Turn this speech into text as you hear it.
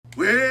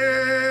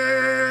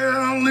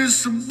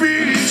it's a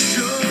big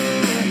show.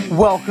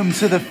 Welcome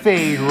to the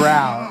Fade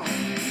Route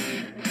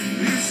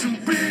It's a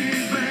big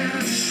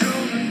bad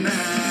show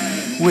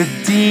tonight. with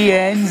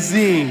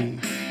DNZ.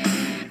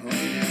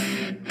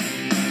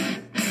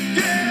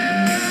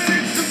 Yeah,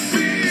 it's a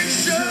big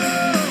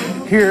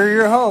show. Here are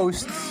your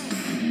hosts,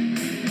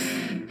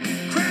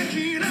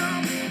 Cracking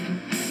up,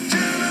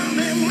 telling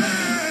them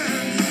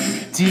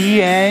lies.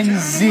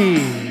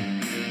 DNZ.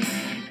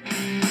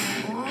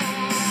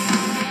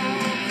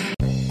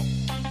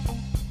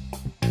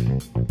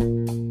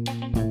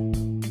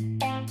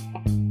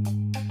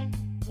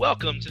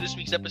 Welcome to this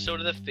week's episode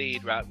of the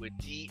Fade Route with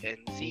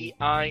DNZ.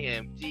 I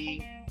am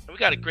D, and we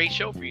got a great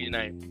show for you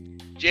tonight.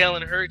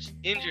 Jalen Hurts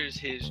injures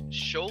his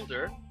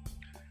shoulder.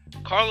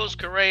 Carlos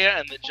Correa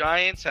and the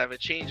Giants have a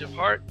change of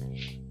heart.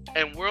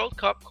 And World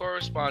Cup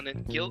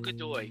correspondent Gil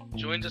Godoy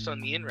joins us on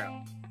the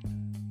in-route.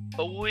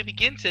 But we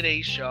begin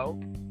today's show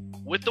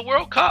with the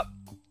World Cup.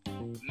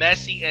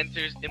 Messi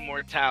enters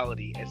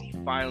immortality as he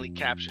finally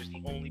captures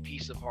the only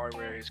piece of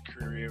hardware his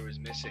career was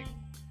missing.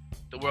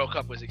 The World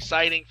Cup was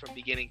exciting from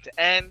beginning to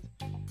end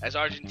as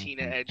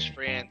Argentina edged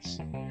France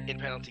in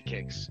penalty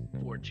kicks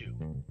 4-2.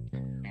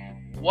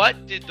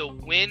 What did the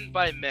win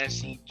by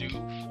Messi do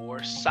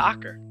for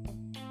soccer?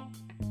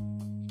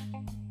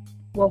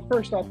 Well,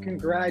 first off,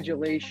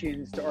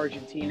 congratulations to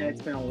Argentina.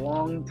 It's been a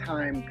long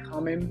time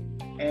coming.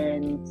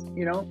 And,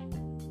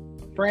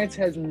 France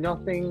has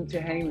nothing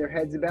to hang their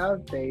heads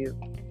about. They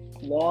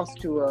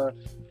lost to a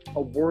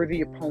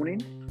worthy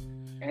opponent,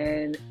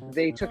 and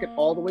they took it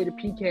all the way to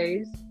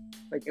PKs.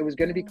 Like, it was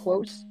going to be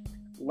close,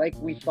 like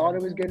we thought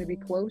it was going to be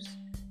close.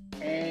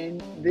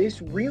 And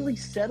this really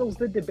settles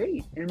the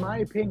debate, in my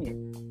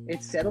opinion.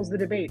 It settles the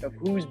debate of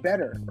who's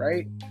better,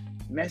 right?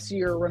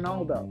 Messi or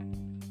Ronaldo?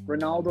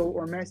 Ronaldo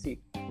or Messi?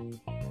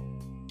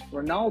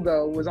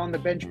 Ronaldo was on the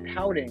bench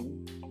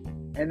pouting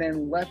and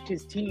then left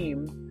his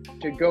team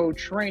to go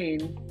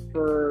train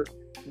for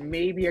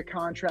maybe a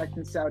contract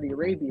in Saudi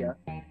Arabia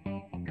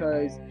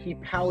because he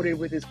pouted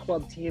with his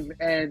club team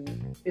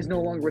and is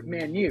no longer with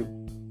Man U.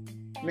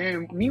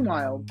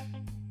 Meanwhile,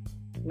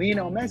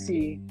 Lionel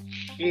Messi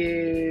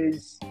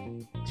is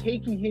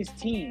taking his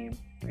team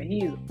and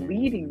he is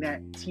leading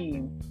that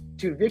team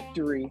to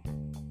victory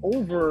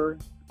over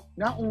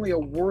not only a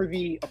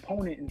worthy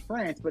opponent in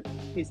France, but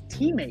his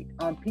teammate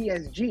on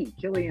PSG,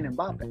 Kylian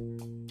Mbappe.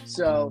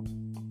 So,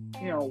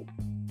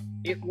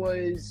 it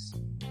was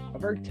a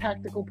very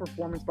tactical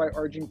performance by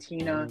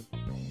Argentina.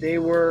 They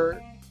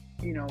were,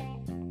 they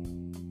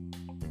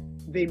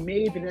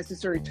made the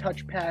necessary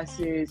touch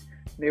passes.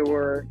 They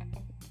were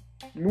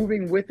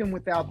moving with and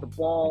without the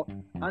ball.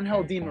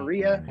 Angel Di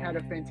Maria had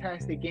a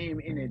fantastic game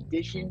in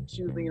addition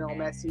to Lionel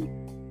Messi.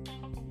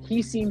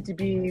 He seemed to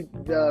be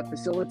the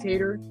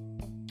facilitator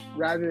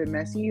rather than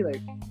Messi.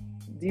 Like,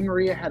 Di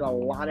Maria had a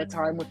lot of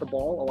time with the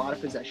ball, a lot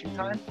of possession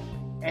time.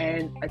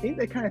 And I think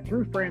they kind of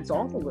threw France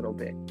off a little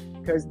bit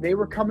because they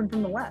were coming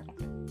from the left.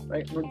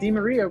 Right? Di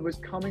Maria was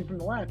coming from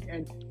the left,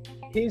 and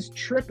his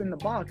trip in the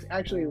box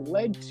actually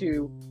led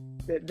to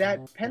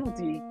that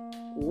penalty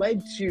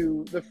led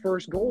to the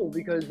first goal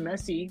because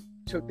Messi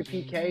took the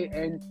PK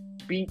and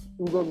beat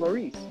Hugo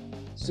Lloris.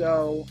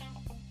 So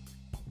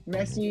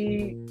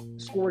Messi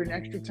scored in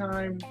extra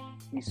time.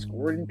 He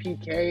scored in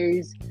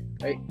PKs.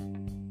 Right?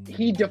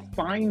 He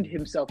defined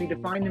himself. He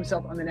defined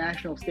himself on the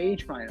national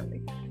stage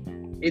finally.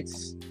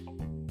 It's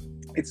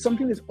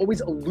something that's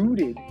always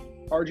eluded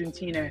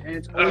Argentina, and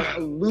it's always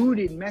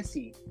eluded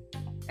Messi.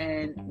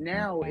 And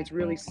now it's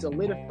really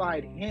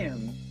solidified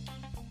him,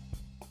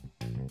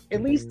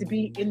 at least to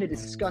be in the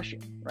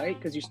discussion, right?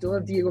 Because you still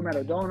have Diego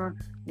Maradona,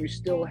 you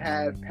still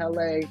have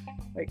Pelé.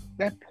 Like,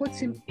 that puts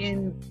him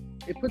in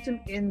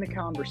the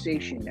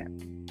conversation now.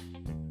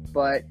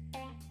 But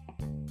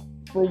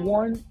for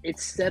one, it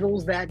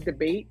settles that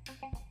debate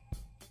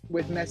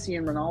with Messi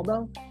and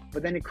Ronaldo,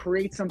 but then it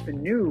creates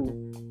something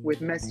new with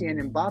Messi and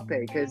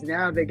Mbappe because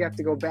now they have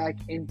to go back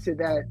into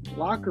that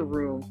locker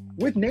room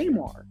with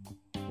Neymar.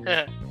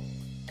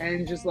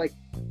 And just like,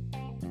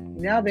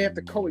 now they have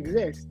to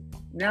coexist.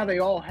 Now they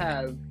all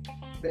have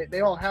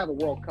a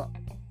World Cup.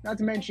 Not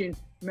to mention,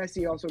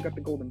 Messi also got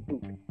the Golden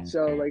Boot.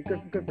 So, like,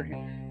 good for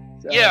him.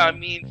 So, Yeah, I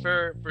mean,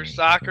 for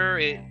soccer,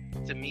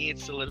 to me, it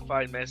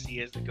solidified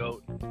Messi as the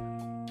GOAT.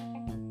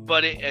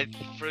 But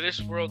for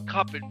this World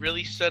Cup, it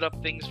really set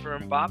up things for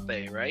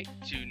Mbappe, right?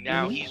 To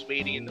now he's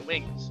waiting in the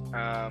wings.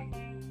 I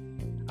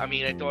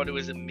mean, I thought it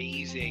was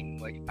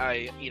amazing. Like,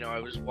 I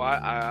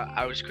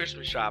was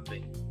Christmas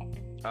shopping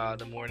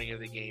the morning of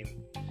the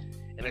game,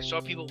 and I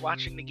saw people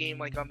watching the game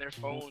like on their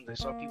phones. I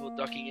saw people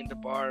ducking into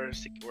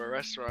bars or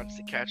restaurants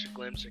to catch a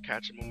glimpse or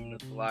catch a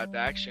moment of the live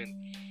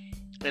action.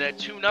 And at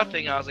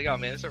 2-0, I was like, oh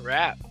man, it's a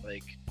wrap.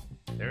 Like,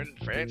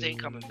 France ain't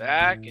coming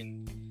back,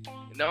 and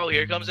no,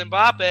 here comes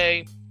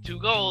Mbappe. 2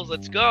 goals,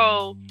 let's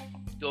go.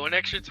 Go in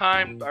extra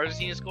time.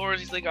 Argentina scores.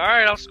 He's like, all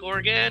right, I'll score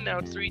again. Now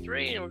it's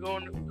 3-3, and we're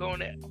going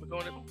to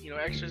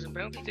extras and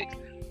penalty kicks.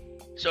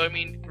 So I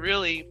mean,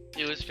 really,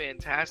 it was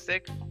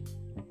fantastic.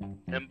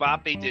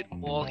 Mbappe did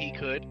all he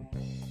could,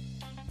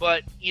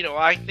 but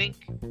I think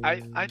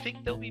I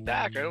think they'll be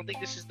back. I don't think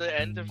this is the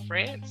end of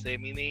France. I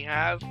mean, they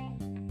have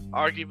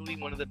arguably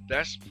one of the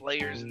best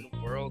players in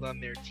the world on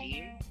their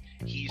team.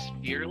 He's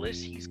fearless,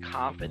 he's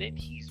confident,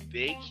 he's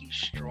big, he's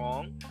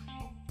strong,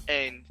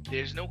 and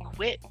there's no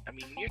quit. I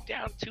mean, when you're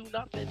down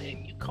 2-0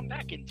 and you come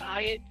back and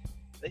tie it,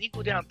 then you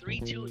go down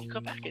 3-2 and you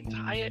come back and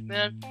tie it,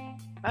 man.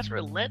 That's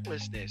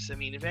relentlessness. I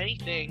mean, if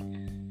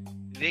anything,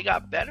 they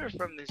got better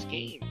from this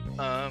game.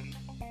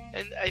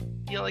 And I,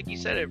 like you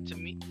said, to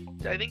me,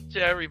 I think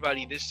to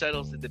everybody, this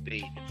settles the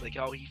debate. It's like,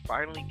 oh, he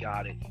finally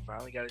got it. He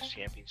finally got his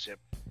championship.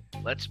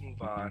 Let's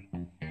move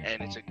on.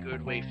 And it's a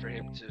good way for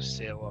him to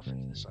sail off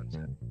into the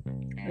sunset.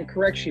 A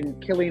correction,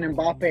 Kylian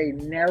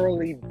Mbappe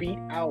narrowly beat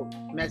out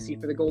Messi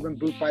for the Golden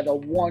Boot by the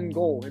one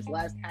goal. His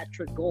last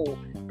hat-trick goal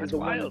is the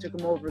one that took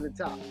him over the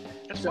top.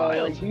 That's so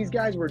wild. Like, these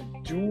guys were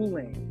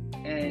dueling,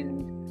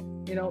 and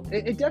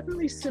it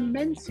definitely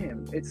cements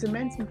him. It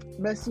cements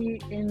Messi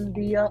in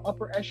the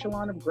upper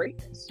echelon of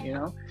greatness,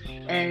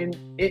 and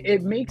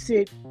it makes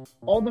it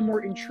all the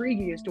more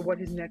intriguing as to what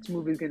his next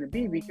move is going to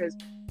be, because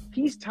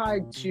he's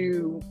tied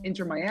to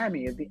Inter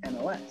Miami of the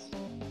MLS.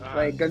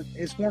 Like,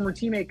 his former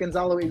teammate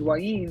Gonzalo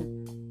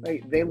Higuain,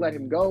 like, they let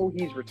him go.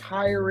 He's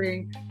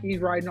retiring. He's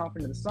riding off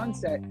into the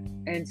sunset.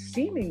 And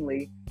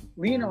seemingly,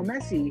 Lionel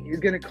Messi is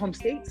going to come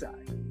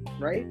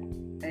stateside, right?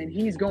 And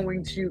he's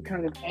going to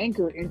kind of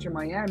anchor Inter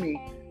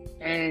Miami.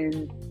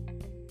 And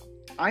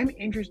I'm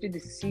interested to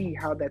see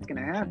how that's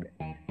going to happen.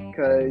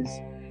 Because,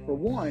 for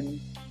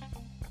one,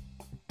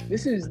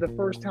 this is the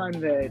first time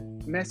that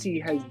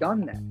Messi has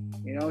done that.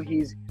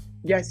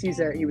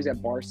 He was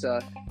at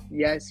Barca.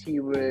 Yes, he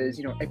was,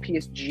 at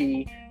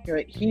PSG.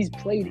 He's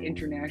played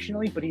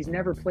internationally, but he's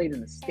never played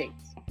in the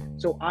States.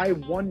 So I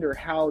wonder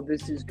how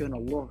this is going to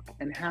look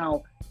and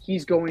how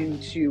he's going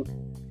to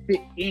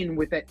fit in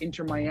with that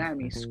Inter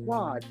Miami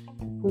squad,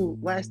 who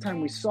last time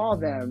we saw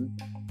them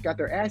got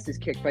their asses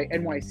kicked by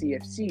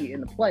NYCFC in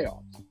the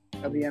playoffs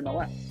of the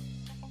MLS.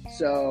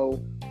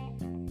 So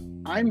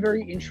I'm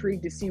very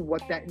intrigued to see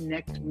what that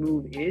next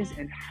move is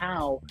and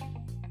how,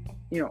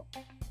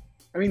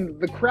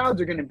 the crowds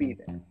are going to be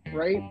there,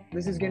 right?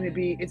 This is going to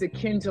be, it's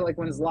akin to like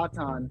when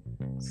Zlatan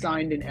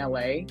signed in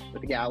LA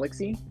with the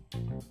Galaxy.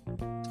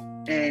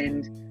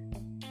 And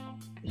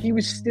he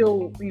was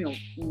still,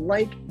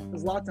 like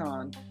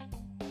Zlatan,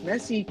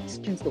 Messi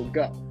can still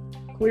go.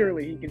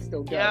 Clearly, he can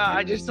still go. Yeah,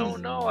 I just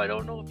don't know. I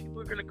don't know if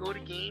people are going to go to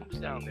games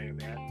down there,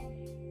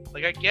 man.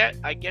 Like,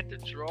 I get the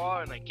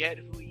draw and I get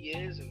who he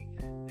is, and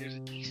there's a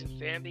decent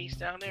fan base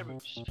down there,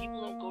 but just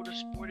people don't go to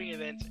sporting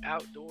events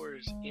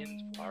outdoors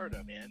in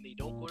Florida, man. They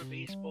don't go to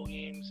baseball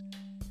games.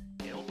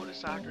 They don't go to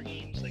soccer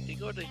games. Like, they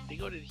go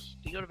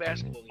to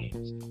basketball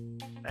games.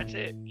 That's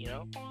it,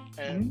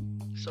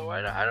 And so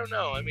I don't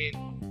know. I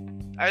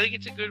mean, I think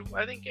it's a good.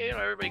 I think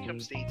everybody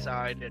comes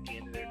stateside at the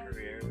end of their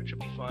career, which will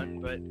be fun.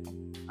 But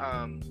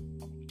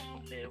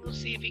we'll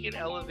see if he can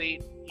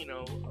elevate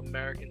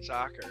American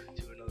soccer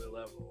to another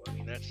level. I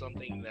mean, that's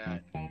something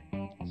that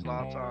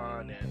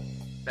Zlatan and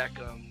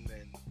Beckham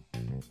and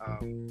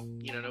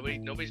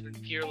nobody's been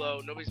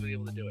Pirlo. Nobody's been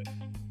able to do it.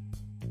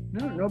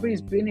 No,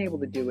 nobody's been able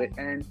to do it,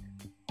 and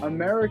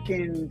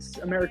American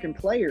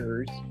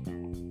players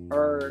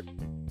are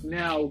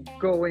now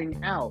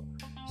going out.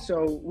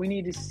 So we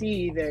need to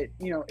see that,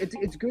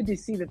 it's good to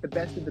see that the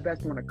best of the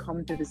best want to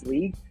come to this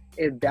league.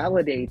 It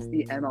validates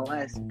the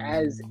MLS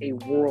as a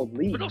world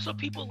league. But also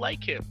people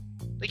like him.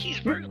 Like, he's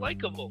very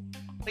likable.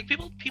 Like, there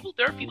are people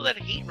that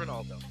hate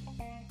Ronaldo.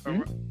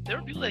 Or there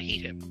are people that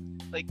hate him.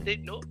 Like,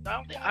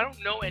 I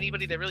don't know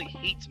anybody that really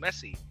hates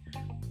Messi.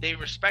 They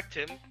respect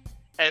him,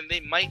 and they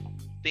might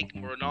think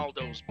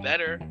Ronaldo's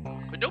better,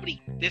 but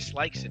nobody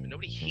dislikes him, and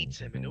nobody hates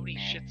him, and nobody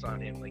shits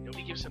on him. Like,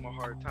 nobody gives him a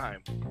hard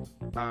time.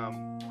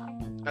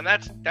 And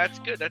that's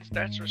good.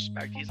 That's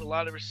respect. He's a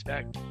lot of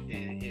respect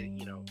in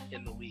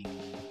the league.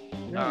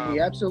 No, he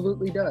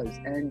absolutely does.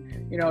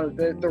 And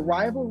the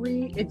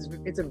rivalry,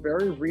 it's a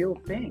very real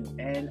thing.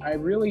 And I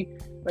really,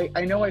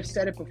 I know I've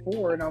said it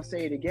before and I'll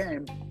say it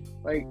again.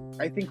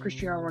 I think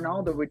Cristiano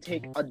Ronaldo would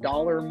take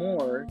 $1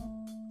 more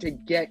to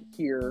get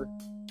here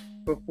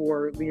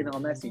before Lionel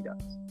Messi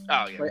does.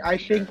 Oh yeah.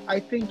 I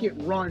think it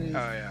runs. Oh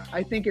yeah.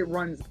 I think it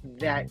runs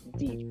that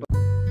deep.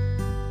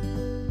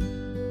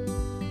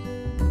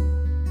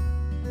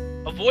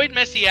 Avoid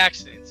messy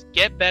accidents.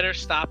 Get better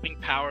stopping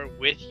power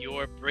with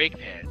your brake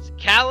pads.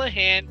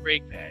 Callahan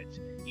brake pads.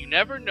 You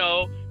never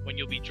know when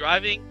you'll be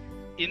driving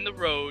in the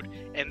road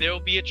and there will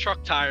be a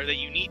truck tire that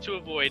you need to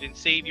avoid and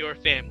save your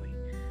family.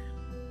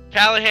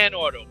 Callahan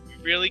Auto. We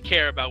really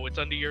care about what's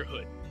under your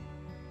hood.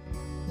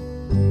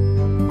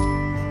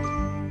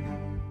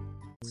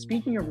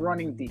 Speaking of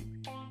running deep,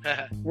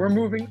 we're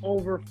moving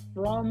over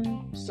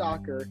from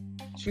soccer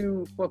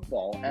to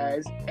football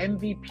as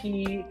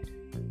MVP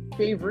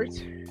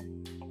favorite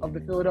of the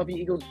Philadelphia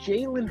Eagles,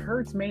 Jalen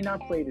Hurts, may not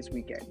play this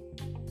weekend.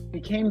 He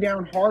came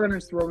down hard on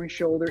his throwing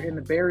shoulder in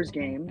the Bears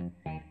game,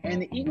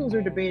 and the Eagles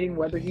are debating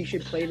whether he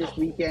should play this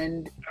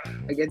weekend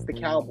against the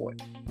Cowboys.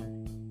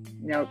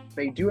 Now,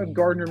 they do have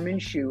Gardner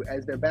Minshew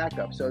as their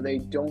backup, so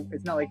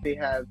it's not like they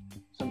have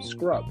some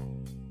scrub.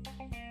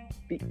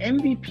 The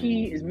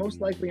MVP is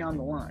most likely on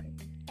the line.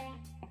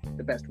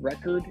 The best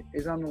record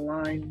is on the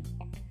line.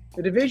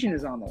 The division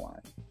is on the line.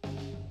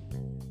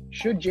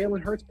 Should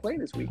Jalen Hurts play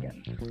this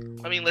weekend?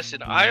 I mean,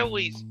 listen, I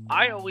always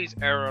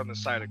err on the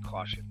side of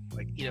caution.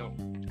 Like,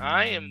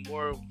 I am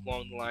more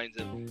along the lines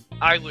of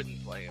I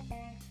wouldn't play him.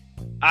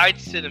 I'd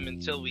sit him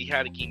until we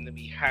had a game that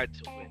we had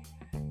to win.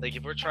 Like,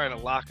 if we're trying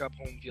to lock up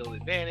home field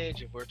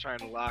advantage, if we're trying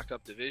to lock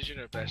up division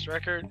or best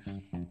record,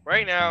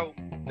 right now,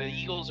 the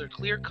Eagles are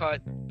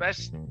clear-cut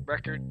best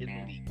record in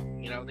the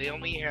league. They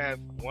only have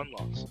one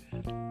loss.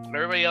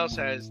 Everybody else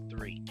has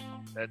 3.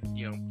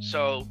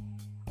 So...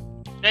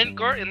 And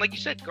like you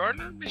said,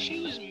 Gardner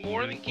Minshew is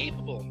more than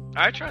capable.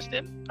 I trust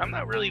him. I'm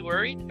not really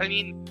worried. I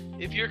mean,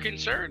 if you're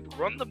concerned,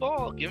 run the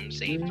ball. Give him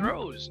safe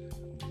throws.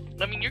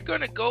 I mean, you're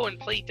going to go and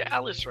play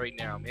Dallas right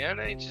now, man.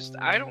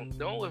 I don't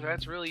know if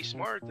that's really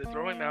smart to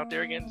throw him out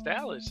there against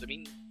Dallas. I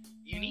mean,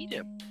 you need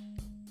him.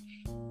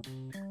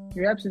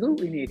 You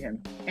absolutely need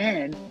him.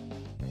 And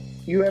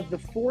you have the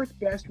 4th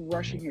best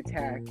rushing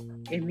attack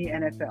in the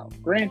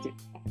NFL. Granted,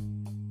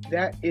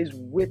 that is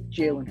with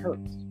Jalen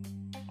Hurts.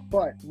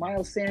 But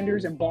Miles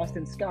Sanders and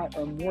Boston Scott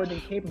are more than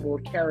capable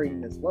of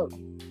carrying this load.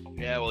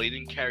 Yeah, well, he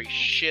didn't carry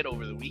shit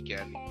over the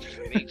weekend.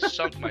 He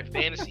sunk my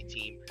fantasy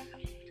team.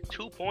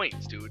 2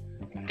 points, dude.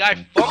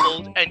 Guy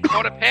fumbled and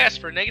caught a pass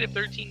for negative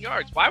 13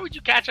 yards. Why would you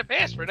catch a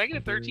pass for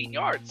negative 13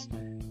 yards?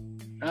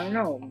 I don't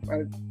know.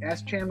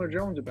 Ask Chandler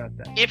Jones about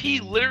that. If he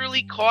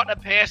literally caught a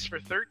pass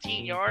for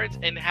 13 yards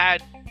and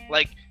had,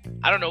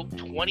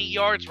 20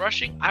 yards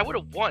rushing, I would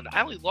have won.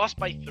 I only lost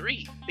by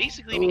 3.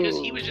 Basically because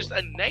he was just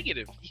a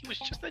negative. He was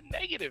just a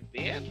negative,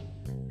 man.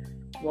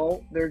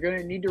 Well, they're going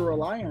to need to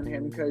rely on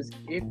him because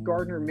if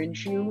Gardner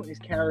Minshew is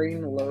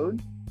carrying the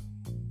load,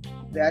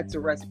 that's a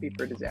recipe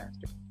for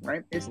disaster,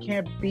 right? This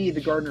can't be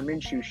the Gardner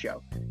Minshew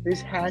show.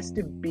 This has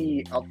to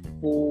be a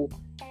full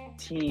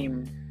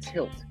team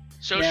tilt.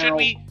 So now,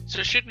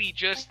 should we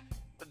just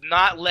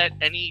not let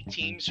any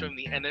teams from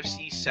the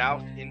NFC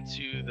South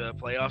into the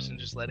playoffs and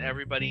just let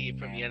everybody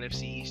from the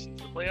NFC East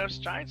into the playoffs?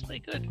 Giants play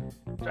good.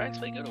 Giants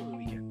play good over the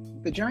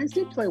weekend. The Giants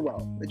did play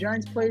well. The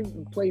Giants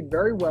played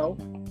very well.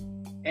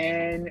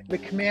 And the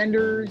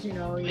Commanders, they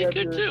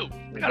good too.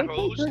 They got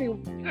hosed. They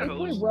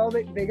played well.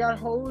 They got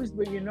hosed,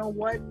 but you know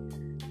what?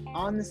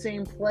 On the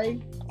same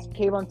play,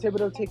 Kayvon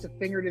Thibodeau takes a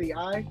finger to the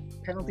eye.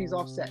 Penalties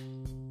offset.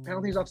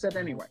 Penalties offset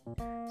anyway.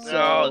 So,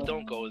 no,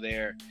 don't go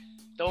there.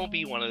 Don't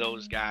be one of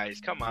those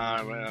guys. Come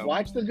on, bro.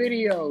 Watch the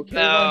video.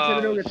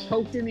 Kayvon Thibodeau gets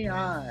poked in the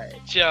eye.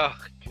 Oh,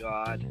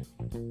 God.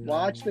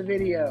 Watch the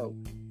video.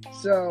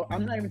 So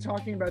I'm not even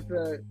talking about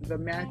the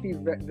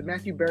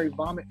Matthew Berry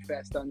vomit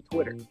fest on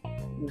Twitter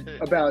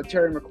about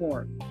Terry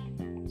McLaurin.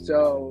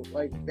 So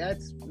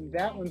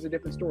that one's a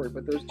different story.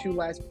 But those 2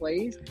 last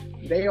plays,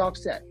 they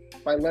offset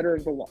by letter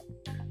of the law.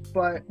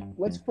 But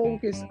let's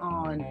focus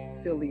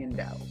on Philly and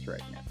Dallas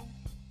right now.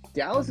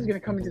 Dallas is going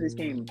to come into this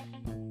game.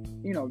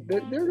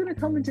 They're going to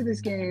come into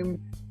this game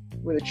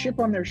with a chip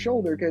on their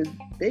shoulder because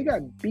they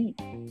got beat.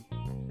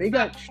 They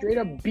got straight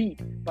up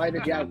beat by the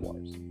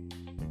Jaguars.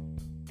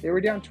 They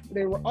were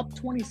up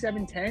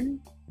 27-10,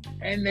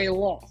 and they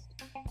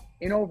lost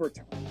in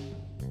overtime.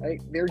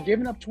 They're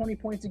giving up 20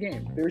 points a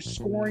game. They're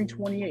scoring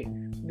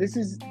 28. This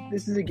is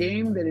a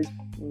game that is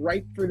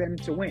ripe for them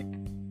to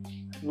win.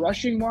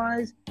 Rushing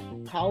wise,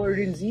 Pollard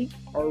and Zeke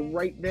are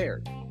right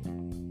there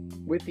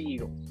with the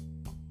Eagles,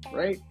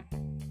 right?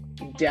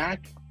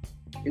 Dak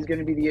is going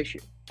to be the issue.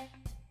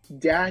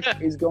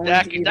 Dak is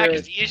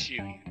the issue.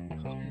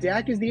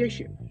 Dak is the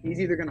issue. He's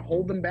either going to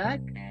hold them back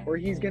or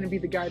he's going to be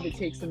the guy that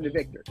takes them to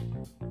victory.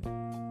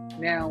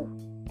 Now,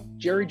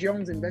 Jerry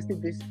Jones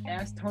invested this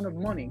ass ton of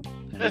money,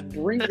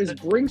 this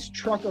Brinks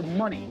truck of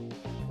money,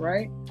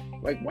 right?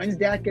 When's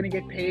Dak going to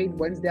get paid?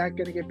 When's Dak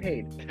going to get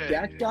paid?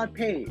 Dak got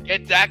paid.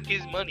 Get Dak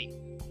his money.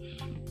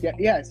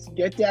 Yes,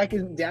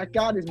 Dak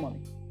got his money.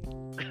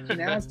 So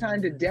now it's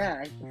time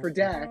for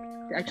Dak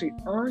to actually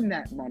earn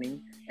that money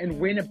and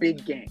win a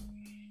big game.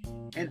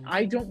 And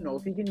I don't know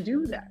if he can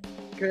do that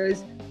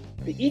because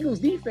the Eagles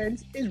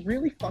defense is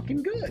really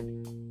fucking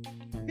good.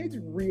 It's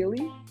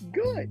really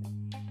good.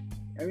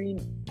 I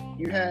mean,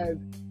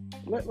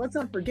 let's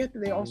not forget that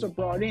they also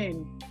brought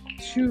in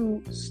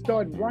 2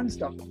 stud run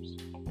stuffers.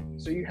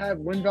 So you have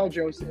Linval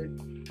Joseph,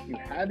 you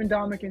have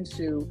Ndamukong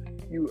Suh,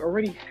 you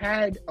already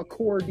had a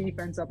core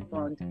defense up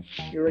front,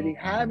 you already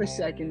have a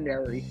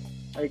secondary.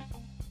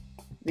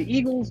 The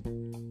Eagles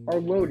are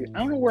loaded. I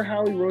don't know where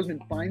Howie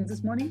Roseman finds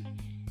this money.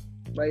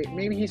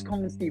 Maybe he's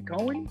calling Steve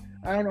Cohen.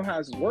 I don't know how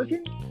this is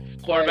working.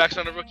 Quarterback's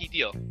on a rookie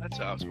deal. That's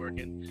how it's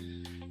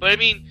working. But, I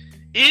mean,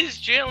 is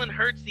Jalen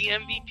Hurts the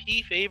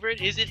MVP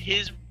favorite? Is it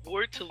his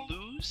reward to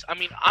lose? I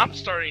mean, I'm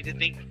starting to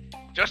think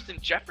Justin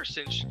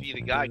Jefferson should be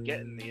the guy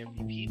getting the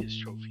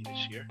MVP trophy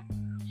this year.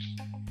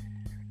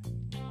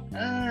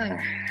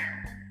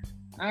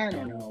 I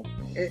don't know.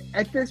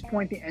 At this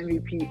point, the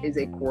MVP is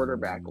a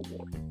quarterback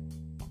award.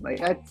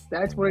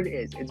 That's what it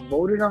is. It's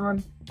voted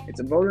on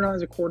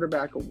as a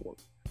quarterback award.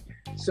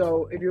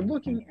 So if you're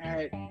looking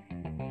at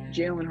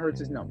Jalen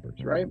Hurts'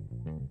 numbers, right?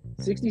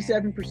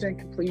 67%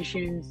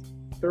 completions,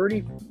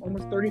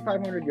 almost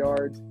 3,500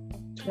 yards,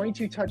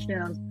 22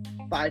 touchdowns,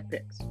 5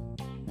 picks.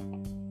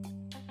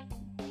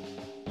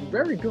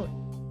 Very good.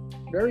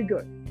 Very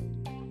good.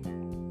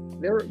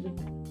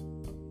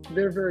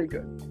 They're very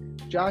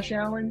good. Josh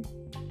Allen,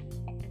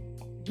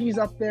 he's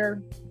up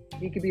there.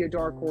 He could be a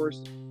dark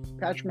horse.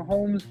 Patrick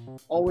Mahomes,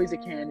 always a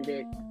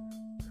candidate.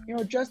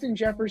 Justin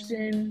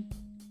Jefferson,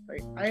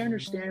 I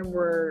understand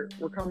where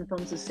we're coming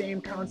from. It's the same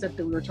concept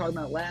that we were talking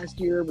about last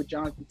year with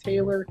Jonathan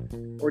Taylor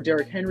or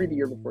Derrick Henry the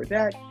year before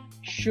that.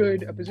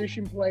 Should a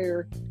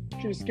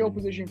skill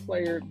position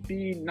player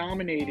be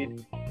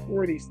nominated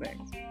for these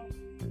things?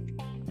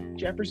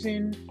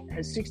 Jefferson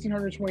has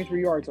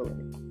 1,623 yards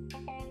already.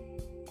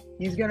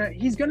 He's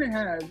gonna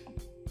have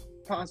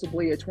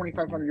possibly a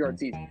 2,500 yard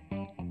season.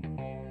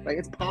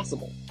 It's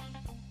possible.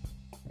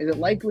 Is it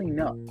likely?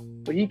 No.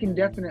 But he can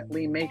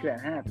definitely make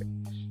that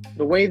happen.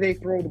 The way they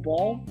throw the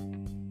ball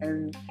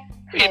and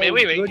wait a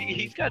minute.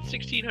 He's got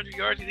 1,600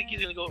 yards. You think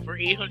he's going to go for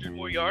 800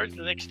 more yards in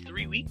the next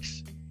 3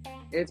 weeks?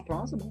 It's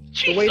possible.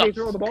 Jesus. The way they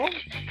throw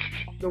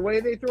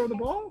the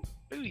ball?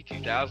 Maybe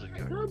 2,000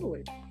 yards.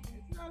 Hyperbole.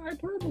 It's not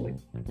hyperbole.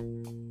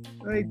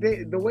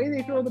 The way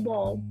they throw the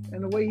ball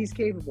and the way he's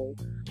capable,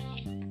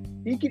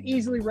 he could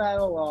easily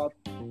rattle off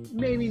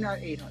maybe not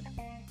 800.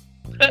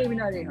 Maybe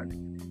not 800.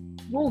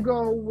 We'll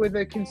go with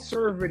a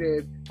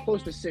conservative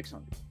close to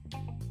 600.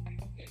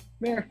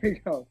 There we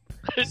go.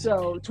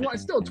 So,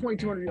 still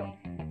 2,200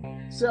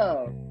 yards.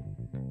 So,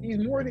 he's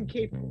more than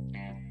capable.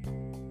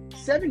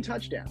 7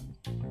 touchdowns.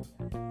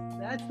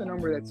 That's the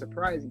number that's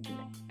surprising to me.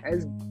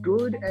 As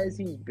good as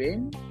he's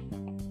been,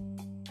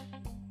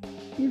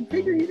 you'd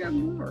figure he'd have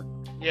more.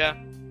 Yeah,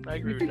 I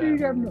agree with that. You figure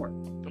he'd have more.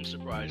 I'm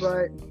surprised.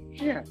 But,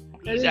 yeah.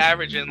 He's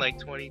averaging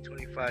 20,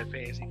 25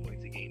 fantasy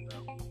points a game,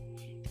 though.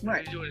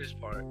 Right. He's doing his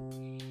part.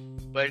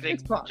 But I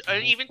think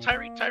even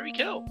Tyreek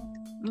Hill.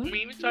 Mm-hmm.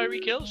 Even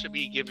Tyreek Hill should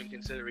be given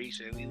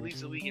consideration. He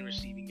leads the league in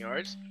receiving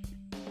yards.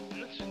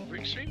 That's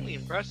extremely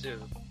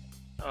impressive.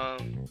 I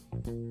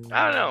don't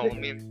know.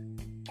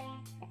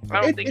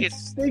 I don't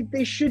think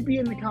they should be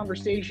in the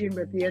conversation,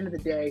 but at the end of the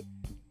day,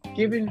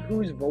 given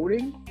who's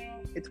voting,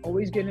 it's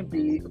always going to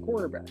be a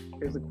quarterback.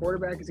 Because the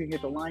quarterback is going to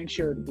get the lion's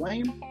share of the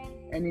blame,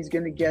 and he's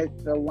going to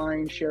get the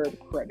lion's share of the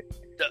credit.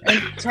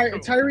 And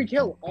Tyreek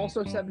Hill,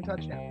 also 7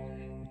 touchdowns.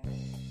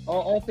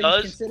 All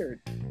things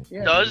considered.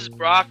 Yeah. Does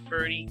Brock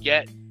Purdy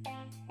get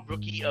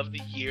Rookie of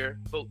the Year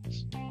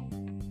votes?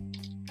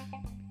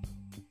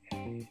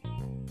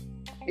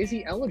 Is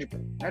he eligible?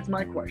 That's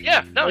my question.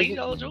 Yeah, no, he's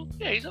eligible.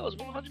 Yeah, he's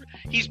eligible. 100.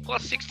 He's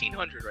plus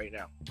 1,600 right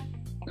now.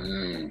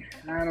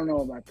 I don't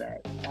know about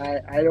that.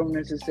 I don't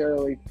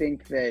necessarily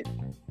think that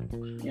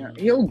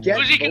he'll get.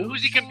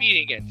 Who's he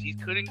competing against?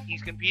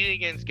 He's competing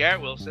against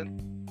Garrett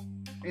Wilson.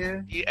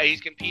 Yeah.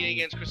 He's competing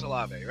against Chris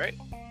Olave, right?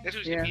 That's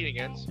who he's competing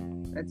against.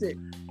 That's it.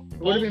 It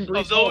would have been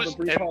Breece Hall, but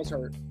Breece Hall's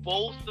hurt.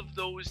 Both of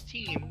those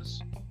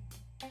teams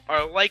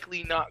are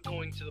likely not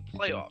going to the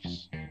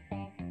playoffs.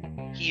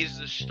 He is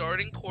the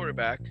starting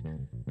quarterback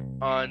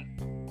on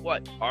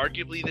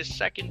arguably the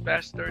second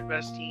best, third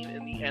best team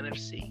in the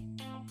NFC.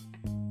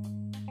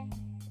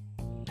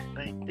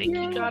 I think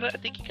he got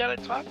a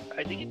top.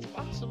 I think it's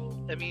possible.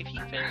 I mean,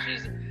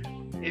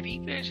 if he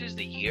finishes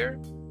the year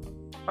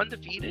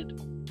undefeated,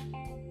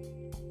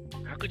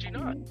 how could you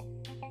not?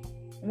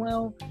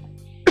 Well,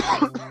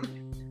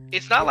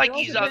 it's not like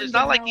these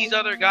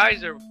other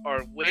guys are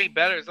way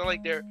better. It's not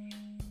like they're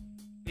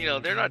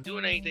not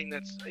doing anything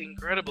that's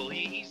incredible.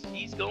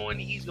 He's going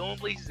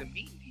places and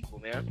beating people,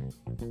 man.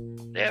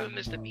 They haven't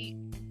missed a beat.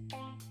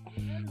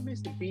 They haven't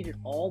missed a beat at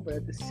all, but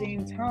at the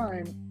same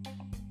time,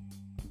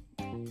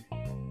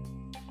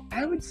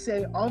 I would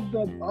say of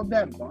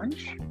that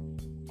bunch,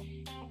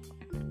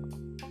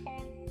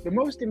 the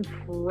most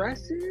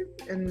impressive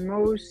and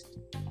most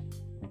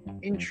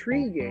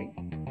intriguing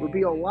would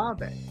be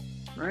Olave,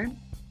 right?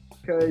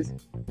 Because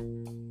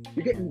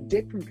you're getting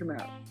dick from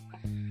Kamara.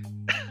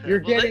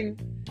 You're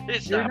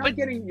not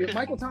getting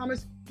Michael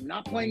Thomas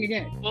not playing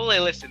again. Well,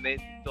 listen,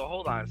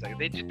 hold on a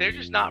second. They're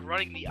just not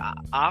running the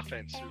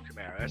offense through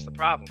Kamara. That's the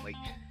problem. Like,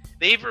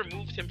 they've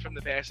removed him from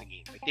the passing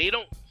game. Like, they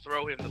don't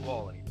throw him the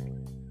ball anymore.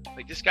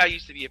 Like, this guy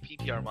used to be a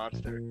PPR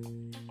monster.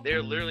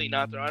 They're literally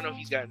not throwing. I don't know if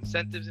he's got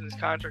incentives in his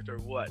contract or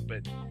what,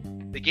 but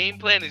the game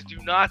plan is do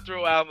not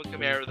throw Alvin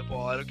Kamara the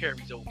ball. I don't care if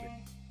he's open.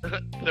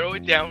 Throw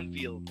it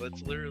downfield.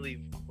 That's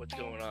literally what's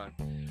going on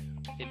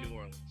in New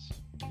Orleans.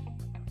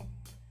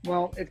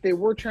 Well, if they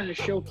were trying to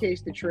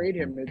showcase to trade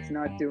him, they're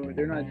not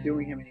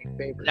doing him any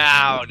favors. No.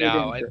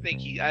 I think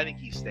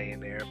he's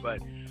staying there,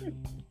 but I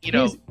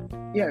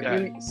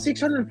mean,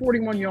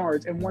 641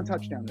 yards and 1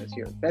 touchdown this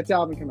year. That's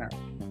Alvin Kamara.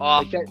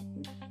 Brutal.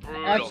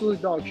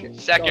 Absolute dog shit.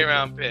 Second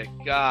round pick.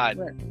 God.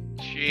 Right.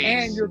 Jeez.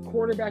 And your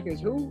quarterback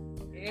is who?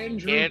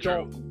 Andrew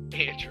Dalton.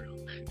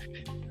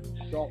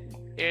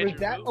 With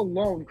that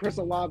alone, Chris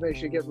Olave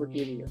should get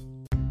Rookie of the Year.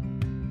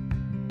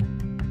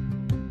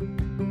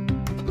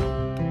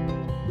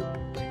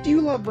 Do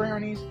you love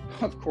brownies?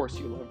 Of course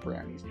you love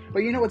brownies. But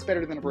you know what's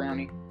better than a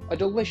brownie? A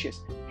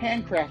delicious,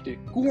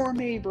 handcrafted,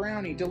 gourmet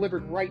brownie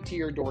delivered right to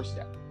your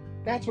doorstep.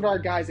 That's what our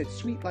guys at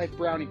Sweet Life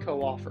Brownie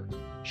Co. offer.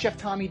 Chef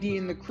Tommy D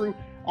and the crew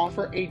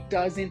offer a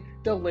dozen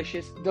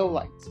delicious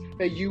delights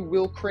that you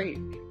will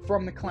crave,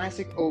 from the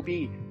classic OB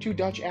to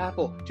Dutch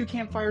apple to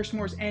campfire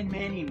s'mores and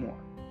many more.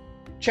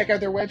 Check out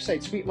their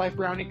website,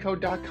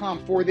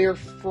 sweetlifebrownieco.com, for their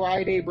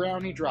Friday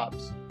brownie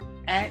drops.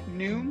 At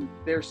noon,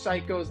 their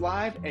site goes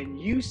live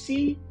and you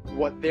see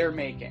what they're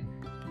making.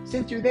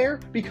 Since you're there,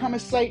 become a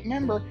site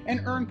member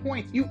and earn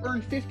points. You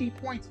earn 50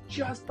 points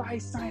just by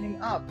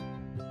signing up.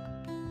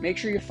 Make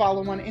sure you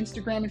follow them on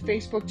Instagram and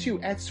Facebook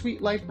too, at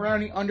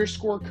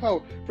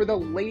sweetlifebrownie_co, for the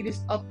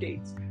latest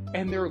updates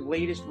and their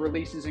latest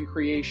releases and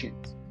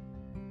creations.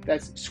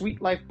 That's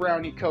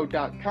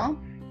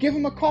sweetlifebrownieco.com. Give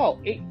them a call,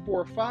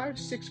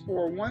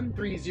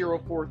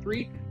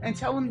 845-641-3043, and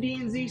tell them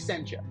D&Z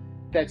sent you.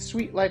 That's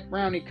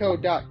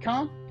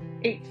sweetlifebrownieco.com,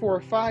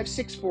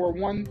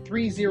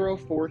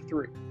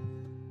 845-641-3043.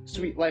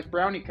 Sweet Life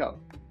Brownie Co.,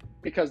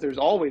 because there's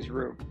always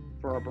room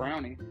for a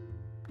brownie.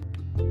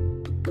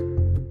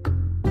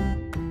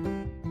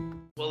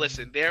 Well,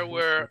 listen, there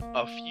were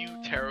a few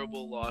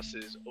terrible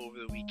losses over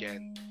the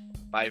weekend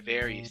by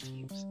various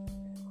teams.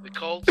 The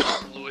Colts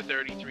blew a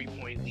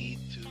 33-point lead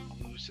to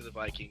lose to the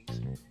Vikings.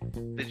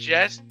 The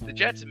Jets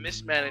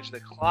mismanaged the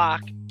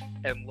clock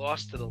and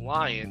lost to the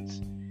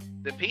Lions.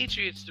 The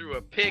Patriots threw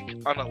a pick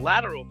on a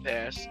lateral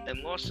pass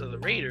and lost to the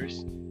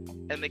Raiders.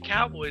 And the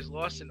Cowboys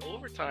lost in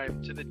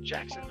overtime to the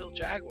Jacksonville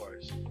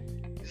Jaguars.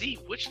 Z,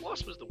 which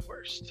loss was the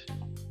worst?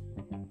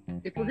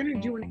 If we're going to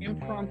do an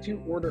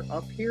impromptu order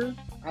up here,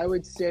 I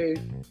would say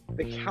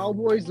the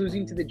Cowboys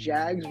losing to the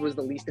Jags was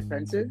the least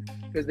offensive,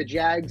 because the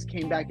Jags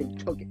came back and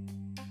took it.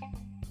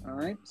 All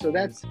right, so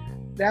that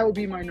would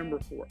be my number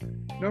 4.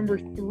 Number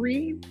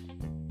 3,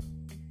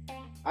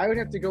 I would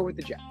have to go with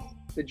the Jets.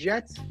 The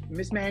Jets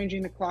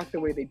mismanaging the clock the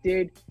way they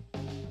did.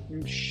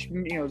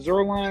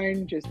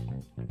 Zerline just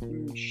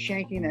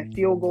shanking that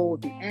field goal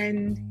at the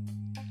end.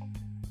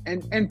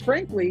 And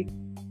frankly,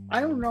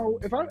 I don't know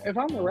if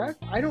I'm the ref,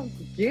 I don't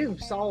give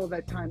Salah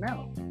that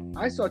timeout.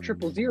 I saw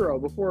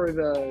 0-0 before it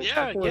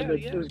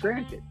was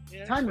granted.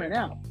 Yeah, Time ran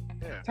out.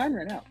 Yeah. Time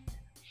ran out.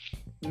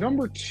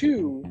 Number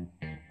 2,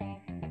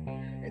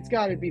 it's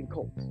got to be the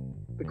Colts.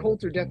 The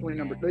Colts are definitely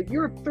number.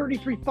 You're up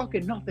 33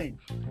 fucking nothing.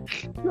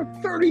 You're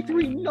up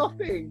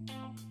 33-0.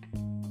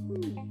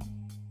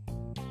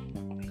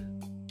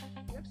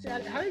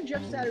 How did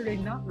Jeff Saturday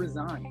not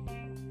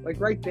resign? Like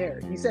right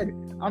there. He said,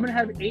 I'm going to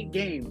have 8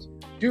 games.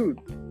 Dude,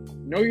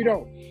 no you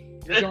don't.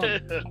 You're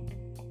done.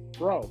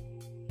 Bro.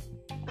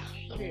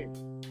 Shit.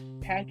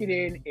 Pack it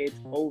in. It's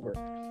over.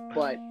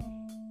 But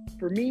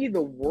for me,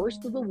 the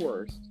worst of the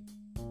worst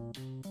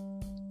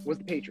was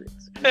the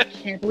Patriots. I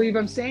can't believe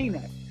I'm saying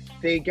that.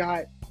 They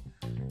got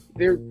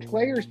their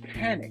players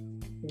panicked.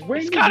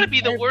 It's got to be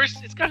the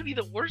worst. It's got to be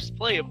the worst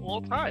play of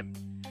all time.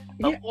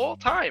 All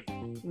time.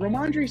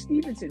 Ramondre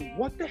Stevenson,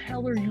 what the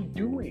hell are you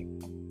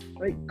doing?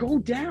 Like, go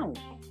down.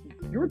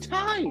 You're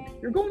tied.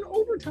 You're going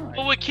overtime.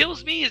 But what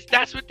kills me is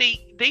that's what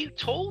they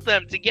told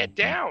them to get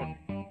down.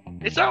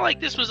 It's not like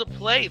this was a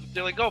play.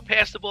 They're like, oh,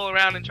 pass the ball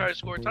around and try to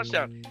score a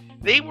touchdown.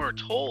 They were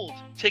told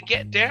to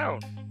get down.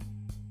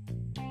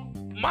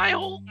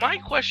 My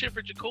question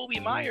for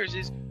Jacoby Myers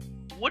is,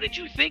 what did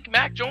you think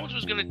Mac Jones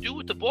was going to do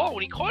with the ball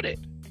when he caught it?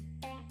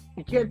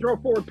 He can't throw a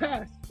forward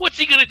pass. What's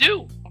he going to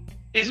do?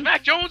 Is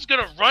Mac Jones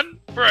going to run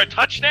for a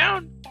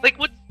touchdown? Like,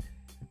 what?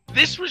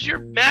 This was your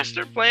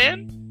master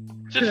plan?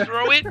 To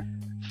throw it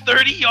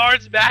 30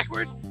 yards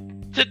backward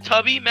to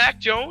Tubby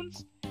Mac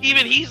Jones?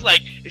 Even he's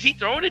like, is he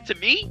throwing it to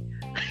me?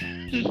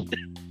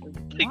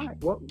 Why?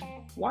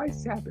 Why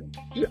is this happening?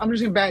 I'm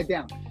just going to bat it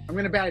down. I'm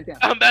going to bat it down.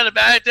 I'm about to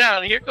bat it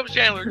down. Here comes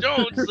Chandler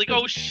Jones. He's like,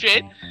 oh,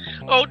 shit.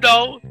 Oh,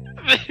 no.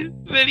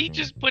 Then he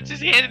just puts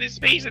his hand in his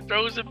face and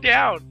throws him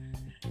down.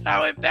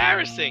 How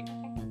embarrassing.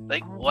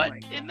 Like, what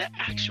in the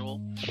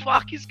actual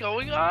fuck is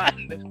going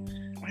on?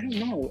 I don't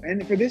know.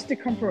 And for this to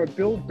come from a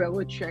Bill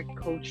Belichick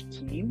coach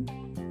team,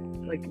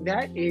 like,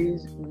 that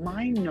is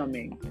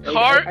mind-numbing.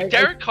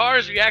 Derek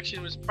Carr's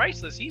reaction was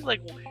priceless. He's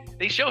like,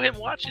 they show him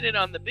watching it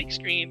on the big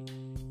screen,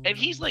 and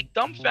he's like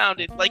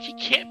dumbfounded. Like, he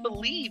can't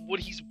believe what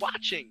he's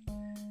watching.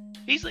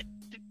 He's like,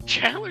 did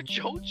Chandler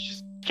Jones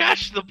just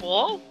catch the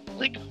ball?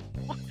 Like,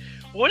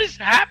 what is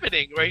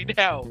happening right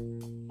now?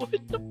 What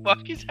the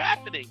fuck is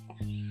happening?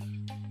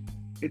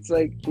 It's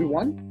like, we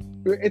won?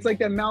 It's like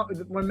that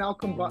when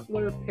Malcolm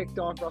Butler picked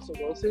off Russell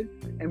Wilson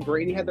and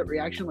Brady had that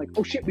reaction like,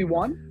 oh shit, we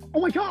won?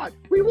 Oh my god,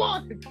 we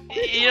won!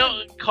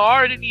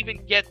 Carr didn't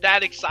even get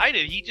that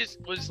excited. He just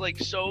was like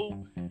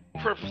so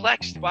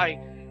perplexed by,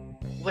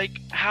 like,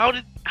 how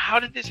did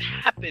this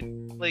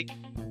happen? Like,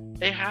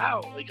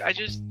 how? Like,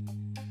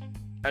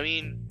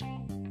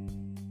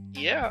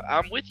 yeah,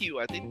 I'm with you.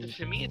 I think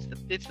to me it's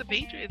the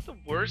Patriots. It's the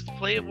worst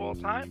play of all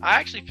time. I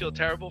actually feel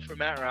terrible for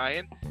Matt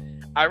Ryan.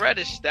 I read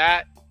a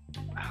stat.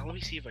 Let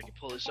me see if I can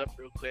pull this up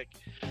real quick.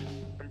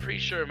 I'm pretty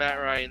sure Matt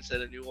Ryan set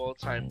a new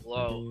all-time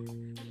low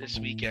this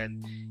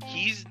weekend.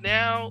 He's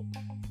now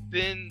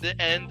been the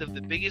end of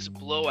the biggest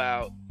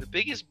blowout, the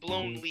biggest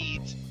blown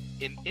leads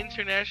in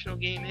international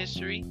game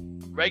history,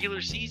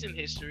 regular season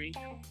history,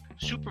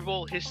 Super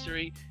Bowl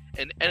history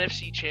and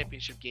NFC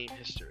Championship game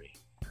history.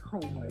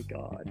 Oh my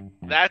God.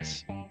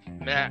 That's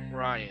Matt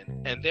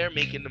Ryan, and they're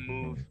making the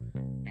move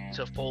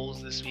to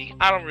Foles this week.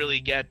 I don't really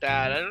get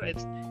that.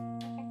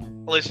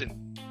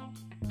 Listen,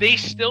 they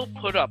still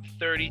put up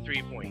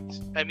 33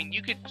 points. I mean,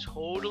 you could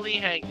totally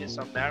hang this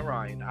on Matt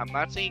Ryan. I'm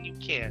not saying you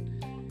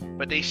can't,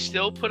 but they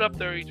still put up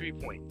 33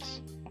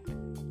 points.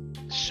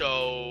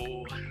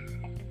 So,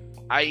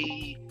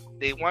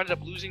 they wound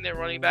up losing their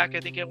running back, I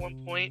think, at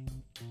one point.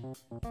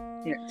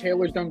 Yeah,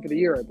 Taylor's done for the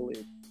year, I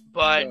believe.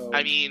 But, So-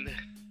 I mean,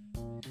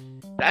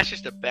 that's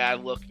just a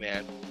bad look,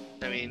 man.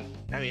 I mean,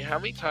 how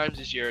many times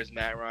this year has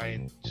Matt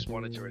Ryan just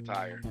wanted to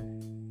retire?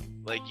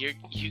 Like,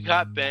 you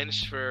got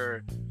benched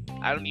for,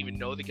 I don't even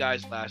know the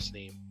guy's last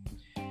name.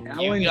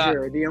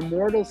 Ellinger, the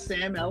immortal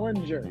Sam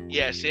Ellinger.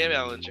 Yeah, Sam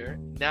Ellinger.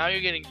 Now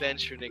you're getting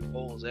benched for Nick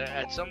Foles.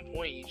 At some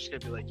point, you just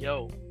gotta be like,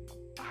 yo,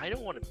 I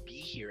don't want to be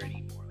here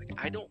anymore.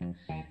 Like,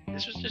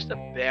 this was just a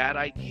bad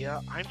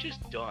idea. I'm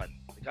just done.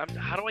 Like,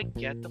 how do I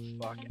get the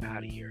fuck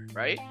out of here,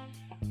 right?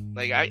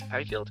 Like,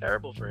 I feel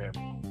terrible for him.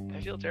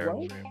 I feel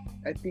terrible for him.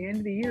 At the end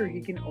of the year,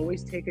 he can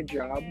always take a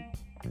job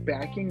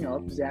backing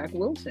up Zach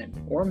Wilson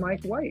or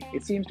Mike White.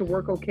 It seems to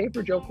work okay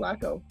for Joe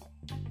Flacco.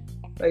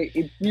 Like,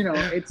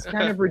 it's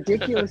kind of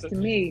ridiculous to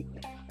me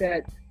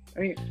that, I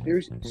mean,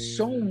 there's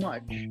so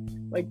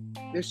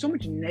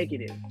much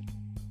negative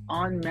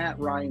on Matt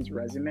Ryan's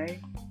resume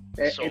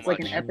that So it's like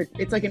much.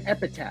 it's like an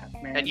epitaph,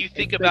 man. And you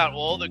think It's about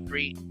all the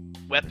great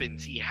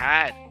weapons he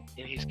had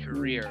in his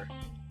career,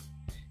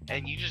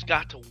 and you just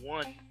got to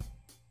one,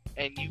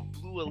 and you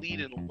blew a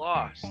lead and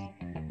lost.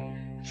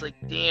 It's like,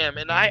 damn.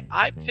 And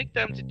I picked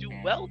them to do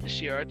well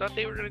this year. I thought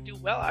they were going to do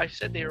well. I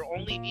said they were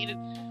only needed.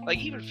 Like,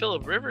 even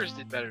Phillip Rivers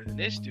did better than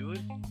this,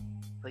 dude.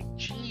 Like,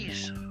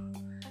 jeez.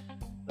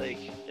 Like,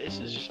 this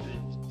has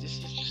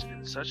just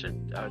been such a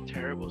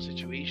terrible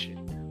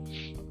situation.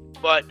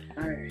 But,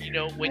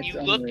 when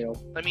you look,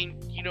 unreal. I mean,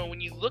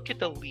 when you look at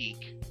the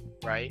league,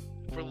 right?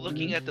 If we're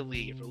looking at the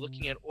league, if we're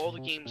looking at all the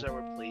games that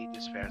were played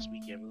this past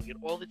weekend, we look at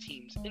all the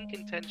teams in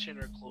contention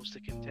or close to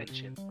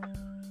contention.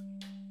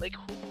 Like,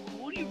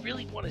 who do you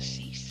really want to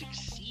see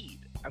succeed?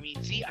 I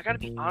mean, see, I gotta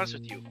be honest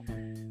with you.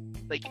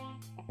 Like,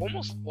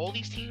 almost all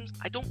these teams,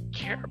 I don't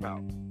care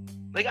about.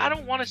 Like, I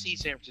don't want to see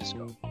San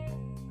Francisco.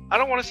 I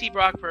don't want to see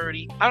Brock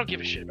Purdy. I don't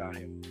give a shit about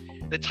him.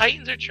 The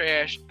Titans are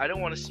trash. I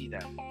don't want to see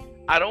them.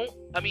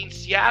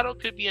 Seattle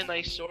could be a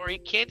nice story.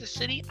 Kansas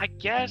City, I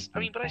guess.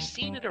 But I've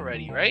seen it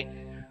already, right?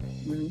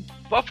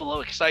 Mm-hmm. Buffalo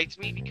excites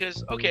me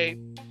because, okay,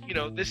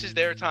 this is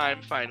their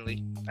time,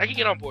 finally. I can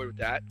get on board with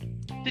that.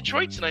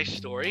 Detroit's a nice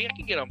story. I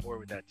can get on board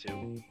with that,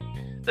 too.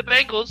 The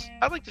Bengals,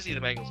 I'd like to see the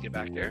Bengals get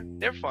back there.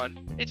 They're fun.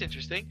 It's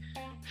interesting.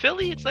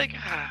 Philly, it's like,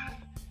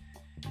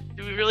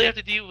 do we really have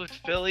to deal with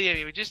Philly? I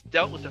mean, we just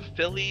dealt with the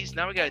Phillies.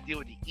 Now we got to deal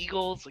with the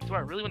Eagles. Like, do I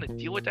really want to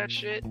deal with that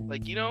shit?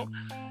 Like,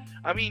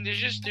 there's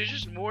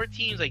just more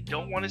teams I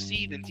don't want to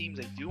see than teams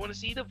I do want to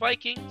see. The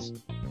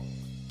Vikings,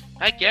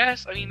 I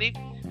guess. I mean,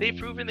 they've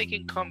proven they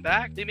can come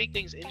back. They make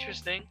things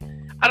interesting.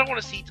 I don't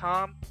want to see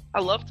Tom. I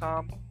love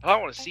Tom. I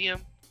don't want to see him.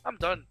 I'm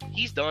done.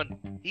 He's done.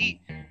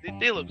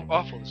 They look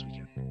awful this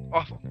weekend.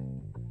 Awful.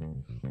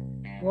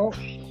 Well,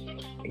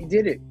 he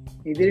did it.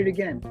 He did it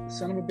again. The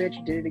son of a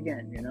bitch did it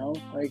again,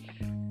 Like,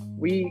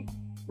 we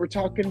were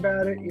talking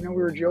about it, we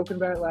were joking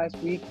about it last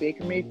week,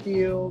 Baker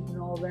Mayfield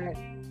and all that.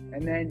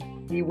 And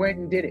then he went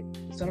and did it.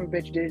 The son of a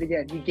bitch did it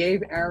again. He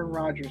gave Aaron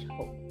Rodgers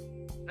hope.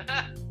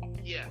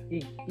 Yeah.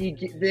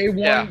 They won.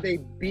 Yeah. They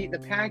beat the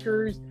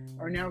Packers,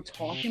 are now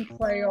talking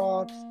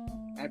playoffs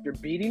after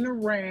beating the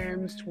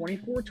Rams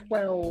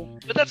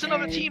 24-12. But that's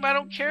another team I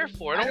don't care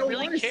for. I don't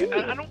really wanna care. see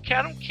it. I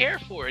don't care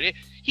for it.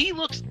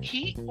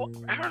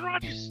 Aaron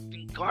Rodgers has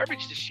been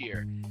garbage this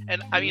year.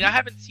 And I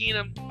haven't seen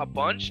him a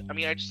bunch.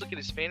 I just look at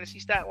his fantasy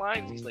stat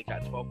lines. He's like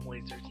got 12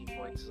 points, 13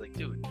 points. It's like,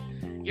 dude,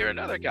 you're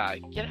another guy.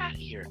 Get out of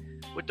here.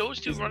 With those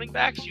two running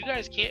backs, you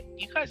guys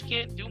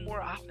can't do more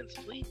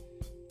offensively.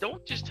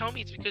 Don't just tell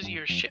me it's because of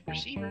your shit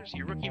receivers,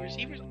 your rookie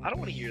receivers. I don't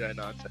want to hear that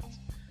nonsense.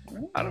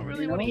 I don't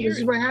really want to hear This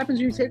is it. what happens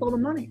when you take all the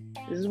money.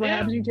 Happens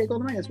when you take all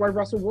the money. That's why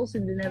Russell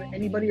Wilson didn't have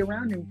anybody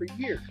around him for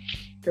years.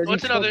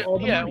 What's another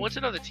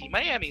Money. team?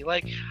 Miami.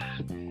 Like,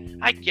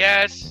 I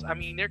guess.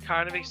 They're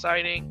kind of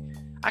exciting.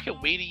 I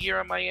could wait a year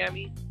on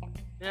Miami.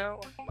 I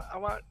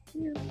want.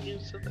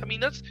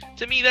 That's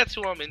to me. That's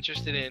who I'm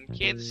interested in.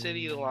 Kansas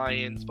City, the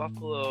Lions,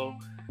 Buffalo,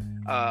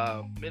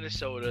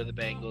 Minnesota, the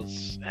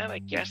Bengals, and I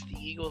guess the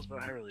Eagles.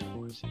 But I really don't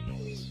want to see the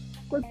Eagles.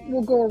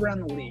 We'll go around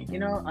the league.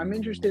 I'm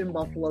interested in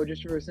Buffalo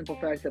just for the simple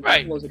fact that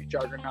Right. Buffalo's a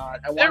juggernaut. I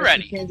They're want to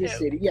ready. see Kansas Yeah.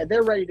 City. Yeah,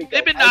 they're ready to go.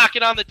 They've been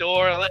knocking on the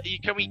door.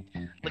 Can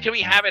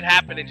we have it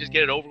happen and just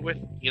get it over with?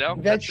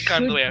 That's the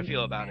kind of the way I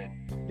feel about it.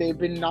 They've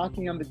been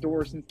knocking on the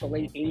door since the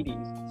late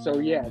 80s. So,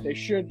 yeah, they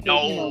should.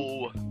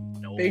 No.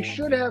 They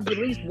should have at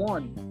least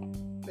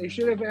one. They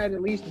should have had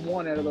at least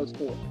one out of those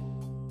four.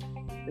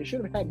 They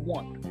should have had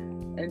one.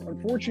 And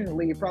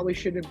unfortunately, it probably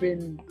should have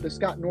been the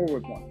Scott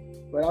Norwood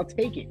one. But I'll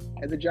take it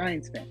as a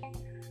Giants fan.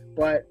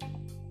 But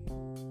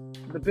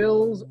the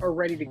Bills are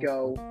ready to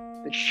go.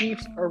 The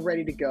Chiefs are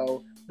ready to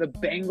go. The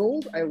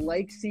Bengals, I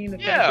like seeing the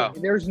fact Yeah.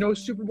 that there's no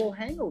Super Bowl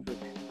hangover.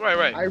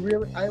 Right. I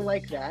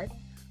like that.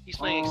 He's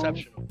playing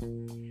exceptional.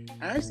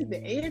 Honestly, the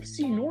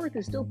AFC North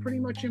is still pretty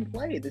much in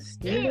play. The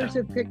Steelers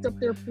have picked up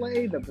their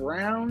play. The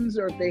Browns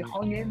they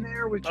hung in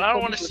there with. But I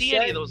don't want to Jacoby see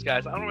any Brissett. of those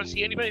guys. I don't want to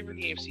see anybody from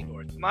the AFC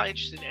North. I'm not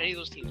interested in any of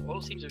those teams. All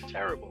those teams are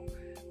terrible.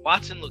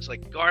 Watson looks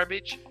like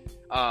garbage.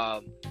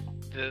 The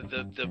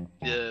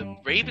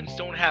Ravens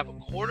don't have a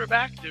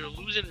quarterback. They're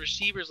losing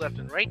receivers left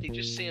and right. They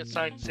just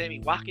signed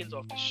Sammy Watkins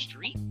off the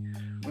street.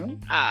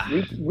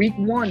 Week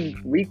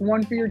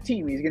one for your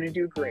team. He's going to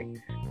do great.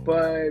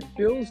 But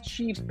Bills,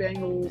 Chiefs,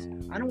 Bengals,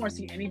 I don't want to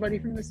see anybody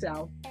from the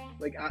South.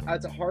 Like,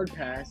 that's a hard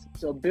pass.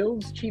 So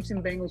Bills, Chiefs,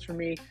 and Bengals for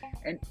me.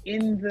 And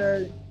in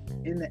the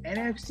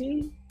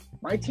NFC,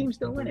 my team's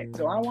still in it.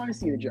 So I want to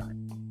see the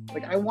Giants.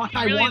 Like, I want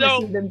to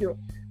see them do it.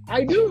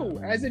 I do.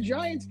 As a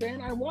Giants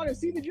fan, I want to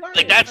see the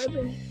Giants.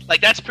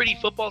 That's pretty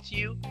football to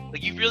you.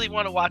 Like, you really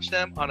want to watch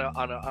them on a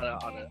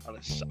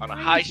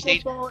high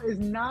stage. Football is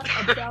not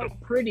about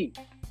pretty.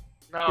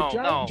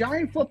 No.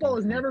 Giant football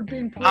has never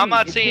been pretty. I'm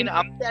not It's saying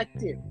been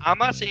effective. I'm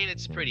not saying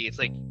it's pretty. It's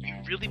like you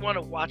really want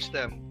to watch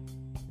them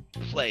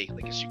play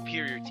like a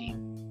superior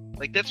team.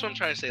 Like, that's what I'm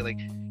trying to say. Like,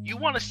 you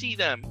want to see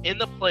them in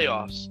the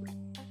playoffs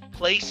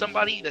play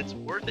somebody that's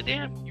worth a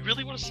damn. You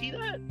really want to see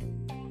that?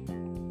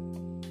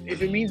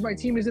 If it means my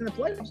team is in the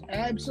playoffs,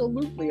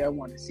 absolutely, I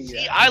want to see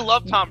that. I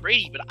love Tom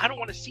Brady, but I don't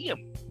want to see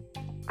him.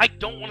 I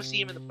don't want to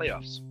see him in the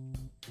playoffs.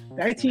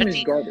 That team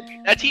is garbage.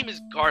 That team is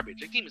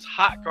garbage. That team is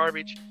hot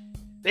garbage.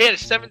 They had a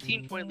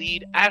 17-point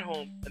lead at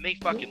home, and they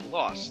fucking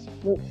lost.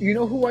 Well, you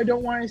know who I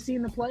don't want to see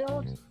in the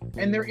playoffs?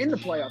 And they're in the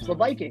playoffs, the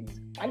Vikings.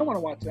 I don't want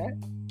to watch that.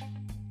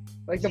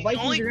 Like, the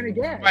Vikings are going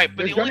to gag. Right,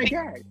 but they're going to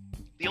gag.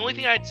 The only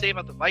thing I'd say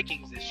about the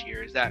Vikings this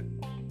year is that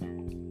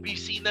we've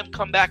seen them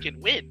come back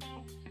and win.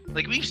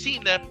 Like, we've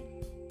seen them,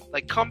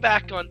 like, come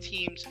back on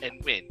teams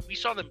and win. We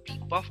saw them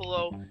beat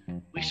Buffalo.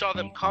 We saw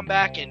them come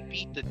back and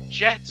beat the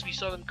Jets. We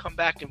saw them come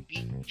back and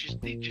beat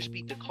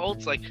the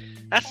Colts. Like,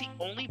 that's the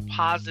only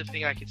positive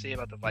thing I can say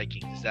about the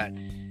Vikings is that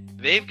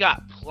they've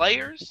got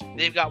players.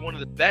 They've got one of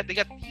the best. They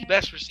got the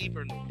best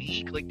receiver in the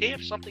league. Like, they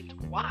have something to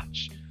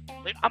watch.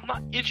 Like, I'm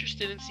not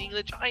interested in seeing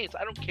the Giants.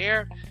 I don't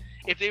care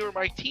if they were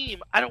my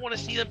team. I don't want to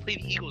see them play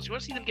the Eagles. You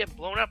want to see them get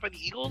blown out by the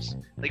Eagles,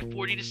 like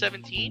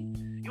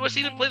 40-17? You want to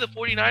see them play the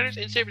 49ers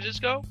in San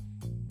Francisco,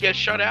 get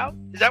shut out?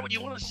 Is that what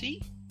you want to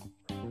see?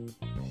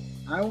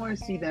 I want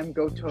to see them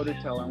go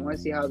toe-to-toe. I want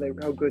to see how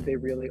good they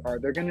really are.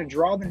 They're going to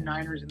draw the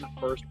Niners in the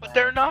first round. But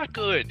they're not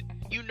good.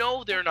 You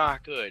know they're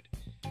not good.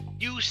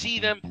 You see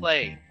them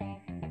play.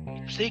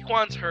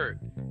 Saquon's hurt.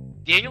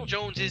 Daniel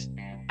Jones is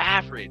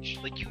average.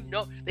 Like, you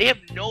know,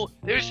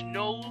 there's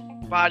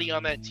nobody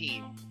on that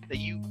team that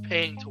you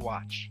paying to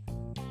watch.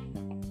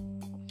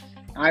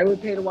 I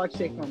would pay to watch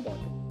Saquon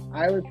Barkley.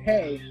 I would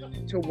pay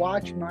to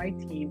watch my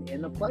team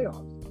in the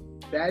playoffs.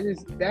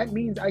 That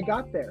means I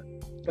got there.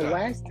 The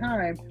last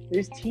time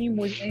this team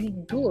was any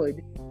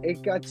good,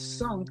 it got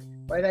sunk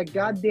by that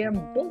goddamn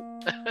boat.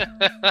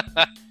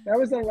 That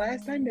was the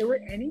last time they were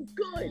any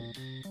good.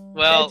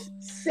 Well,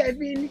 that's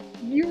 7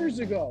 years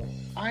ago.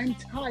 I'm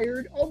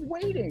tired of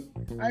waiting.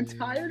 I'm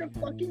tired of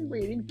fucking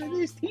waiting for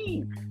this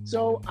team.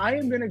 So I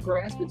am going to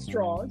grasp at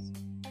straws,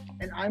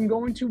 and I'm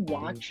going to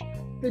watch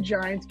the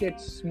Giants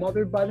get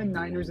smothered by the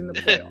Niners in the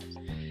playoffs.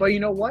 But you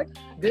know what?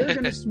 They're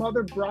going to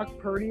smother Brock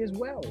Purdy as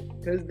well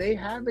because they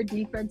have a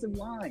defensive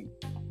line.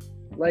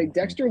 Like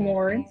Dexter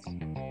Lawrence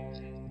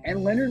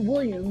and Leonard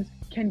Williams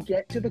can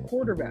get to the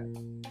quarterback.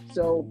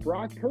 So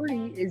Brock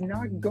Purdy is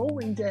not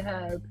going to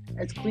have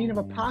as clean of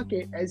a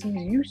pocket as he's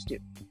used to.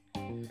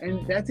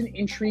 And that's an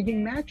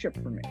intriguing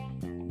matchup for me.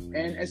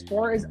 And as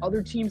far as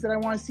other teams that I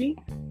want to see,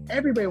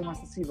 everybody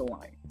wants to see the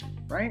Lions,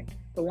 right?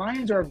 The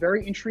Lions are a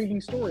very intriguing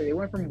story. They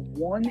went from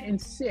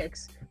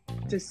 1-6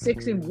 to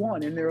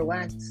 6-1 in their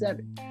last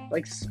 7.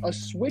 Like a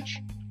switch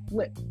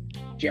flip.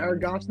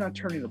 Jared Goff's not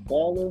turning the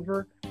ball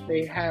over.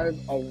 They have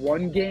a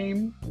run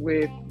game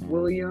with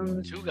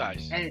Williams, 2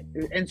 guys,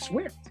 and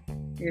Swift.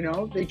 You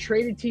know, they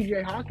traded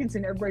T.J.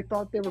 Hawkinson. Everybody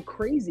thought they were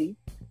crazy,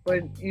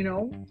 but you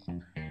know,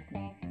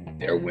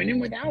 they're winning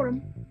without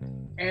him.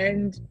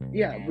 And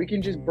yeah, we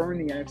can just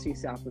burn the NFC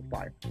South with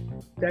fire.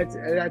 That's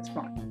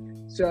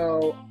fine.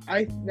 So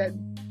I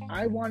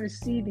want to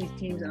see these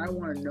teams, and I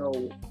want to know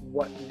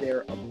what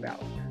they're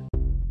about.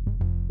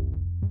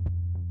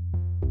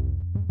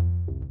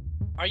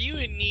 Are you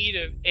in need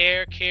of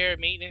air care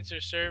maintenance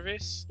or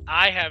service?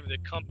 I have the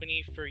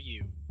company for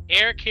you.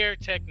 Air Care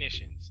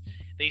Technicians.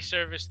 They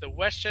service the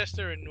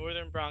Westchester and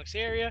Northern Bronx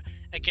area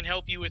and can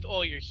help you with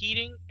all your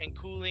heating and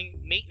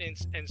cooling,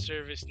 maintenance, and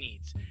service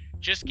needs.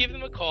 Just give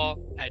them a call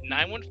at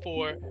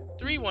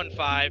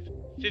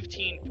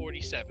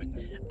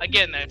 914-315-1547.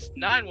 Again, that's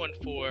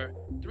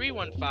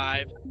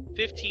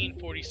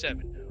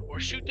 914-315-1547.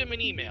 Or shoot them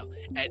an email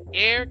at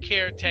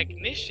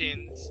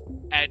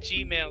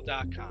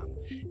aircaretechnicians@gmail.com.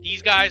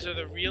 These guys are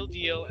the real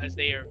deal as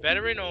they are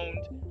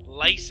veteran-owned,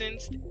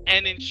 licensed,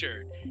 and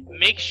insured.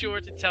 Make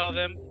sure to tell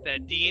them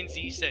that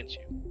D&Z sent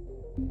you.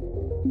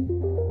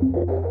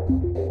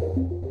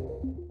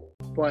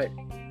 But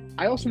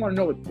I also want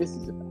to know what this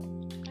is about.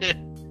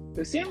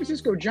 The San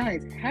Francisco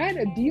Giants had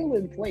a deal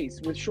in place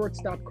with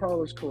shortstop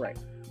Carlos Correa,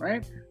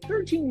 right?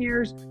 13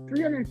 years,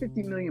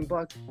 $350 million.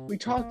 We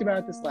talked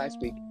about this last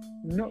week.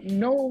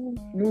 No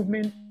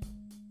movement,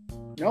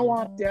 no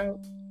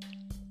opt-out.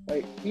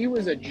 Like, he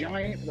was a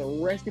Giant for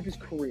the rest of his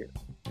career.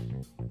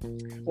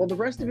 Well, the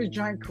rest of his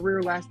Giant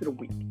career lasted a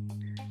week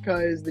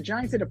because the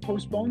Giants had to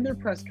postpone their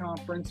press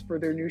conference for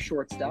their new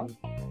shortstop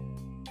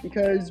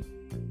because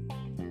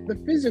the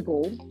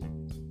physical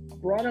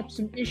brought up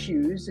some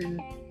issues,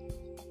 and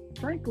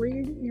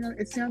frankly,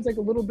 it sounds like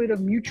a little bit of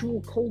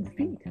mutual cold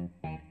feet.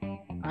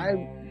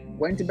 I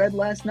went to bed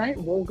last night,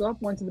 woke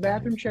up, went to the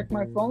bathroom, checked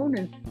my phone,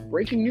 and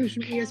breaking news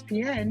from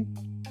ESPN,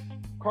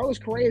 Carlos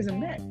Correa is a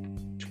Met.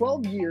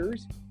 12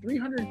 years,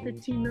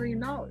 $315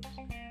 million.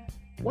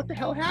 What the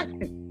hell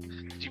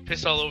happened? Did you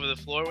piss all over the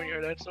floor when you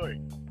heard that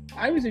story?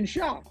 I was in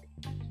shock.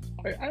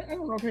 I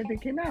don't know if anything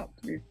came out,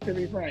 to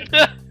be frank.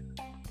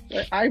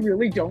 I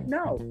really don't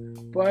know.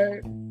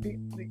 But the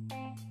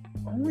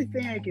only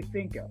thing I could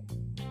think of,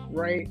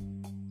 right,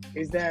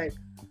 is that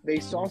they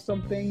saw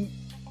something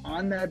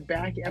on that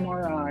back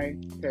MRI,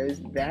 because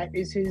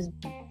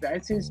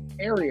that's his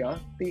area,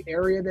 the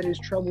area that has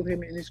troubled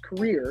him in his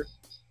career,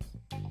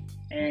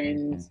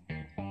 and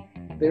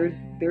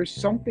there's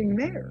something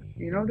there.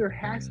 There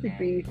has to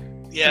be.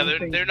 Yeah,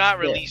 they're not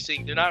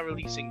releasing. They're not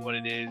releasing what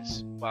it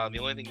is. The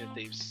only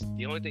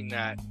thing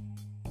that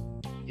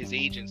his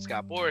agent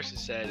Scott Boras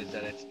has said is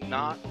that it's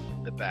not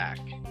the back,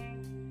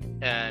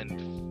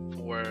 and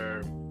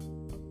for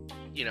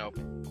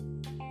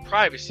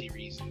privacy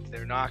reasons,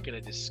 they're not going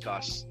to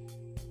discuss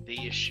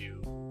the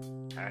issue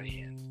at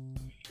hand.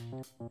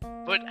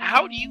 But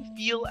how do you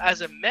feel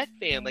as a Met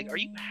fan? Like, are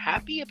you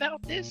happy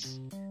about this?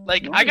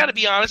 Like, I got to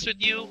be honest with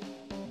you.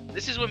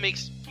 This is what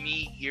makes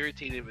me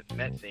irritated with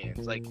Met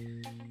fans. Like,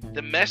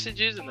 the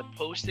messages and the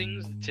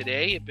postings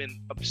today have been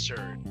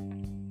absurd.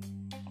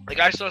 Like,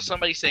 I saw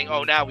somebody saying,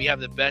 "Oh, now we have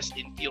the best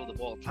infield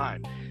of all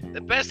time." The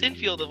best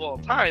infield of all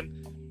time?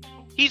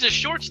 He's a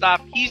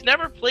shortstop. He's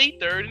never played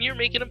third, and you're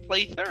making him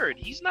play third.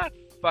 He's not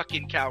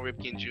fucking Cal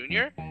Ripken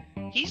Jr.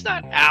 He's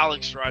not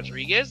Alex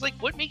Rodriguez. Like,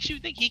 what makes you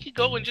think he could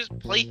go and just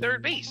play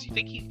third base? You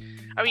think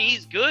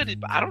he's good,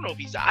 but I don't know if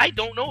he's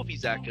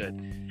that good.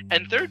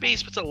 And third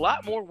base puts a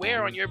lot more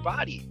wear on your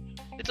body.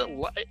 It's a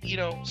lot,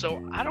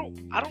 so I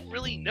don't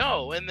really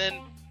know. And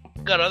then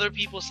got other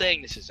people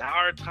saying this is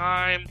our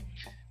time.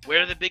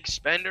 We're the big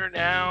spender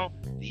now.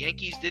 The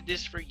Yankees did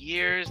this for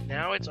years.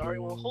 Now it's our.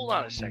 Well, hold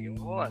on a second.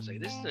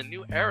 This is a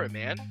new era,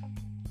 man.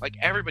 Like,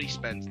 everybody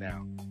spends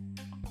now.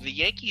 The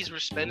Yankees were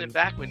spending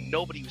back when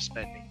nobody was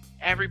spending.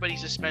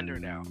 Everybody's a spender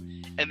now.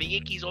 And the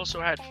Yankees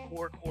also had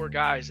 4 core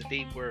guys that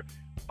they were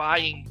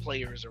buying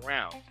players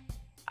around.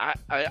 I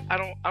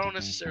don't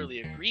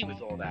necessarily agree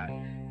with all that.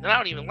 And I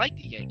don't even like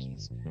the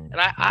Yankees. And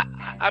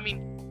I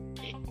mean,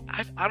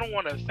 I don't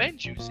want to offend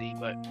Juicy,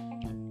 but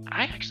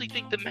I actually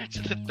think the Mets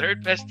are the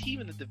 3rd best team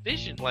in the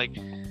division. Like,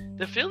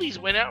 the Phillies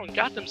went out and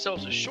got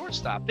themselves a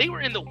shortstop. They were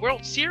in the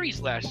World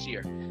Series last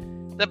year.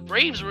 The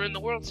Braves were in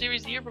the World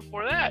Series the year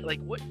before that. Like,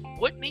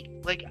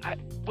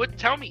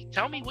 tell me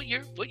what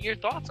your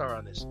thoughts are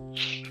on this.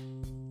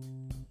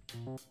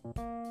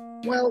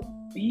 Well,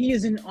 he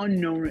is an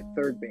unknown at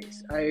third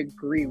base. I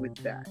agree with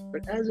that.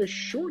 But as a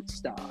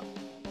shortstop,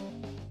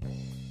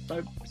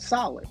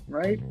 solid,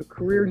 right? A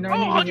career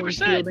 91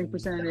 fielding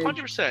percentage.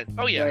 100%.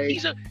 Oh yeah,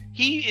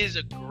 he is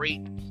a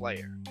great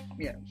player.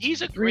 Yeah,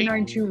 he's a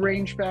 392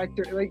 range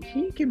factor. Like,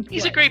 he can play.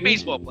 He's a great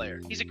baseball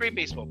player.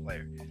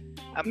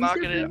 I'm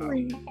not gonna.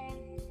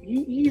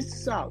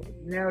 He's solid.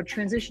 Now,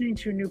 transitioning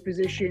to a new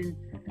position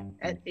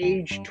at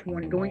age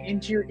 20, going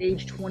into your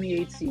age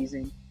 28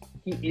 season,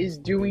 he is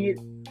doing it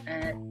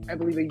at, I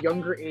believe, a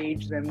younger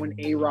age than when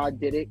A-Rod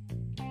did it.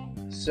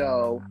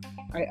 So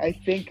I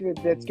think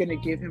that's going to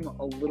give him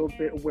a little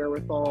bit of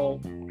wherewithal.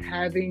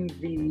 Having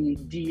the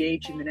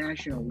DH in the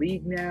National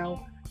League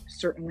now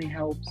certainly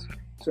helps.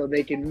 So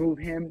they can move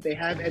him. They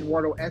have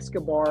Eduardo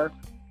Escobar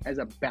as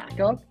a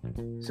backup.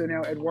 So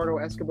now Eduardo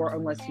Escobar,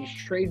 unless he's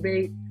trade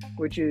bait,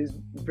 which is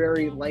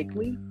very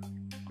likely,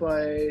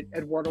 but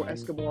Eduardo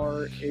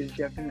Escobar is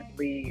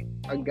definitely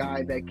a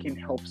guy that can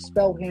help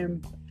spell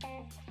him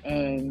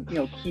and,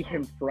 keep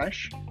him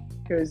fresh.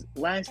 Because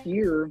last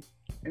year,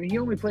 he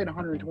only played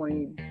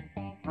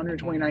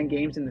 129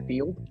 games in the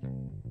field,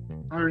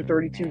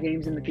 132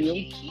 games in the field.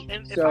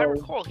 If I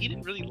recall, he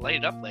didn't really light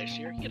it up last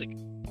year. He had a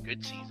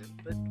good season,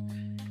 but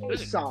he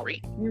was solid.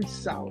 Great. He was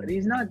solid.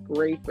 He's not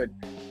great, but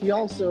he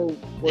also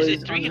was.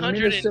 Is it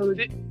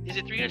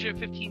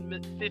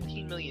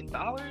 $315 million?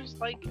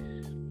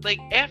 Like,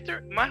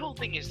 after my whole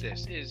thing is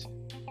this: is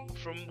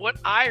from what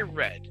I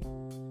read,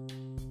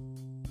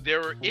 there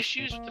were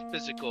issues with the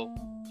physical.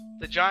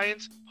 The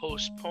Giants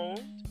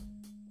postponed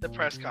the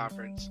press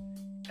conference,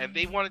 and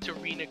they wanted to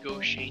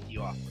renegotiate the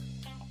offer.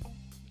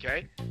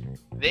 Okay,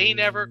 they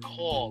never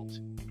called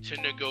to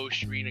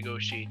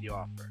renegotiate the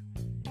offer.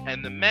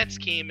 And the Mets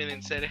came in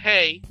and said,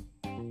 "Hey,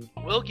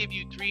 we'll give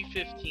you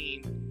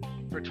 $315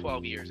 for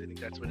 12 years." I think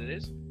that's what it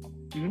is.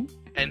 Mm-hmm.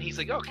 And he's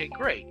like, "Okay,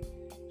 great."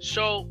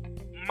 So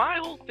my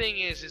whole thing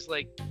is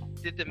like,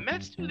 did the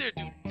Mets do their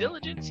due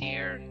diligence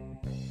here?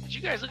 Did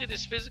you guys look at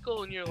this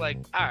physical and you're like,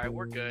 all right,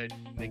 we're good.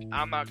 Like,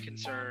 I'm not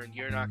concerned.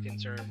 You're not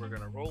concerned. We're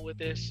going to roll with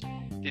this.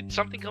 Did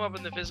something come up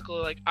in the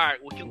physical like, all right,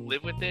 we can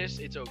live with this.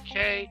 It's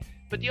okay.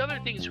 But the other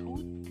thing is, who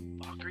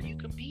the fuck are you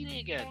competing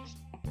against?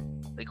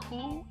 Like,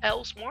 who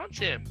else wants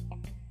him?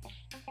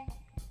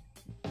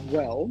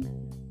 Well,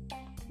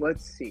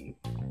 let's see.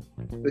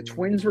 The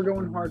Twins were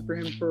going hard for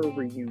him for a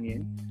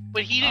reunion.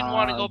 But he didn't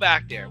want to go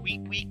back there. We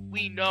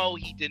know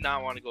he did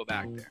not want to go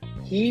back there.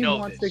 He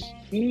wants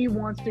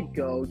to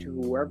go to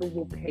whoever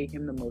will pay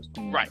him the most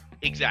money. Right,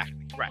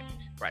 exactly.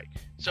 Right.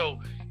 So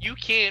you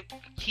can't.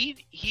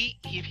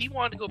 If he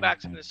wanted to go back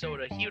to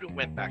Minnesota, he would have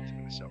went back to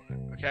Minnesota.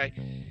 Okay.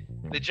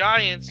 The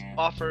Giants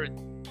offered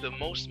the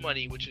most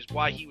money, which is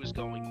why he was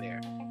going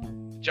there.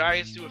 The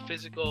Giants do a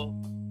physical.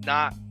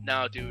 Not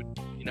now, dude.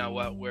 You know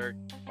what?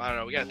 I don't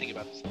know. We got to think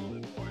about this a little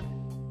bit more.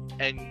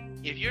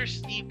 And if you're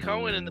Steve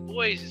Cohen and the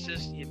boys, it's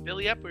just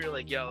Billy Epler, you're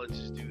like, yo, let's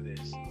just do this.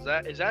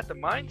 Is that the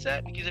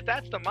mindset? Because if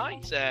that's the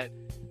mindset,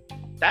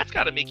 that's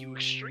got to make you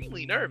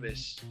extremely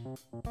nervous.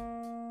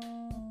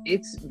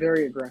 It's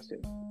very aggressive.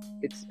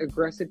 It's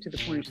aggressive to the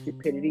point of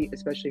stupidity,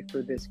 especially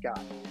for this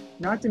guy.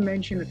 Not to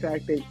mention the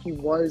fact that he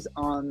was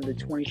on the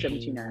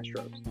 2017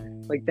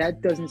 Astros. Like,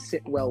 that doesn't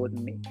sit well with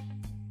me.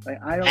 Like,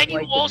 I don't. And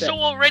you also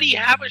already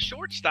have a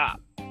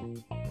shortstop.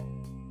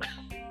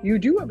 You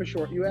do have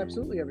you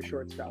absolutely have a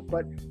shortstop.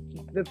 But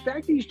the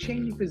fact that he's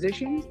changing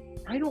positions,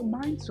 I don't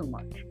mind so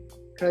much.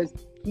 Because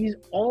he's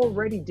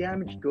already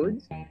damaged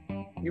goods.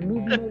 You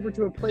move him over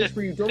to a place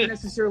where you don't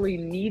necessarily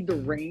need the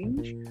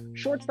range.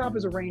 Shortstop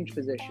is a range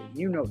position.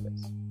 You know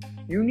this.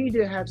 You need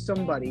to have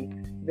somebody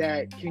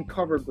that can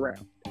cover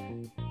ground.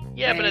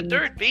 Yeah, but at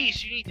third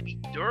base, you need to be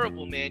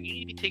durable, man. You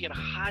need to be taking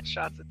hot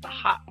shots at the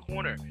hot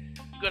corner.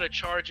 You're going to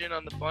charge in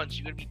on the bunch.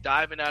 You're going to be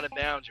diving out of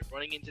bounds. You're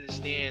running into the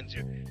stands.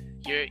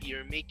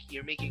 You're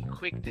making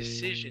quick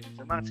decisions.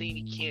 I'm not saying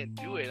you can't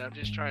do it. I'm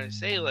just trying to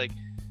say, like,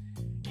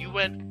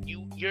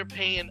 you're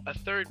paying a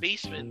third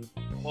baseman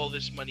all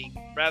this money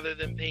rather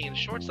than paying a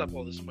shortstop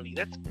all this money.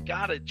 That's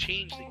gotta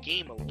change the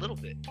game a little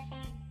bit,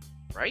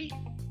 right?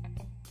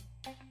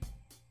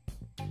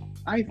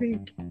 I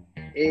think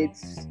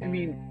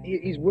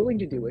he's willing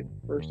to do it,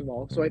 first of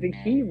all. So I think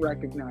he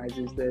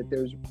recognizes that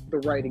the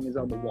writing is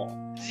on the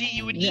wall. See,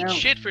 you would eat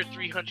shit for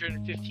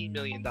 $315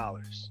 million.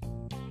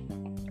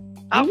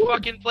 I'll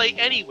fucking play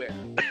anywhere.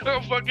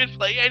 I'll fucking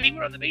play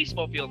anywhere on the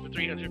baseball field for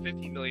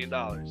 $315 million.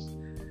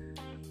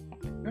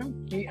 No,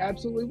 he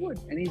absolutely would.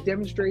 And he's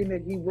demonstrating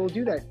that he will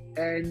do that.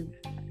 And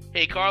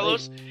hey,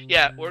 Carlos,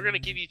 yeah, we're going to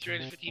give you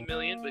 $315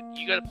 million, but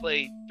you got to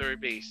play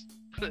third base.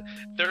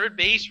 Third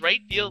base,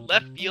 right field,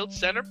 left field,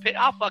 center,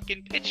 I'll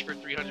fucking pitch for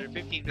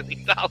 $315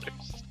 million.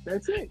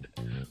 That's it.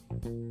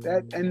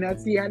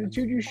 That's the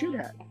attitude you should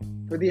have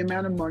for the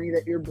amount of money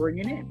that you're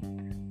bringing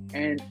in.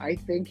 And I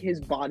think his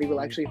body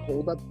will actually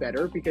hold up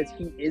better because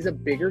he is a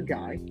bigger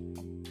guy.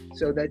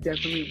 So that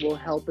definitely will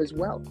help as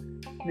well.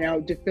 Now,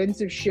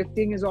 defensive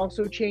shifting is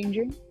also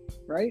changing,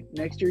 right?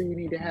 Next year, you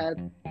need to have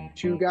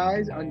 2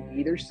 guys on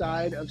either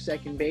side of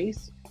second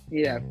base.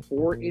 You have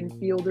 4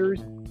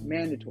 infielders,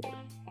 mandatory.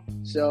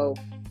 So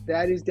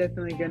that is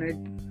definitely going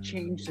to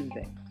change some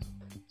things.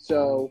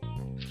 So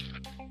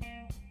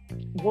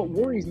what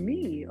worries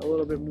me a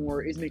little bit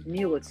more is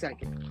McNeil at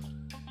second,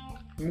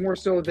 more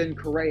so than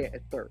Correa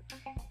at third.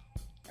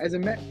 As a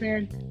Met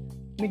fan,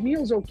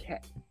 McNeil's okay.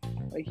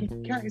 Like,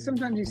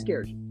 sometimes he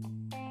scares you.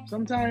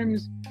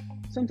 Sometimes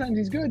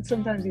he's good,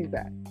 sometimes he's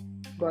bad.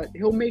 But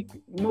he'll make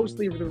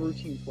mostly the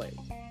routine plays.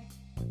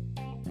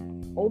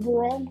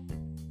 Overall,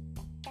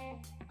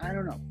 I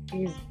don't know.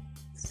 He's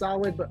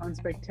solid but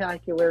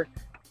unspectacular.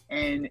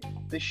 And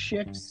the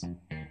shifts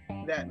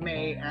that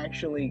may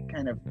actually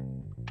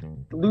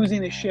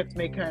losing the shift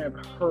may kind of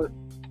hurt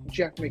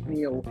Jeff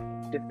McNeil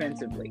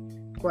defensively.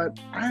 But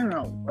I don't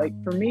know. Like,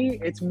 for me,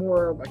 it's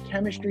more of a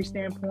chemistry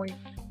standpoint.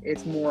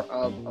 It's more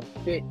of a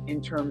fit in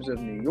terms of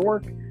New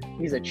York.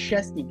 He's a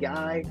chesty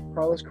guy.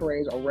 Carlos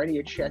Correa is already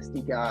a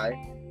chesty guy.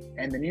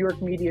 And the New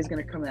York media is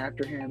going to come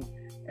after him.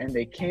 And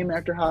they came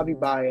after Javi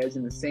Baez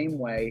in the same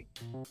way.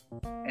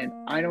 And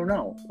I don't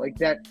know. Like,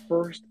 that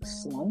first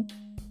slump,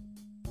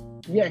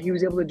 yeah, he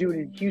was able to do it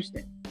in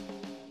Houston.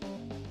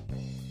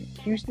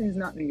 Houston is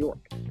not New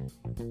York.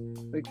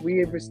 Like, we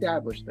have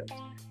established this.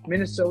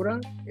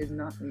 Minnesota is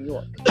not New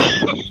York.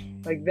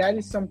 Like, that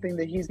is something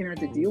that he's going to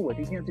have to deal with.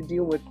 He's going to have to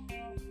deal with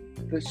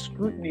the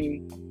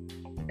scrutiny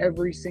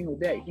every single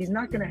day. He's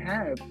not going to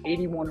have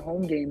 81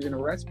 home games in a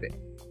respite.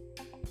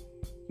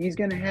 He's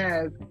going to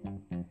have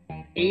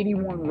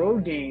 81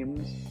 road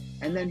games,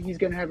 and then he's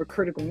going to have a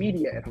critical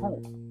media at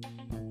home.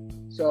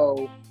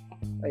 So,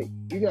 like,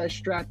 you guys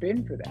strap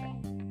in for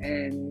that.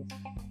 And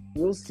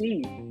we'll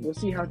see. We'll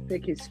see how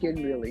thick his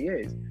skin really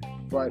is.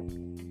 But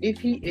if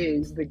he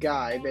is the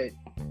guy that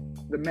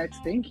the Mets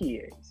think he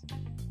is,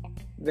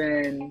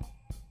 then,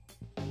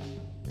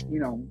 you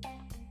know,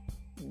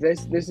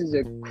 this is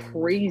a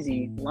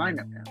crazy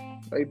lineup now.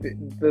 Like,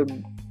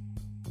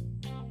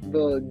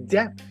 the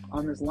depth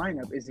on this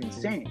lineup is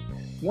insane.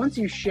 Once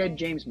you shed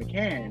James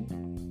McCann,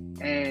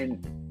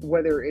 and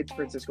whether it's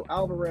Francisco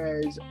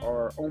Alvarez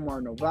or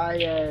Omar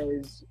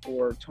Narvaez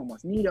or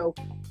Tomas Nido,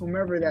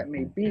 whomever that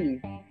may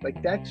be,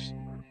 like that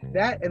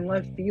and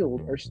left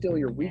field are still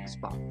your weak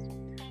spots.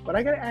 But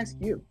I got to ask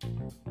you,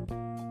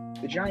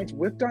 the Giants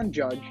whiffed on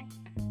Judge.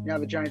 Now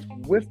the Giants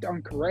whiffed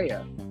on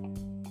Correa.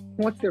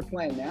 What's their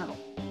plan now?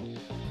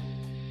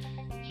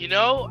 You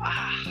know,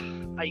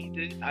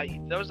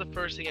 that was the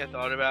first thing I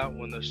thought about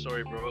when the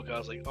story broke. I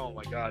was like, oh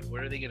my God,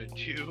 what are they going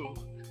to do?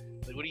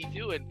 Like, what are you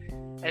doing?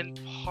 And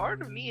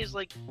part of me is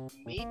like,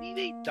 maybe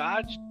they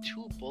dodged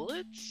 2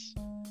 bullets.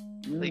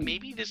 Like,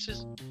 maybe this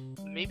is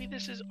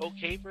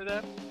okay for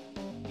them.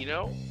 You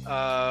know,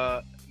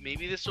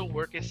 maybe this will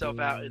work itself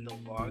out in the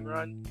long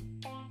run.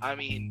 I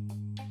mean,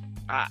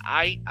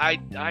 I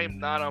am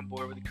not on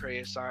board with the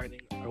Correa signing.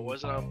 I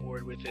wasn't on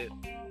board with it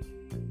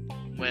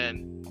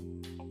when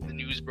the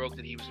news broke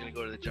that he was going to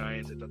go to the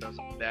Giants. I thought that was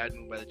a bad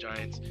move by the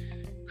Giants.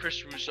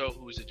 Chris Russo,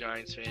 who was a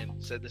Giants fan,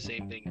 said the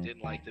same thing,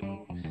 didn't like the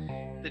move.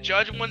 The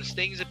Judge one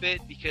stings a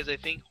bit because I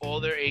think all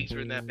their eggs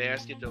were in that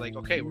basket. They're like,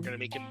 okay, we're going to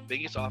make him the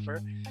biggest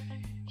offer.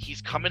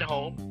 He's coming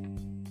home.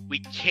 We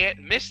can't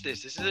miss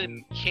this. This is a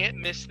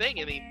can't-miss thing,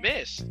 and they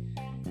missed.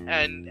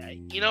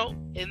 And, you know,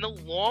 in the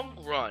long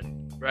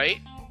run,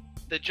 right,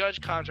 the Judge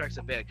contract's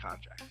a bad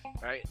contract,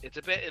 right? In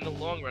the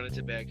long run, it's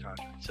a bad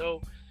contract.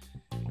 So,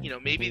 you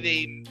know, maybe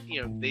they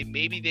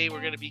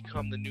were going to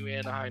become the new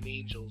Anaheim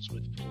Angels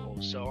with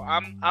Pujols. So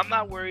I'm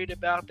not worried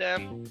about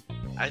them.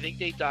 I think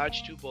they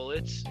dodged 2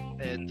 bullets,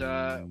 and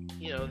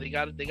you know, they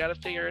got to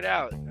figure it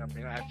out. I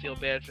mean, I feel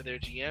bad for their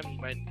GM. He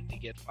might need to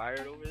get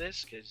fired over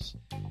this because,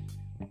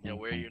 you know,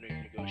 where your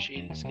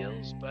negotiating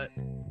skills. But,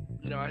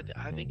 you know, I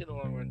think in the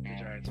long run the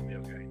Giants will be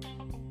okay.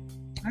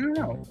 I don't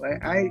know.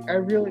 I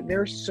really,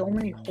 there's so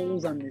many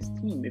holes on this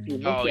team. If you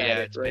look at it,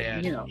 it's right?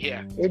 bad. You know,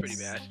 yeah, it's pretty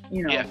bad.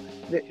 You know,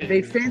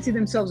 they fancy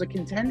themselves a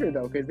contender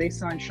though, because they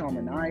signed Sean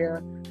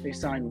Manaea, they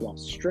signed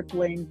Ross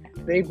Stripling,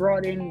 they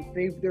brought in,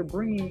 they're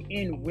bringing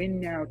in win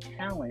now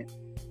talent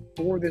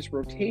for this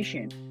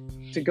rotation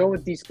to go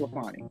with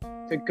DeSclafani,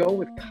 to go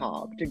with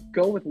Cobb, to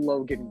go with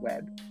Logan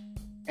Webb,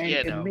 and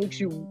it makes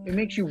you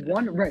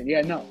wonder. Right?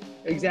 Yeah, no,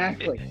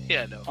 exactly.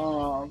 Yeah,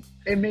 no.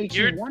 It makes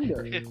you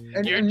wonder.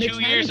 And you're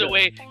 2 years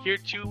away. You're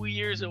 2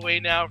 years away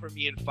now from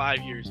being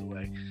 5 years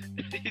away.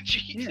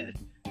 Jesus.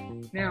 Yeah.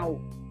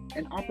 Now,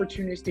 an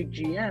opportunistic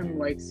GM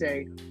like,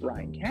 say,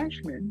 Ryan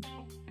Cashman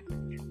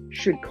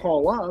should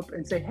call up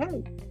and say,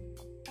 hey,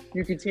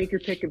 you can take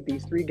your pick of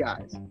these 3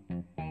 guys.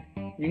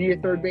 You need a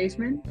third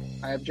baseman?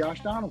 I have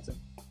Josh Donaldson,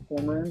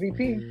 former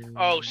MVP.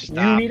 Oh,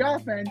 stop. You need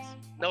offense.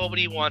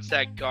 Nobody wants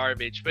that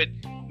garbage, but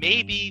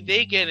maybe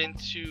they get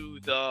into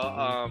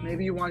the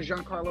maybe you want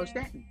Giancarlo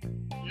Stanton.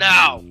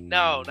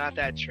 No, not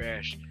that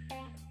trash.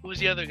 Who's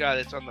the other guy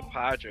that's on the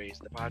Padres?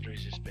 The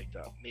Padres just picked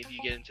up. Maybe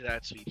you get into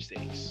that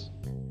sweepstakes.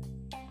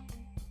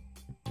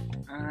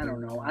 I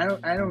don't know. I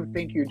don't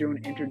think you're doing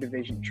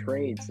interdivision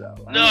trades though.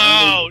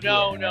 No.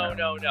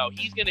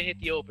 He's gonna hit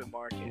the open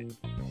market.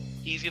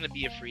 He's gonna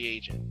be a free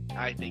agent.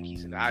 I think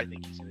he's gonna.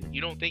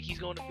 You don't think he's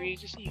going to free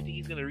agency? You think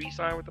he's gonna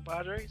re-sign with the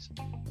Padres?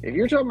 If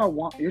you're talking about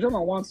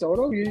Juan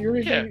Soto,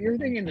 you're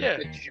thinking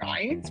the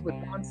Giants with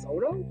Juan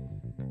Soto.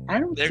 I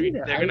don't see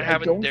that. They're gonna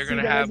have a ton of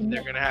money.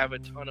 They're gonna have a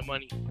ton of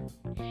money,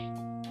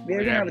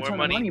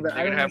 but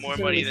they're gonna have more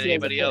money than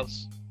anybody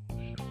else.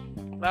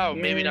 Well,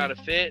 maybe not a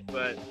fit,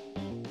 but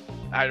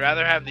I'd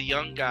rather have the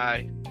young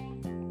guy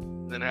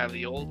than have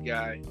the old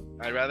guy.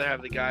 I'd rather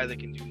have the guy that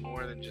can do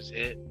more than just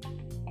hit.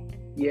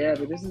 Yeah,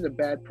 but this is a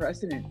bad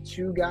precedent.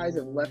 2 guys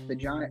have left the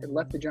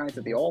Giants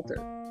at the altar.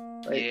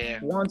 Like,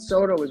 Juan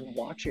Soto is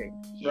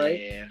watching, right?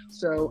 Yeah.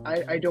 So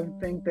I don't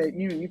think that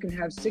you can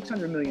have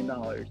 $600 million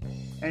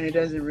and it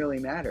doesn't really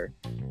matter.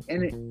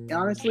 And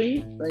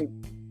honestly, like,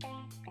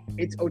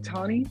 it's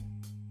Ohtani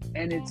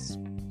and it's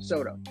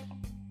Soto.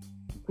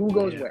 Who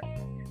goes where?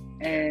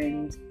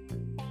 And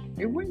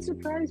it wouldn't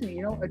surprise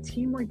me, a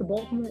team like the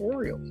Baltimore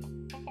Orioles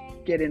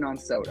get in on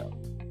Soto.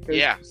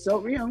 Yeah.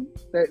 So,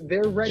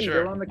 they're ready. Sure.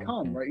 They're on the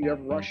come, right? You have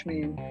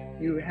Rushman,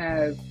 you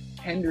have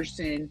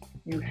Henderson,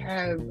 you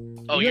have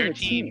your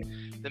team.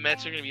 The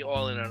Mets are going to be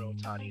all in on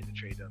Ohtani in the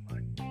trade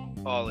deadline.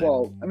 All in.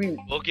 Well, I mean,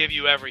 we'll give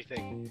you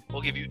everything.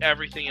 We'll give you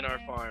everything in our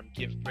farm.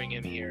 Bring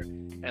him here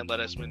and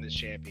let us win this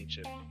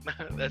championship.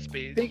 That's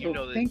basically,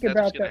 think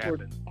about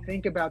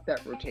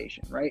that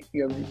rotation, right?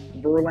 You have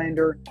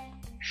Verlander,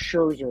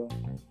 Scherzer,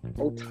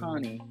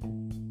 Ohtani,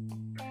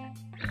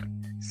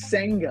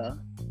 Senga,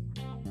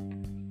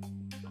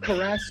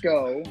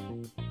 Carrasco,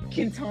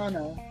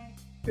 Quintana.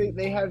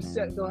 They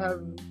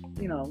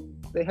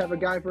have a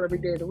guy for every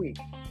day of the week.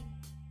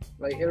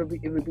 Like, it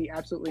would be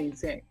absolutely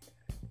insane.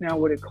 Now,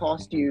 would it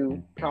cost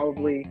you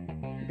probably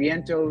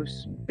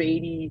Vientos,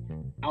 Beatty,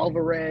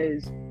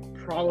 Alvarez,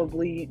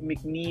 probably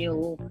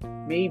McNeil,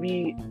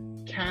 maybe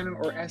Canna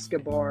or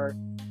Escobar?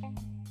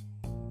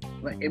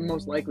 Like, it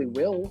most likely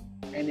will.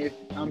 And if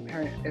I'm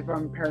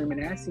Perry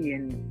Manassi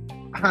and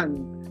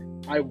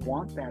I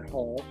want that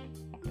haul,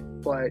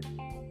 but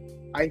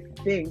I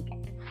think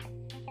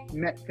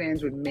Met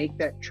fans would make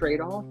that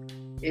trade-off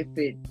if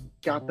it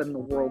got them the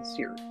World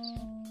Series.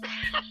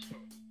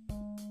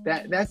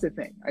 That's the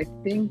thing. I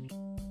think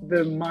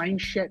the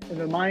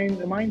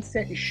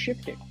mindset is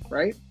shifting,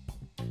 right?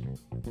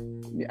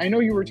 I know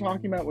you were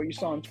talking about what you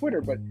saw on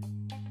Twitter, but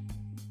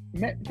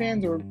Met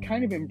fans are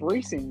kind of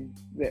embracing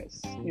this.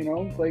 You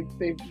know, like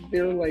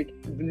they're like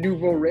the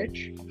nouveau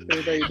rich.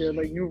 They're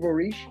like nouveau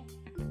riche.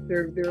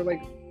 They're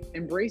like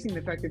embracing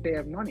the fact that they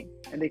have money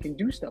and they can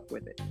do stuff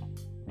with it.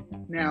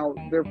 Now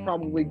they're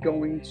probably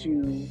going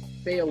to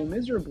fail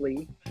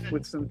miserably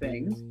with some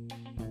things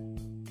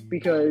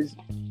because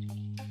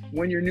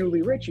when you're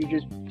newly rich, you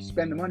just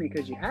spend the money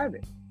because you have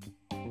it.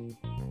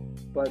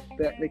 But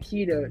the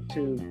key to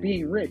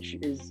being rich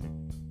is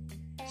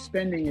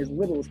spending as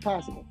little as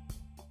possible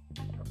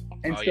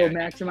and still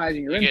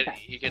maximizing your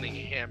impact. You're getting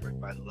hammered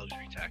by the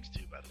luxury tax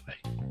too, by the way.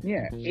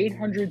 Yeah,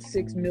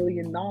 $806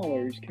 million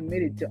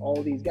committed to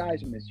all these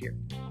guys from this year,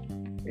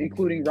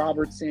 including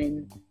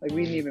Robertson. Like,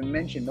 we didn't even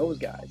mention those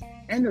guys.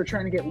 And they're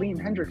trying to get Liam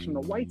Hendricks from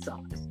the White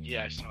Sox.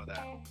 Yeah, I saw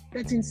that.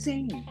 That's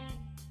insane.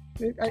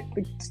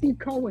 Steve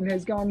Cohen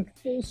has gone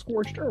full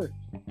scorched earth,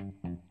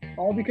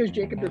 all because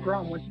Jacob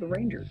deGrom went to the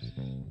Rangers.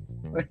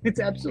 It's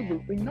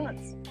absolutely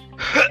nuts.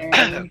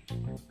 And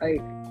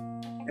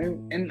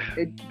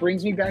it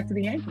brings me back to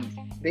the Yankees.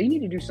 They need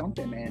to do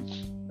something, man.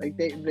 Like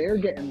they're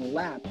getting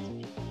lapped.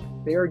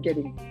 They are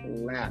getting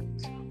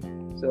lapped.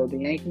 So the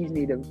Yankees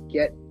need to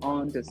get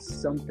on to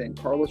something.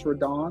 Carlos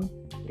Rodon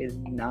is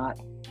not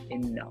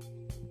enough.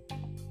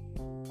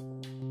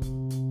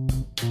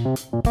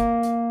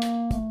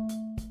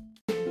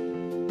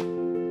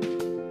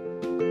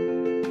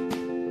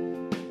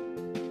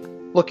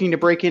 Looking to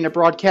break into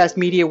broadcast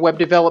media, web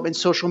development,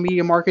 social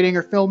media marketing,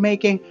 or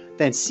filmmaking?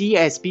 Then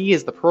CSB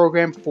is the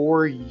program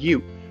for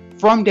you.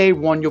 From day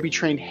one, you'll be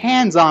trained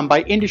hands-on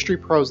by industry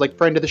pros like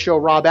friend of the show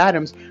Rob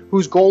Adams,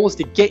 whose goal is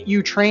to get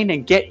you trained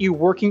and get you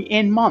working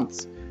in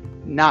months,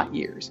 not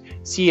years.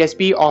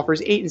 CSB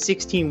offers 8 and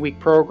 16-week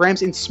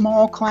programs in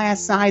small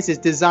class sizes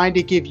designed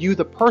to give you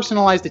the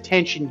personalized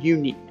attention you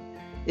need.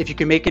 If you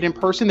can make it in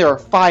person, there are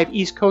 5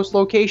 East Coast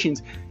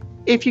locations.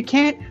 If you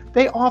can't,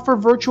 they offer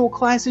virtual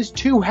classes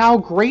too. How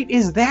great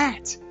is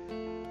that?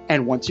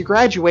 And once you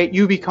graduate,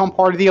 you become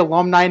part of the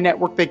alumni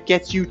network that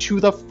gets you to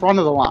the front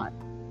of the line.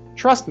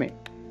 Trust me,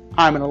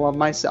 I'm an alum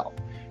myself.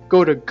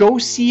 Go to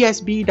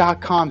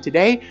gocsb.com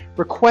today,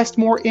 request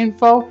more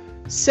info,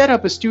 set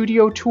up a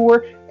studio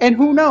tour, and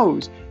who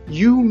knows,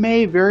 you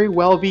may very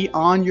well be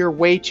on your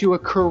way to a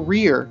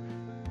career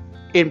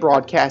in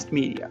broadcast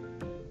media.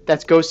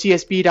 That's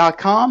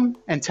gocsb.com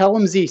and tell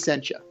them Z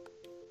sent you.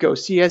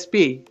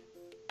 gocsb.com.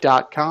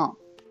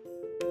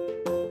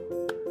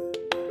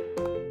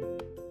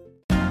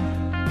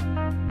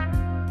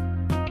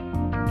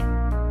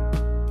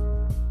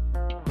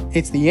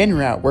 It's the In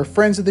Route, where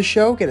friends of the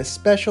show get a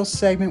special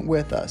segment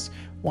with us.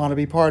 Want to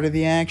be part of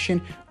the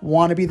action?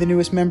 Want to be the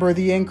newest member of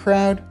the In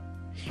Crowd?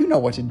 You know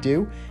what to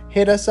do.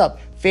 Hit us up,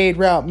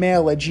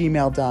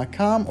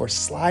 faderoutemail@gmail.com, or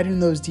slide in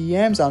those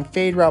DMs on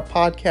Fade Route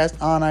Podcast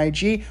on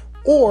IG,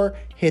 or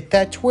hit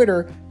that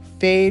Twitter,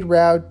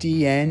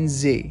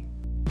 FadeRouteDNZ.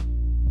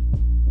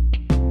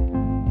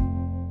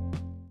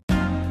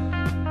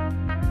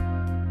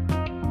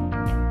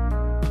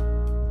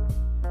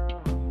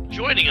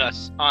 Joining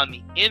us on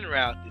the In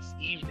Route this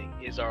evening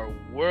is our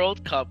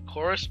World Cup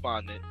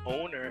correspondent,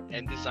 owner,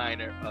 and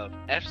designer of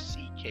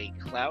FCK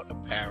Clout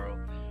Apparel,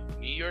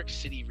 New York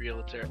City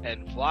realtor,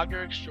 and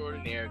vlogger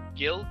extraordinaire,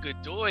 Gil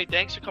Godoy.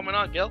 Thanks for coming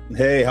on, Gil.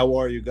 Hey, how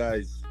are you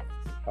guys?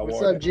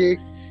 What's up, G?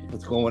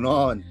 What's going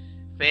on?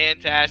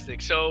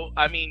 Fantastic. So,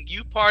 I mean,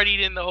 you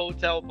partied in the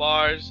hotel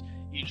bars,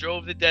 you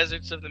drove the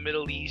deserts of the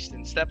Middle East,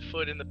 and stepped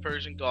foot in the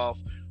Persian Gulf.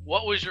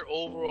 What was your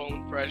overall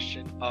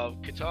impression of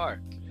Qatar?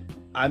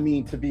 I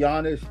mean, to be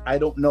honest, I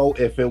don't know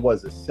if it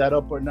was a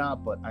setup or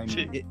not, but I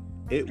mean,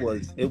 it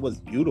was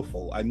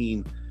beautiful. I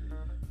mean,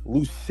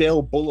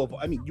 Lusail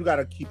Boulevard. I mean, you got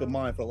to keep in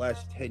mind for the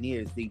last 10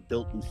 years, they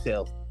built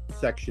Lusail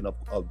section of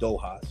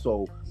Doha,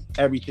 so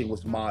everything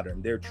was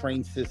modern. Their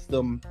train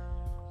system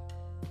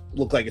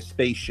looked like a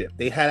spaceship.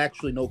 They had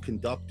actually no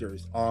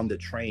conductors on the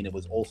train. It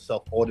was all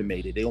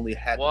self-automated. They only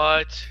had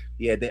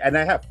Yeah, and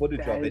I have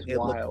footage of it.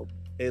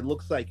 It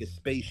looks like a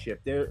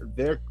spaceship.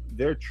 Their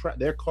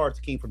carts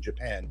came from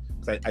Japan,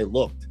 because I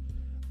looked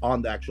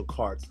on the actual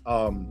carts.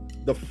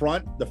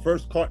 The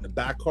first cart and the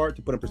back cart,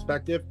 to put in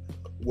perspective,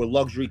 were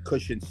luxury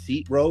cushioned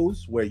seat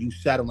rows where you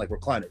sat on like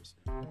recliners,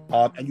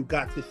 and you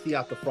got to see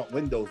out the front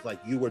windows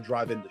like you were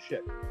driving the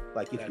ship.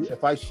 Like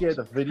if I share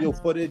the video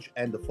footage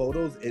and the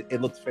photos,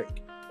 it looks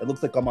fake. It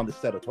looks like I'm on the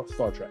set of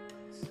Star Trek.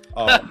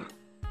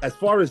 As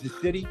far as the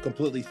city,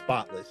 completely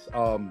spotless.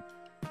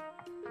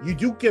 You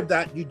do give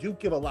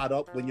a lot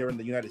up when you're in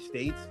the United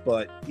States,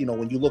 but you know,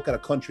 when you look at a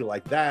country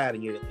like that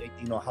and you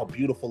know how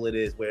beautiful it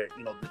is, where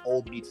you know the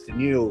old meets the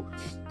new,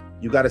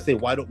 you got to say,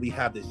 why don't we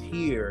have this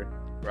here?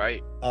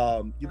 Right.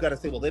 You got to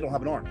say, well, they don't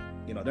have an army.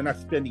 You know, they're not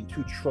spending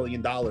 $2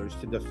 trillion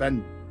to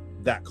defend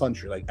that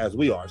country like as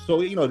we are.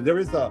 So you know, there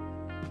is a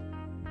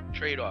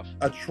Trade-off.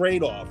 a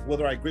trade-off.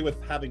 Whether I agree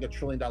with having $1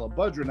 trillion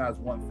budget or not is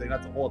one thing.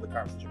 That's a whole other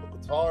conversation.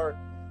 But Qatar,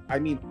 I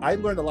mean, I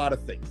learned a lot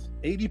of things.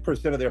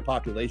 80% of their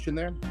population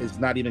there is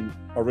not even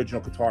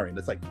original Qatarian.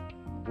 It's like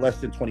less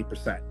than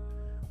 20%.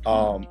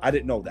 I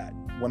didn't know that.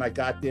 When I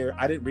got there,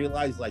 I didn't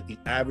realize like the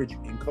average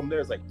income there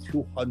is like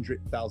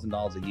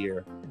 $200,000 a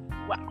year.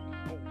 Wow.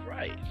 All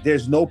right.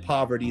 There's no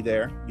poverty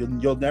there.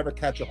 You'll never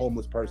catch a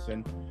homeless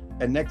person.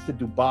 And next to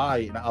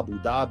Dubai and Abu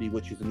Dhabi,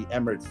 which is in the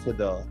Emirates to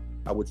the,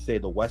 I would say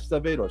the west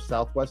of it or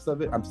southwest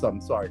of it. I'm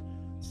sorry,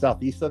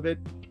 southeast of it.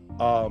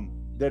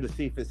 They're the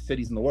safest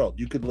cities in the world.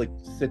 You could like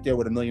sit there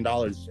with $1 million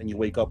and you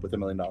wake up with $1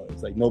 million.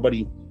 Like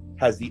nobody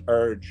has the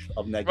urge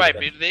of negative. Right,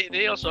 but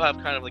they also have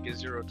kind of like a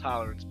zero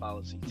tolerance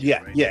policy. Too,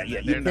 Yeah, right? yeah.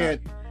 They're You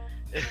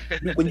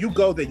can't. When you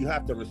go there, you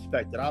have to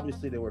respect it.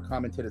 Obviously, there were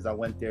commentators I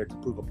went there to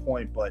prove a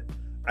point, but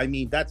I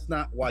mean that's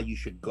not why you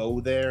should go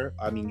there.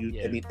 I mean,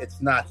 I mean,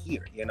 it's not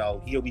here. You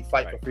know, here we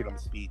fight for freedom of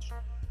speech.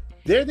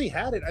 There they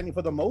had it. I mean,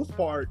 for the most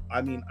part,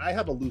 I mean, I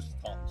have a loose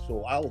tongue,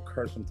 so I will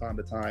curse from time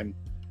to time.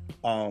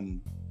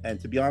 And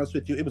to be honest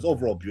with you, it was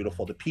overall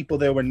beautiful. The people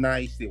there were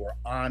nice. They were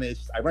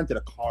honest. I rented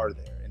a car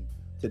there and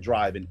to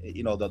drive, and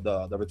you know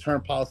the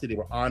return policy. They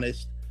were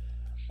honest.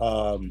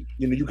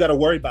 You know, you got to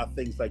worry about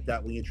things like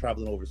that when you're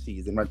traveling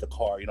overseas and rent a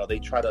car. You know, they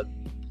try to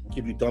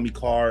give you dummy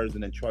cars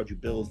and then charge you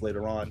bills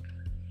later on.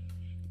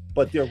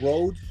 But their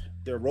roads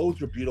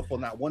were beautiful.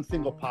 Not one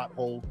single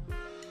pothole.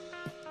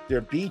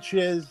 Their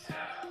beaches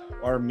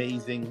are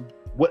amazing.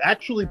 What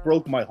actually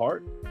broke my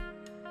heart,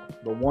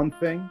 the one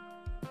thing,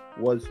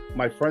 was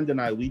my friend and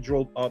I, we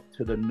drove up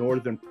to the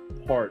northern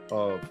part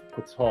of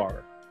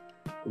Qatar.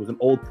 It was an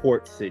old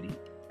port city.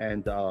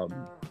 And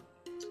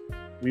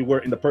we were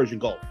in the Persian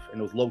Gulf, and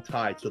it was low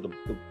tide, so the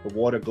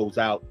water goes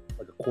out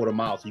like a quarter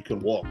mile, so you can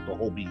walk the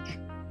whole beach.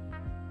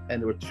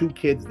 And there were 2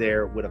 kids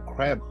there with a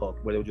crab hook,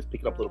 where they were just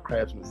picking up little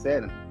crabs from the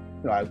sand. And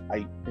you know,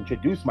 I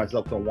introduced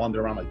myself to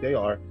wander around like they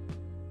are,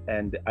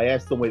 and I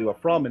asked them where they were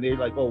from, and they're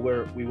like, "Oh,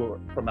 we were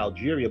from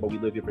Algeria, but we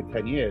lived here for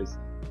 10 years."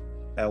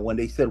 And when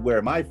they said, "Where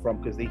am I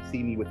from?" because they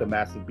see me with a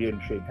massive beard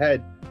and shaved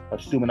head,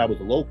 assuming I was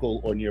a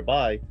local or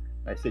nearby,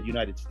 I said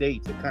United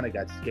States. It kind of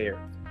got scared.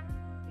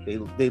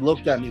 They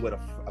looked at me with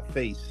a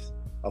face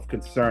of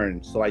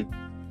concern. So I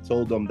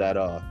told them that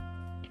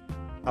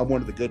I'm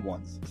one of the good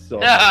ones. So,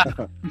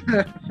 but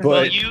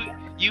well,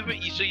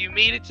 so you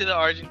made it to the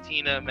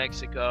Argentina,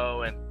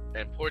 Mexico,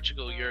 and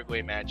Portugal,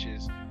 Uruguay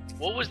matches.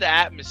 What was the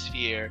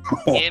atmosphere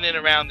in and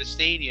around the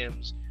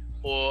stadiums,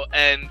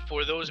 and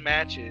for those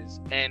matches?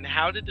 And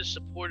how did the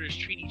supporters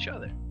treat each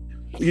other?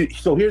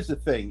 So here's the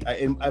thing.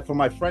 For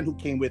my friend who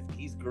came with,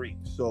 he's Greek,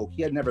 so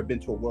he had never been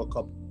to a World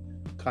Cup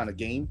kind of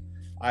game.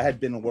 I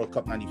had been in World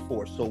Cup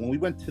 '94. So when we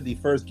went to the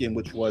first game,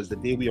 which was the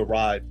day we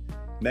arrived,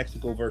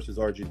 Mexico versus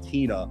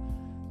Argentina,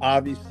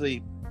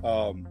 obviously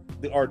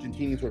the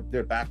Argentinians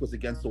their back was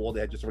against the wall.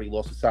 They had just already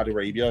lost to Saudi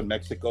Arabia, and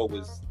Mexico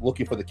was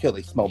looking for the kill.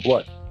 They smelled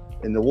blood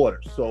in the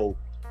water. So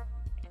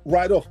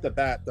right off the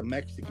bat, the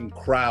Mexican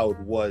crowd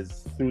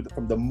was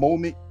from the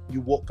moment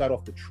you got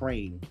off the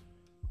train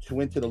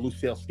to into the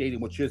Lusail Stadium,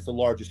 which is the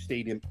largest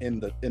stadium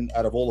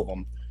out of all of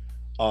them.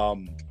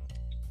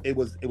 It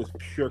was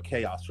pure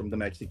chaos from the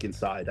Mexican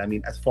side. I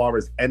mean, as far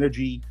as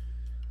energy,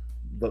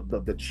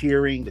 the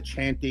cheering, the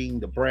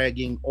chanting, the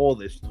bragging, all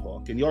this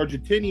talk. And the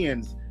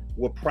Argentinians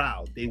were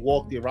proud. They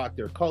rocked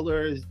their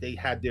colors. They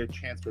had their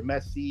chants for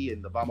Messi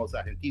and the Vamos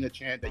Argentina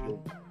chant that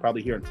you'll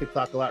probably hear on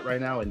TikTok a lot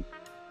right now.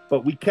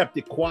 But we kept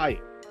it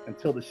quiet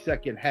until the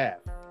second half,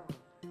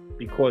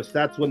 because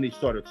that's when they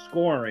started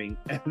scoring,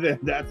 and then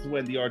that's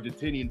when the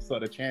Argentinians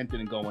started chanting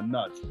and going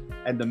nuts,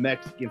 and the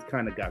Mexicans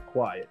kind of got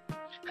quiet.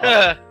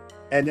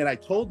 And then I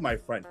told my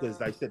friend,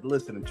 because I said,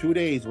 listen, in 2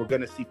 days, we're going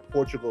to see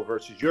Portugal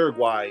versus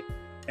Uruguay,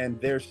 and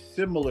they're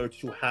similar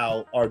to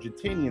how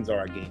Argentinians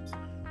are at games.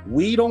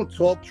 We don't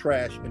talk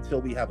trash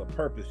until we have a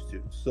purpose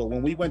to. So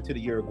when we went to the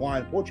Uruguay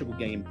and Portugal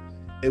game,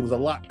 it was a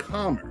lot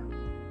calmer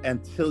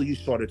until you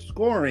started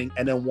scoring,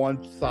 and then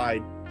one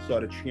side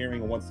started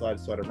cheering and one side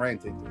started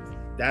ranting.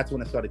 That's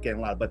when it started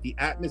getting loud. But the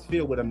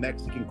atmosphere with a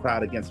Mexican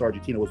crowd against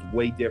Argentina was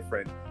way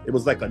different. It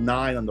was like a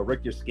 9 on the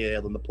Richter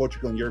scale, and the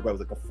Portugal and Uruguay was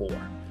like a 4.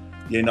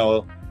 You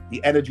know,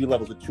 the energy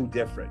levels are too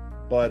different.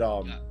 But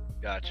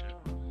Gotcha.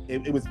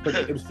 It was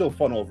still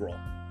fun overall.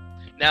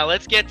 Now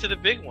let's get to the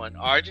big one.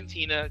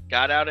 Argentina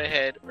got out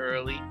ahead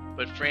early,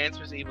 but France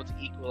was able to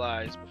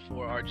equalize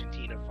before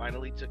Argentina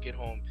finally took it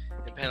home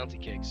in penalty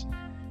kicks.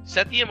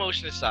 Set the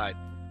emotion aside.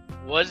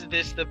 Was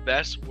this the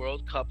best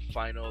World Cup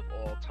final of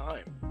all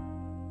time?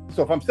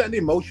 So if I'm setting the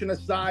emotion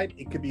aside,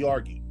 it could be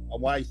argued.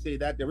 Why I say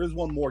that, there is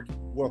one more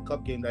World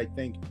Cup game that I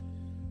think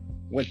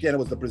went down. It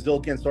was the Brazil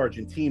against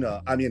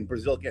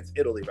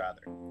Italy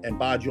rather, and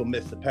Baggio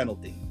missed the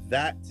penalty.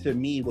 That to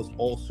me was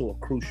also a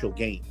crucial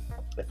game.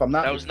 If I'm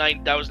not,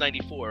 that was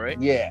 94,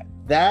 right? Yeah,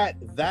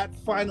 that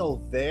final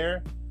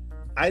there,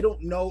 I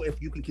don't know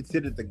if you can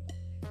consider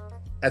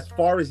as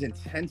far as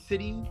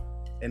intensity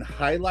and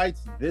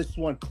highlights, this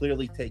one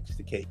clearly takes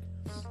the cake.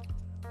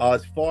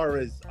 As far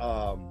as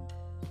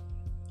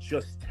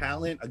just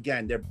talent,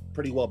 again, they're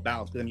pretty well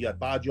balanced. Then you had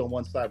Baggio on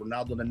one side,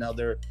 Ronaldo on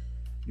another.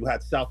 You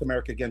had South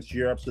America against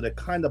Europe, so they're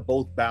kind of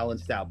both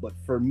balanced out. But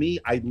for me,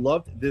 I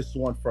loved this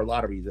one for a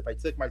lot of reasons. If I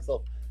took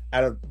myself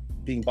out of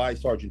being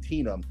biased to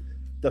Argentina,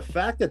 the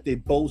fact that they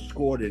both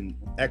scored in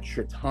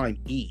extra time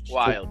each.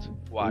 Wild.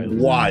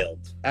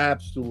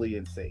 Absolutely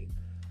insane.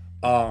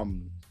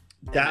 And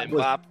then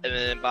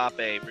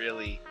Mbappe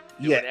really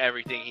doing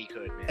everything he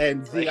could, man.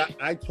 And see,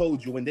 I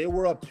told you, when they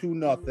were up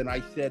 2-0,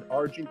 I said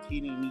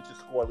Argentina needs to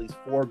score at least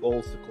 4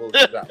 goals to close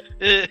it out.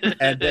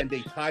 And then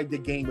they tied the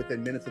game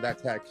within minutes of that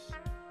text,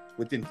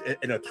 in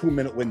a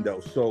 2-minute window.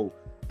 So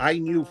I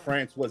knew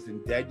France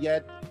wasn't dead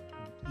yet.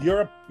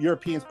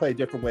 Europeans play a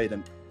different way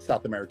than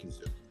South Americans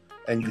do.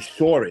 And you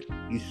saw it.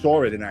 You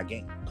saw it in that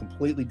game.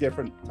 Completely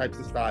different types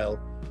of style.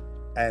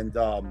 And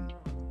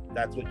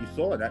that's what you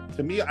saw. That,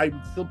 to me, I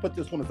would still put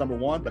this one as number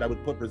 1, but I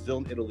would put Brazil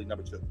and Italy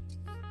number 2.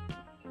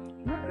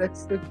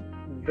 That's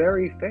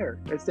very fair.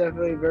 That's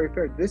definitely very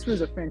fair. This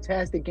was a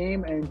fantastic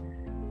game, and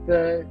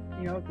the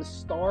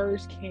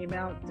stars came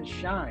out to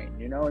shine,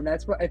 and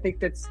that's what I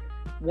think that's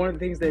one of the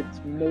things that's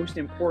most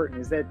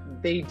important, is that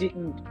they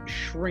didn't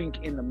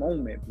shrink in the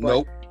moment.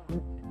 But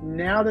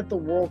now that the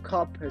World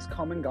Cup has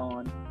come and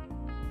gone,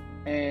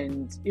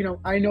 and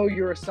I know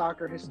you're a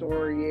soccer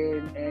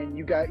historian and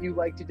you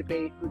like to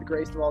debate who the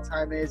greatest of all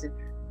time is, and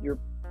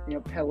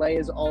Pelé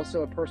is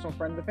also a personal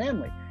friend of the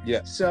family.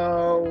 Yeah.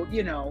 So,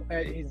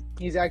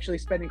 he's actually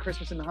spending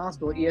Christmas in the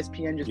hospital.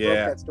 ESPN just broke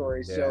that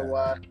story. Yeah.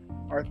 So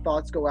our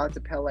thoughts go out to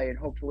Pelé, and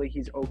hopefully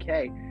he's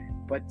okay.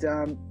 But,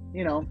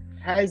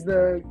 has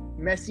the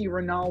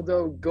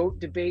Messi-Ronaldo GOAT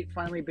debate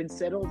finally been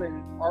settled?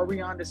 And are we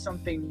on to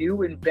something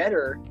new and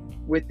better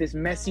with this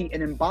Messi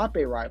and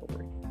Mbappe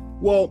rivalry?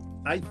 Well,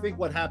 I think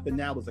what happened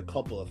now was a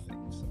couple of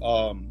things.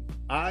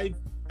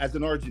 As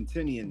an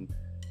Argentinian,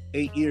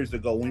 8 years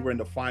ago when we were in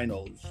the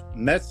finals,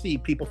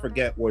 Messi, people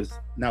forget, was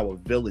now a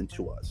villain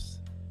to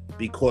us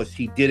because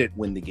he didn't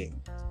win the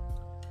game.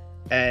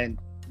 And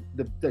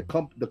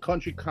the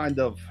country kind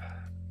of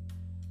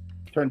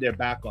turned their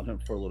back on him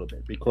for a little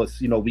bit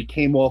because, we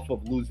came off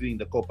of losing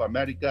the Copa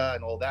America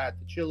and all that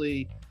to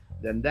Chile,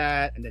 then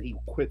he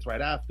quits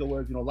right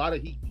afterwards.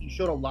 He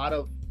showed a lot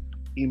of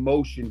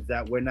emotions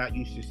that we're not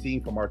used to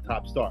seeing from our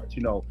top stars.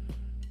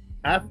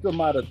 After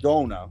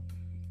Maradona,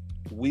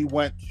 we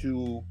went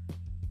to,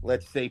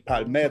 let's say,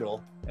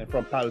 Palmero, and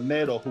from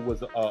Palmero, who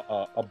was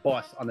a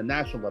boss on the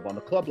national level, on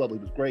the club level,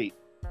 he was great,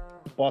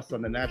 boss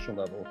on the national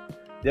level.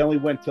 Then we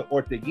went to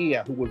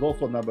Ortega, who was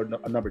also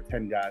a number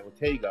 10 guy,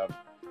 Ortega.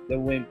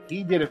 Then when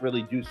he didn't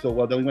really do so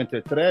well, then we went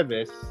to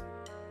Treves,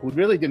 who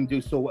really didn't do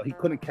so well. He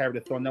couldn't carry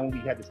the throne. Then when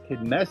we had this kid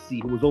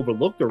Messi, who was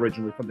overlooked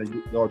originally from the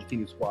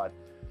Argentinian squad,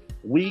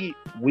 we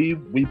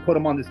put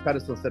him on this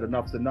pedestal and said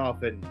enough's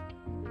enough. And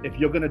if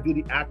you're going to do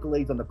the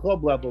accolades on the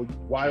club level,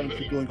 why aren't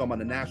you doing them on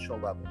the national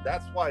level?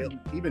 That's why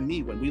even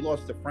me, when we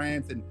lost to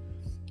France, and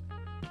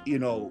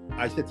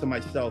I said to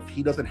myself,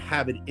 he doesn't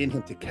have it in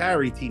him to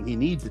carry a team. He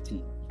needs a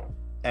team.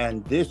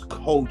 And this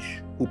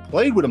coach who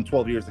played with him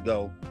 12 years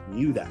ago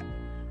knew that.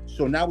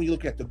 So now we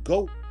look at the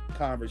GOAT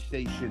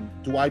conversation.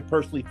 Do I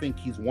personally think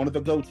he's one of the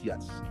GOATs?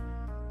 Yes.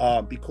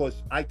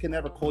 Because I can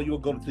never call you a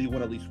GOAT until you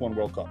win at least one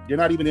World Cup. You're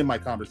not even in my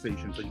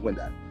conversation until you win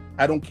that.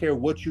 I don't care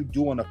what you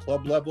do on a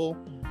club level.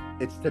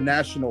 It's the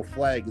national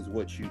flag is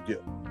what you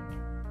do.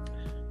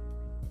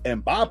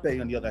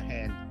 Mbappe, on the other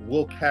hand,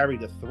 will carry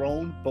the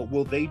throne, but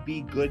will they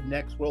be good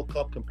next World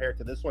Cup compared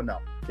to this one? No,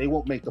 they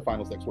won't make the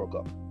finals next World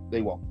Cup.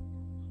 They won't.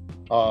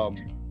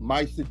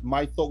 My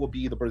thought would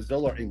be either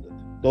Brazil or England.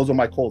 Those are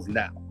my calls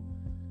now.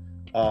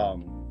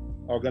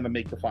 Are going to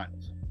make the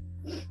finals.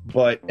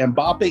 But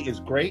Mbappe is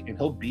great, and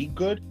he'll be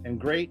good and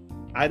great.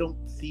 I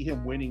don't see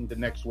him winning the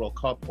next World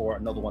Cup or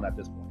another one at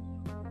this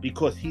point,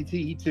 because he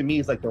to me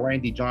is like the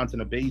Randy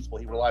Johnson of baseball.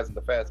 He relies on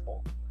the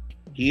fastball.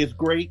 He is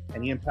great,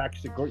 and he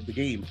impacts the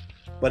game.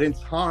 But in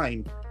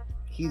time,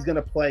 he's going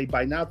to play,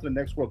 by now to the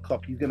next World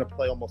Cup, he's going to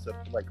play almost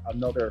like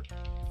another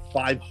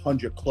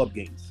 500 club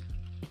games.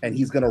 And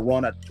he's going to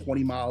run at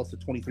 20 miles to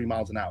 23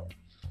 miles an hour.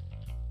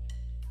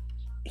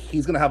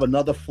 He's going to have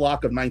another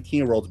flock of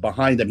 19-year-olds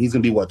behind him. He's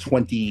going to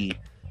be,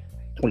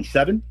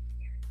 27?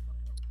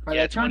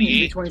 Yeah,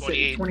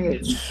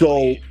 28.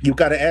 So you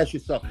got to ask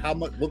yourself, how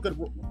much, look at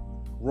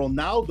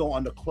Ronaldo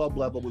on the club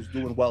level was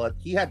doing well.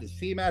 He had the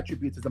same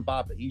attributes as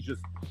Mbappe. He's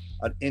just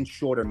an inch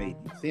shorter, maybe.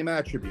 Same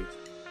attributes.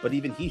 But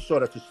even he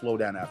started to slow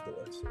down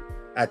afterwards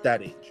at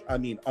that age. I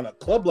mean, on a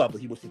club level,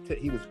 he was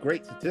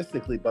great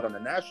statistically, but on a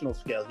national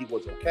scale, he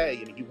was okay.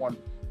 I mean, he won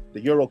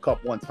the Euro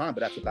Cup one time,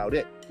 but that's about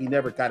it. He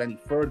never got any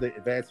further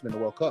advancement in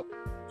the World Cup.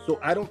 So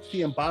I don't see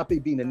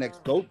Mbappe being the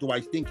next GOAT. Do I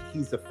think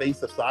he's the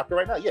face of soccer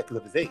right now? Yeah, because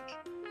of his age.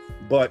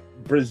 But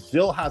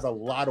Brazil has a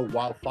lot of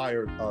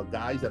wildfire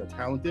guys that are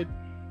talented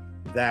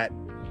that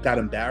got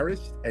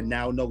embarrassed and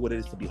now know what it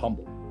is to be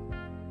humble.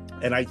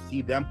 And I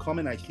see them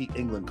coming. I see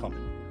England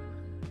coming.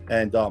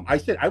 And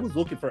I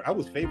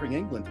was favoring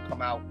England to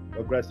come out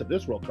aggressive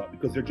this World Cup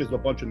because they're just a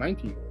bunch of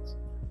 19-year-olds.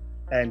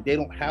 And they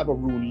don't have a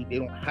Rooney. They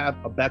don't have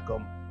a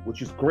Beckham,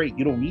 which is great.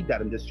 You don't need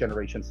that in this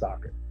generation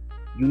soccer.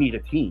 You need a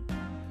team.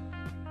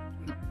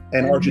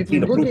 And And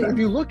Argentina proved if that.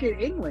 you look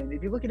at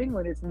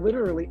England, it's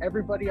literally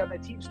everybody on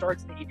that team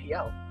starts in the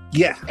EPL.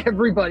 Yeah.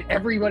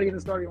 Everybody in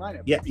the starting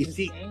lineup. Yeah, It's you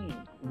see, insane.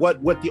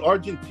 what the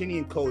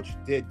Argentinian coach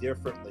did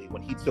differently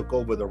when he took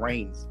over the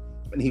reins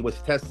and he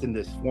was testing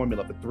this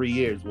formula for 3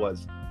 years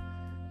was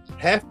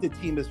half the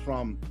team is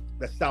from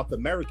the South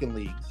American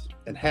leagues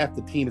and half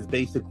the team is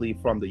basically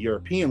from the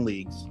European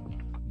leagues.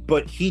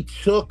 But he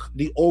took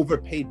the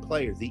overpaid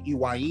players, the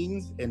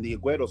Higuaíns and the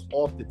Agüeros,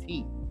 off the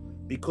team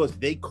because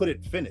they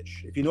couldn't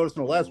finish. If you notice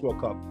in the last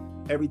World Cup,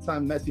 every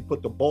time Messi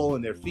put the ball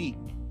in their feet,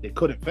 they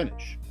couldn't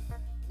finish.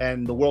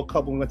 And the World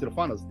Cup, when we went to the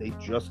finals, they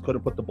just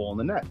couldn't put the ball in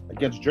the net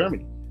against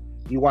Germany.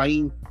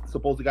 Higuaín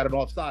supposedly got an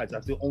offsides.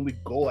 That's the only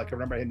goal I can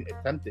remember him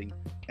attempting,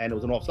 and it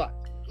was an offside.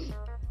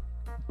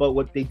 But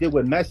what they did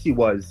with Messi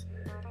was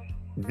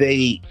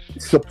they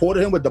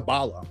supported him with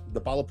Dybala.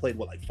 Dybala played,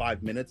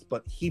 5 minutes?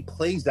 But he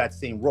plays that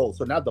same role.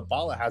 So now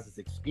Dybala has this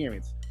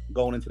experience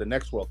going into the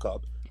next World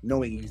Cup,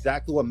 knowing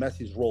exactly what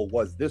Messi's role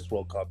was this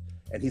World Cup,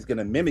 and he's going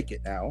to mimic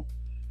it now.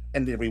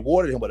 And they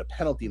rewarded him with a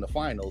penalty in the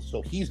finals,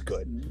 so he's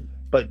good.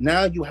 But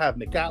now you have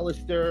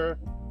McAllister,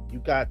 you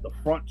got the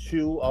front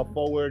two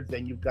forwards,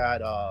 and you've got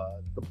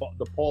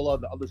the Paula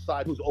on the other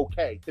side, who's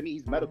okay. To me,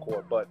 he's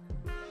Metacore, but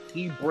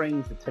he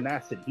brings the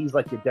tenacity. He's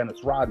like your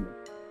Dennis Rodman.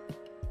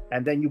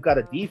 And then you've got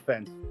a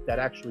defense that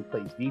actually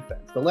plays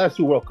defense. The last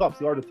 2 World Cups,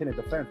 the Argentinian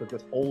defense were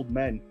just old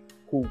men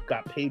who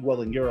got paid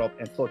well in Europe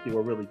and thought they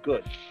were really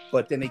good.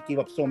 But then they gave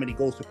up so many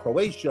goals to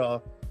Croatia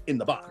in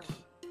the box.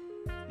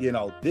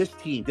 This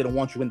team didn't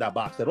want you in that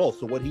box at all.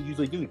 So what he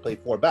usually do, he played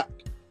 4 back.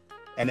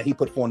 And then he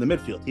put 4 in the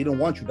midfield. He didn't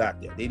want you back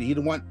there. He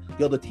didn't want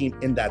the other team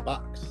in that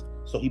box.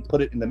 So he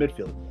put it in the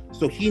midfield.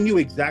 So he knew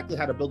exactly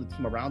how to build a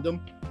team around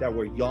him that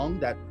were young,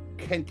 that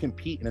can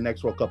compete in the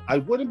next World Cup. I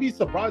wouldn't be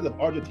surprised if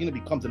Argentina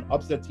becomes an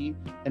upset team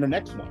in the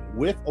next one.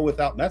 With or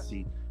without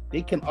Messi,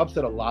 they can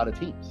upset a lot of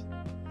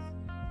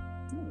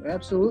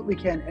Absolutely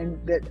can.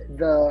 And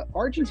the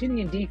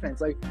Argentinian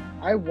defense,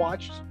 I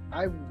watched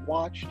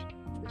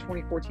the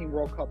 2014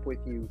 World Cup with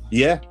you.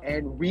 Yeah.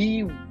 And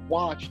we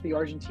watched the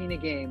Argentina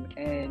game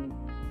and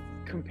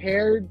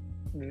compared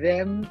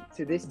them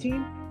to this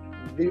team.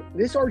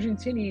 This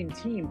Argentinian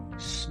team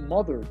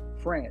smothered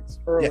France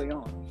early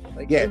on.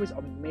 It was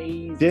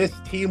amazing. This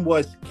team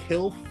was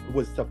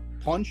to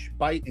punch,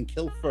 bite, and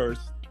kill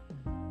first,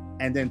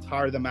 and then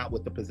tire them out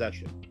with the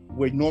possession.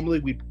 Where normally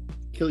we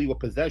kill you with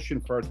possession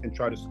first and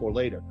try to score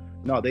later.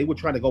 No, they were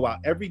trying to go out.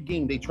 Every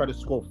game they try to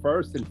score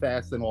first and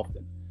fast and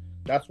often.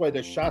 That's why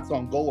their shots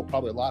on goal were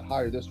probably a lot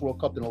higher this World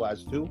Cup than the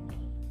last 2.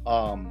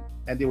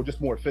 And they were just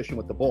more efficient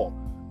with the ball.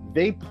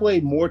 They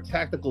played more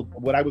tactical,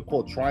 what I would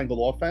call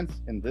triangle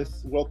offense in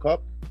this World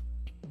Cup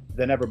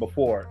than ever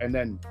before. And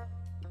then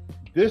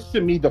this,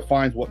 to me,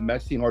 defines what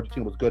Messi and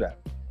Argentina was good at.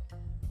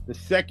 The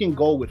second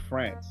goal with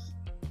France,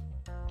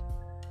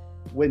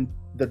 when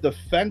the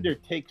defender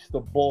takes the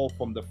ball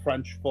from the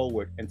French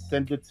forward and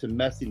sends it to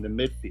Messi in the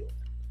midfield,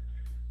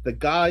 the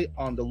guy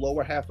on the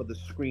lower half of the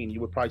screen, you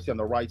would probably see on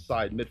the right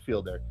side,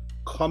 midfielder,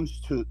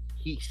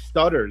 he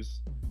stutters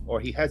or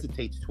he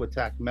hesitates to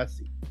attack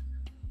Messi.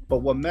 But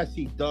what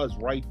Messi does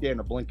right there in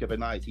a blink of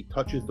an eye is he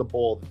touches the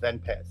ball, then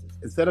passes.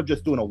 Instead of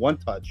just doing a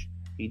 1-touch,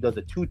 he does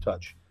a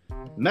 2-touch.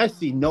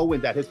 Messi,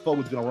 knowing that his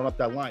forward's going to run up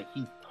that line,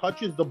 he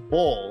touches the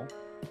ball,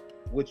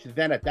 which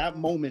then at that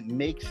moment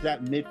makes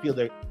that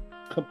midfielder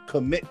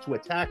commit to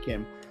attack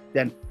him,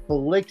 then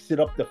flicks it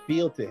up the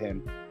field to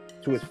him,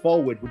 to his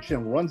forward, which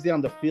then runs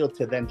down the field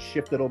to then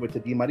shift it over to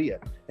Di Maria.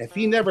 If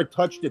he never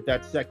touched it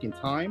that second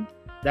time,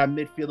 that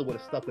midfielder would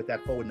have stuck with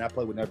that forward and that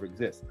play would never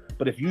exist.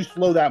 But if you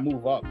slow that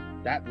move up,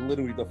 that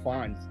literally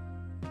defines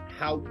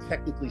how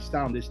technically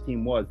sound this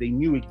team was. They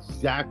knew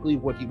exactly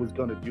what he was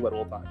going to do at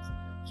all times.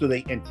 So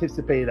they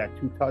anticipated that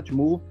 2-touch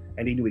move,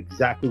 and they knew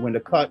exactly when to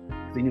cut.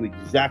 They knew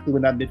exactly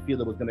when that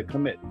midfielder was going to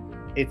commit.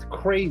 It's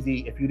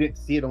crazy if you didn't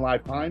see it in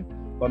live time,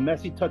 but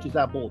Messi touches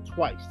that ball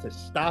twice to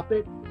stop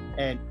it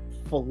and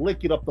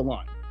flick it up the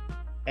line.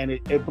 And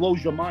it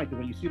blows your mind, because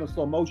when you see it in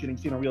slow motion and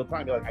you see it in real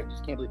time, you're like, I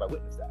just can't believe I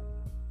witnessed that.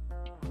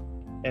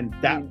 And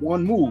that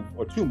one move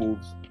or 2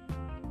 moves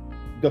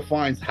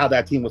defines how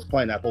that team was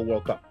playing that whole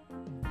World Cup.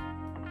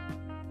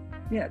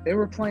 Yeah, they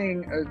were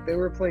playing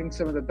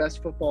some of the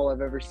best football I've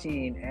ever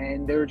seen,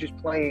 and they were just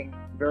playing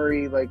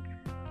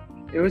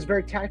it was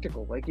very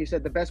tactical. Like you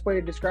said, the best way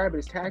to describe it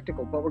is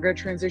tactical, but we're going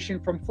to transition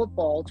from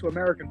football to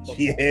American football.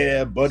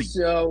 Yeah, buddy.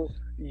 So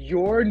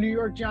your New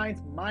York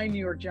Giants, my New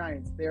York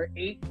Giants, they're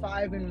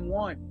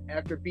 8-5-1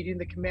 after beating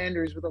the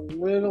Commanders with a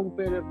little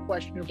bit of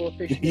questionable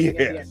officiating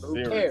at the end.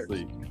 Who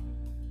seriously cares?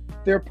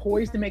 They're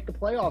poised to make the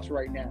playoffs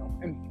right now,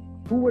 and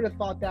who would have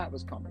thought that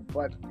was coming?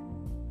 But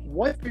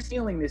what's their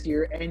ceiling this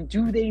year, and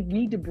do they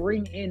need to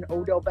bring in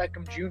Odell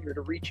Beckham Jr.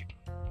 to reach it?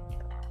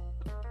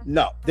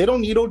 No, they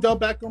don't need Odell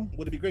Beckham.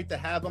 Would it be great to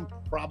have him?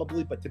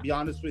 Probably, but to be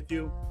honest with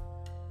you,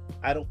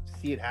 I don't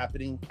see it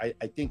happening. I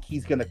think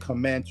he's going to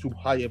command too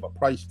high of a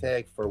price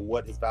tag for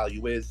what his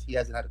value is. He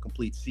hasn't had a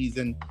complete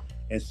season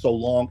in so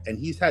long, and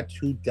he's had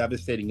 2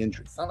 devastating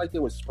injuries. It's not like they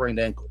were sprained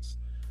ankles.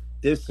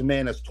 this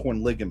man has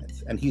torn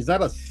ligaments, and he's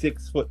not a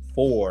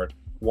 6'4"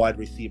 wide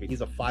receiver.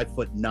 He's a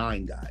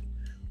 5'9" guy.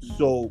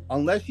 So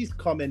unless he's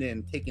coming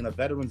in, taking a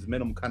veteran's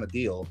minimum kind of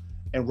deal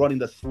and running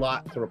the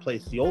slot to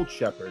replace the old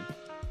Shepard,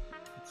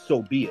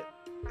 so be it.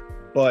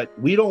 But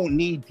we don't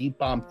need deep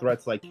bomb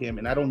threats like him,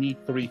 and I don't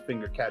need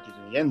 3-finger catches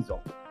in the end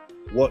zone.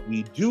 What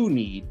we do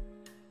need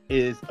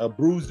is a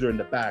bruiser in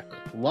the back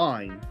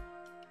line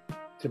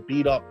to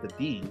beat up the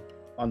D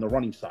on the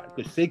running side,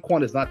 because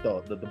Saquon is not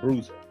the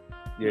bruiser.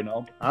 You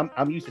know,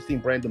 I'm used to seeing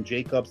Brandon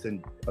Jacobs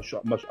and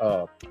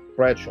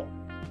Bradshaw.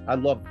 I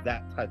love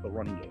that type of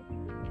running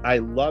game. I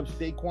love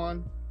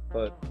Saquon,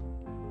 but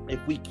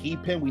if we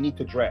keep him, we need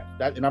to draft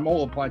that, and I'm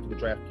all applying to the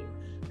draft game,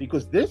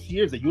 because this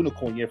year's a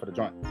unicorn year for the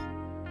Giants.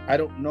 I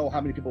don't know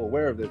how many people are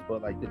aware of this,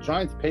 but like the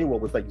Giants' payroll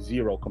was like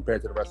zero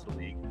compared to the rest of the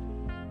league.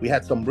 We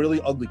had some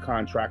really ugly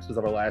contracts because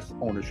of our last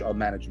ownership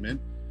management.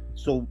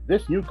 So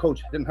this new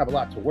coach didn't have a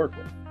lot to work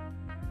with.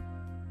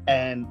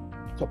 And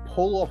to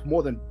pull off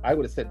more than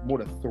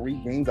 3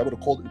 games, I would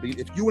have called it.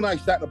 If you and I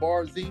sat in the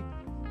bar, Z,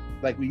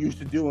 like we used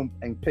to do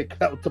and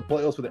pick out the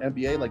playoffs for the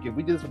NBA, like if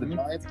we did this with the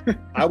Giants,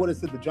 I would have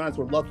said the Giants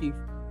were lucky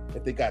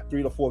if they got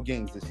 3 to 4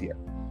 games this year.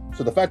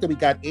 So the fact that we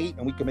got 8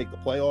 and we can make the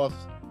playoffs,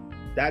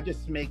 that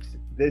just makes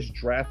this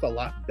draft a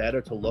lot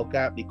better to look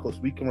at, because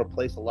we can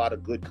replace a lot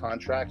of good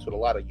contracts with a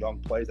lot of young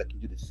players that can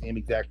do the same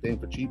exact thing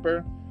for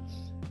cheaper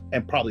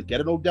and probably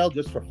get an Odell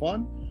just for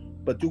fun.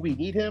 But do we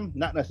need him?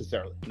 Not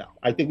necessarily. No.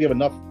 I think we have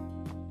enough.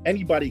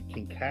 Anybody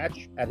can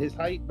catch at his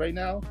height right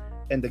now,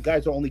 and the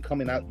guys are only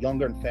coming out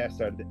younger and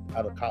faster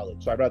out of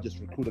college. So I'd rather just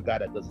recruit a guy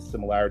that does a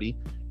similarity,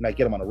 and I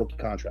get him on a rookie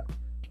contract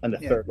in the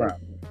third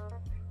round.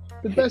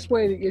 The best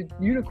way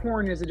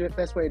unicorn is the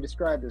best way to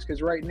describe this,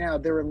 because right now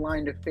they're in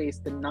line to face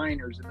the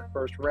Niners in the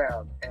first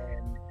round,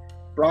 and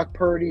Brock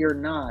Purdy or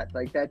not,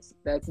 like that's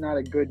not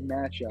a good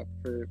matchup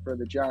for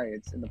the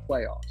Giants in the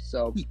playoffs.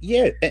 So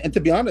yeah, and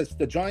to be honest,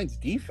 the Giants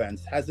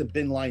defense hasn't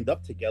been lined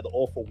up together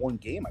all for one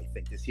game, I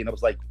think, this year. And it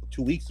was like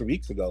 2 weeks, 3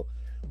 weeks ago,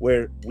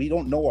 where we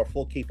don't know our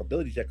full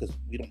capabilities yet because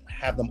we don't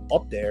have them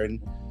up there.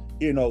 And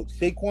you know,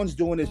 Saquon's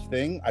doing his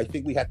thing. I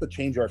think we have to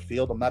change our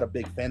field. I'm not a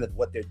big fan of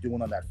what they're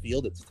doing on that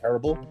field. It's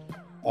terrible.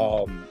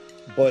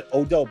 But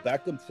Odell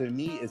Beckham, to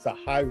me, is a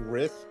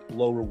high-risk,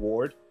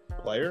 low-reward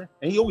player,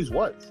 and he always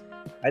was.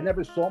 I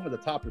never saw him as a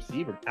top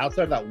receiver.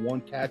 Outside of that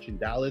one catch in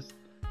Dallas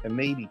and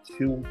maybe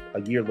 2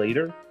 a year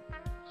later,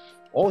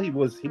 he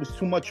was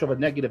too much of a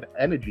negative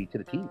energy to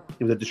the team.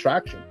 He was a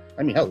distraction.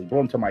 I mean, hell, he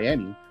brought him to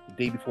Miami the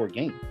day before a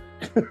game.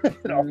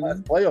 In our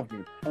last playoff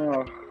game.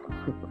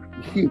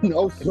 You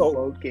know,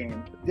 so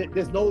game.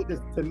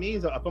 To me,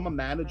 if I'm a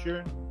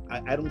manager,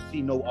 I don't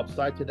see no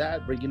upside to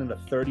that. Bringing in a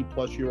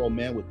 30-plus-year-old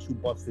man with 2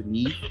 busted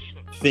knees,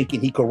 thinking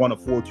he could run a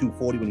 4.2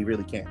 40 when he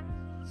really can't.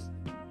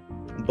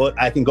 But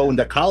I can go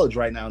into college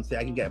right now and say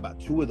I can get about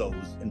 2 of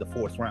those in the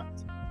 4th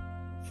round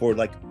for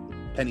like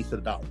pennies to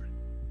the dollar.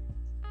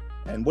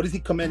 And what does he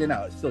come in and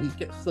out? He's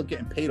still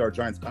getting paid our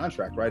Giants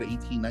contract, right?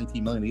 18,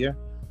 19 million a year.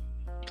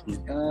 He's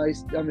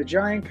on the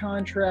Giant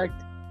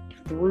contract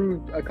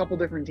through a couple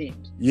different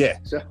teams. Yeah.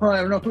 So I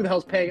don't know who the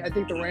hell's paying. I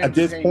think the Rams. At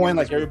this point,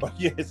 like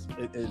everybody is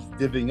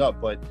divvying up.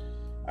 But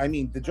I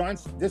mean, the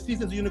Giants, this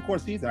season's a unicorn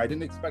season. I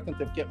didn't expect them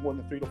to get more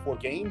than 3 to 4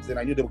 games, and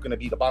I knew they were going to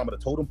be the bottom of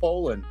the totem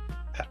pole. And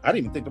I didn't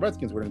even think the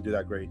Redskins were going to do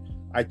that great.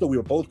 I thought we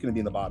were both going to be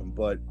in the bottom.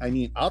 But I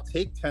mean, I'll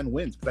take 10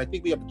 wins because I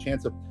think we have the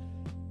chance of,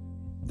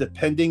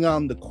 depending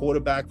on the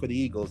quarterback for the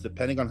Eagles,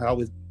 depending on how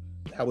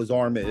his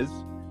arm is,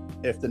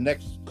 if the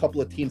next couple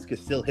of teams can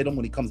still hit him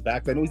when he comes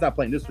back. I know he's not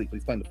playing this week, but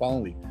he's playing the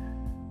following week.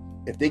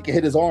 If they can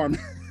hit his arm,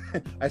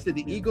 I said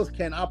the Eagles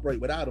can't operate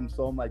without him.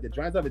 So I'm like, the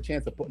Giants have a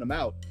chance of putting him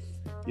out,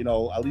 you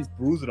know, at least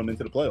bruising them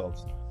into the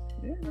playoffs.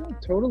 Yeah, no,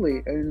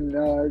 totally. And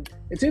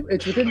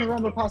it's within the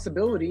realm of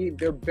possibility.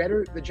 They're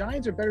better. The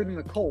Giants are better than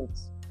the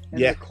Colts.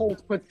 And the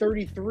Colts put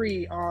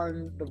 33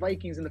 on the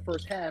Vikings in the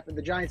first half, and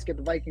the Giants get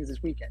the Vikings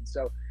this weekend.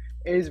 So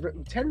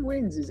 10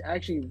 wins is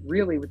actually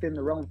really within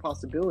the realm of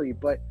possibility.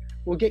 But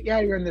we'll get you out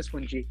of here on this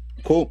one, G.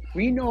 Cool.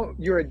 We know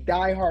you're a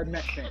diehard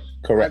Met fan.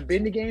 Correct. I've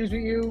been to games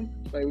with you.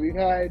 Like, we've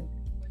had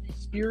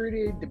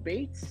spirited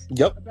debates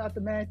about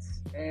the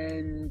Mets,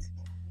 and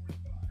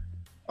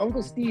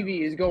Uncle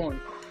Stevie is going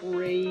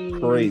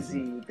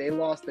crazy. They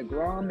lost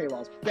DeGrom, they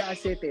lost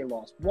Bassett, they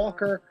lost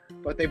Walker,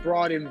 but they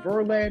brought in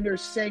Verlander,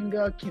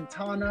 Senga,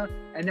 Quintana,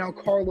 and now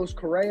Carlos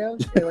Correa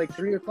at like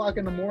 3 o'clock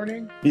in the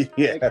morning. Yeah,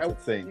 like, that's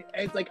insane.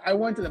 It's like I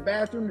went to the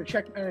bathroom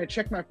to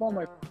check my phone.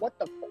 Like, what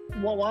the?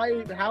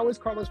 Why? How is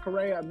Carlos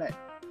Correa a Met?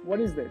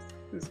 What is this?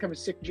 This is kind of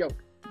a sick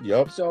joke.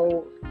 Yep.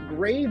 So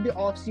grade the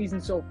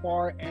offseason so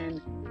far,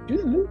 and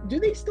do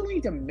they still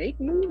need to make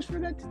moves for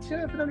them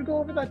to go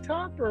over that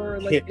top, or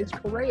like is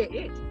Correa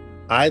it?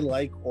 I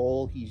like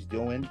all he's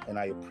doing, and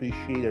I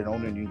appreciate an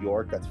owner in New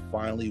York that's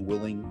finally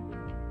willing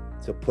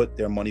to put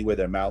their money where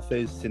their mouth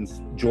is.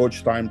 Since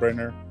George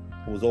Steinbrenner,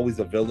 who was always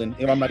a villain,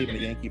 and I'm not even a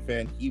Yankee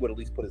fan, he would at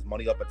least put his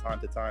money up at time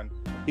to time.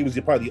 He was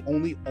probably the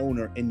only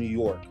owner in New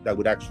York that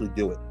would actually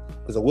do it,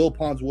 because the Will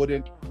Ponds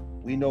wouldn't.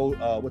 We know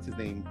what's his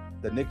name,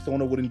 the Knicks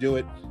owner wouldn't do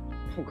it.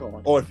 Oh,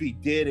 God. Or if he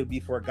did, it'd be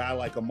for a guy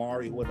like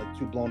Amari who had like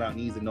 2 blown out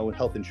knees and no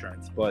health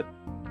insurance. But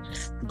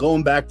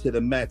going back to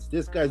the Mets,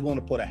 this guy's willing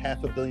to put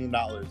 $500 million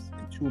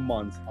in 2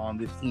 months on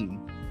this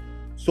team.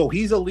 So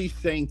he's at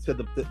least saying to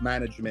the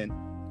management,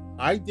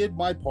 I did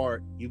my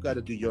part, you got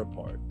to do your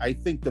part. I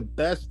think the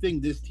best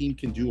thing this team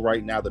can do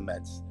right now, the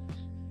Mets,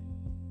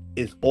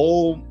 is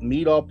all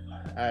meet up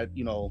at,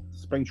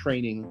 spring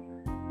training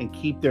and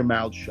keep their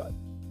mouths shut.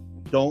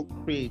 Don't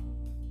create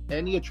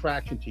any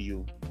attraction to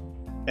you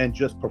and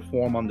just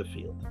perform on the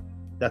field.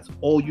 That's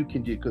all you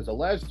can do, because the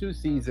last 2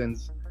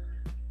 seasons,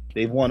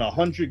 they've won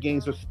 100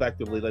 games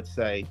respectively, let's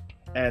say,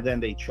 and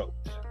then they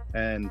choked.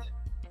 And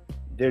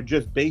they're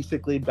just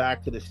basically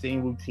back to the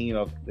same routine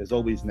of there's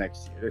always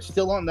next year. They're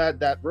still on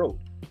that road,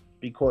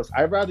 because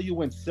I'd rather you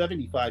win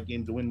 75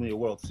 games to win me a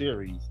World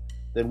Series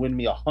than win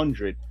me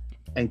 100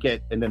 and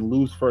then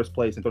lose first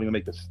place and don't even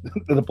make the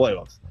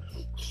playoffs.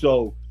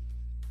 So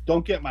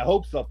don't get my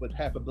hopes up with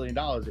 $500 million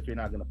if you're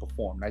not going to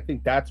perform. And I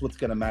think that's what's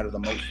going to matter the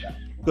most now,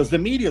 because the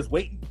media is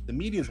waiting. The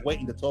media is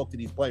waiting to talk to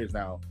these players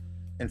now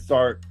and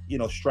start,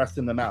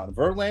 stressing them out.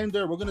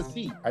 Verlander, we're going to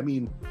see. I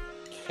mean,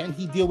 can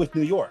he deal with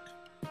New York?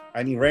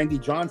 I mean, Randy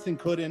Johnson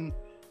couldn't.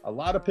 A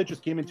lot of pitchers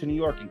came into New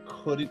York and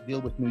couldn't deal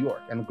with New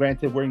York. And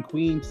granted, we're in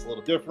Queens, it's a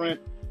little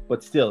different,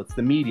 but still, it's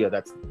the media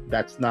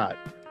that's not.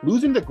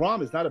 Losing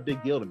DeGrom is not a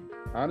big deal to me,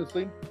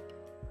 honestly.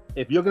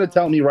 If you're going to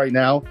tell me right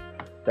now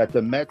that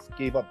the Mets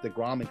gave up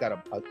DeGrom and got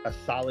a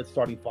solid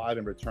starting 5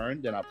 in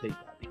return, then I'll take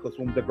that. Because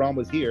when DeGrom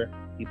was here,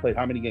 he played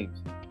how many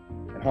games?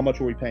 And how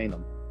much were we paying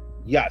him?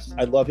 Yes,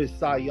 I love his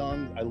Cy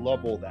Young. I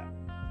love all that.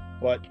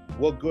 But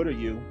what good are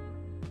you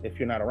if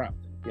you're not around,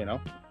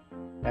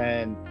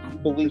 And he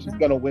believes he's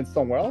going to win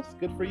somewhere else.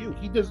 Good for you.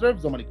 He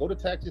deserves the money. Go to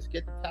Texas,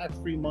 get the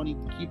tax-free money.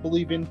 Keep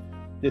believing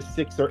this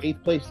 6th or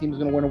 8th place team is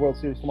going to win a World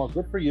Series tomorrow.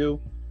 Good for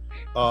you.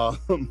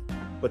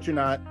 But you're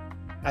not.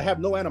 I have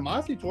no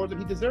animosity towards him.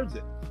 He deserves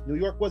it. New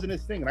York wasn't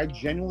his thing. And I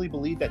genuinely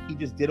believe that he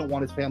just didn't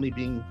want his family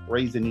being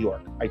raised in New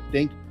York. I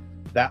think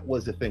that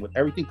was the thing. With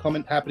everything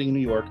happening in New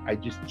York, I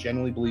just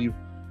genuinely believe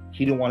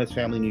he didn't want his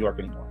family in New York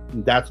anymore.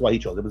 And that's why he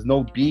chose. There was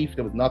no beef.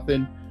 There was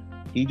nothing.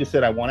 He just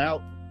said, I want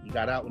out. He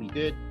got out when he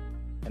did.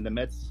 And the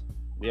Mets,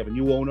 we have a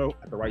new owner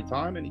at the right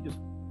time. And he just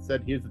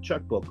said, here's the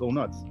checkbook. Go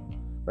nuts.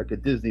 Like a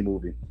Disney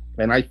movie.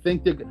 And I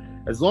think that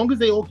as long as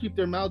they all keep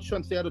their mouths shut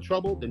and stay out of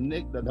trouble, the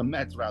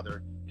Mets,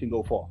 can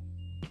go far.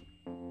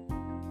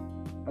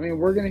 I mean,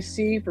 we're going to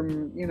see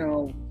from,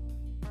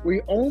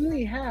 we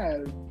only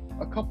have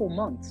a couple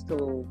months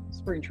till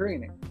spring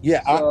training.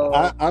 Yeah,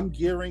 So, I'm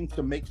gearing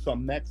to make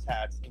some Mets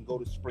hats and go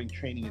to spring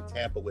training in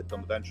Tampa with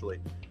them eventually.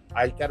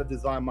 I got to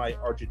design my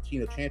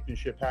Argentina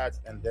championship hats,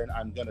 and then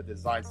I'm going to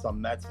design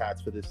some Mets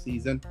hats for this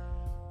season,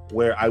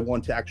 where I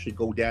want to actually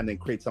go down and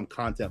create some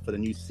content for the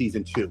new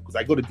season 2. Because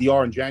I go to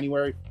DR in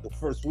January, the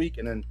first week,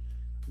 and then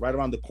right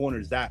around the corner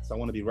is that. So I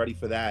want to be ready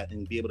for that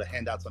and be able to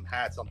hand out some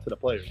hats to the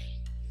players.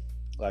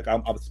 Like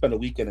I'll spend a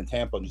weekend in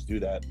Tampa and just do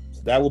that.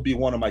 So that will be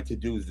one of my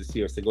to-dos this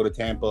year, is to go to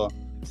Tampa,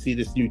 see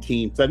this new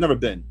team. Because I've never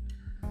been.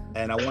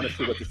 And I want to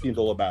see what this team's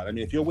all about. I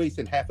mean, if you're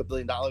wasting $500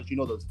 million,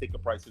 those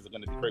ticket prices are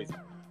going to be crazy.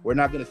 We're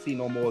not going to see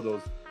no more of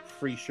those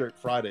free shirt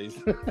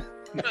Fridays.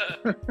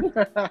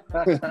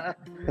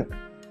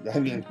 I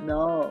mean,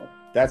 no.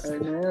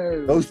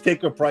 Those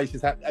ticket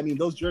prices.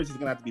 Those jerseys are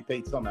going to have to be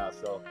paid somehow.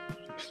 So,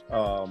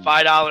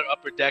 $5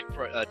 upper deck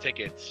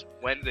tickets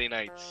Wednesday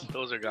nights.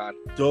 Those are gone.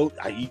 So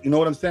you know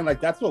what I'm saying? Like,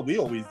 that's what we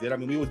always did. I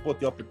mean, we always bought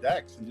the upper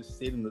decks and just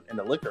stayed in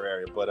the liquor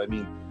area. But I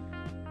mean,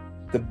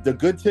 the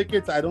good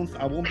tickets, I won't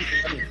be.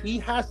 I mean, he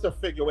has to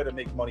figure a way to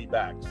make money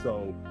back.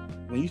 So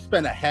when you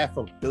spend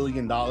 $500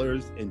 million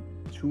in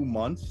 2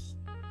 months,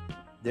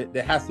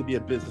 there has to be a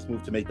business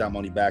move to make that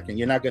money back, and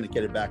you're not going to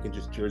get it back in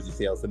just jersey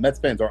sales. The Mets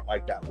fans aren't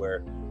like that,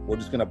 where we're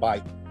just going to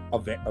buy a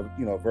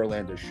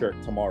Verlander shirt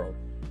tomorrow.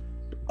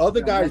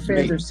 Other guys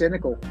fans are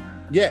cynical.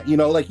 Yeah,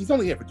 like he's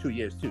only here for 2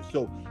 years too.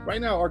 So right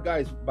now our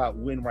guy's about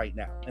win right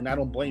now, and I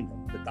don't blame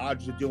him. The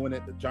Dodgers are doing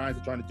it, the Giants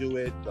are trying to do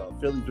it, the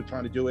Phillies are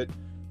trying to do it.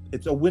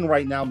 It's a win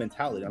right now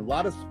mentality. And a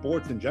lot of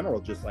sports in general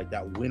just like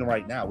that, win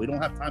right now. We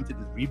don't have time to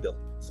just rebuild,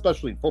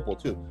 especially in football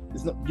too.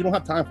 You don't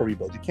have time for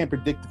rebuild. You can't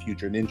predict the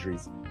future and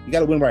injuries. You got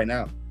to win right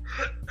now.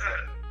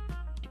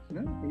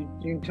 No,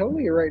 you're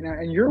totally right now,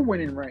 and you're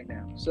winning right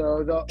now.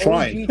 So the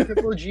Trying. OG,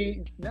 Triple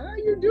G,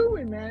 you're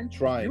doing, man.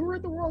 Trying. You were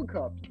at the World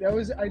Cup.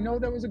 I know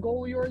that was a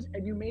goal of yours,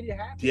 and you made it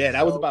happen. Yeah,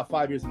 that was about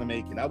 5 years in the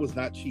making. That was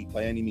not cheap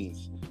by any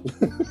means.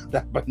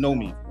 By no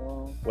means.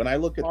 Well, When I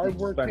look at hard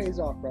work pays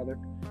off, brother.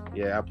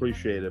 Yeah, I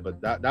appreciate it, but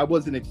that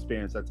was an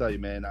experience. I tell you,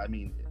 man. I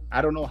mean,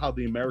 I don't know how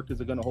the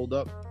Americas are going to hold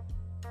up.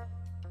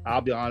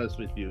 I'll be honest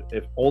with you.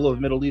 If all of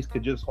the Middle East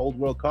could just hold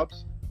World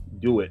Cups,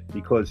 do it,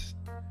 because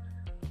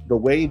the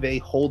way they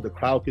hold the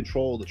crowd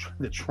control,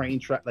 the train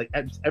track, like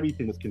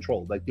everything was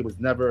controlled. Like there was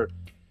never,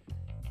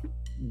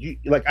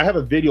 like I have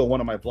a video on one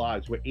of my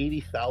vlogs where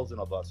 80,000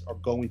 of us are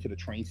going to the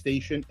train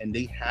station, and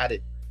they had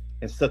it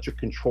in such a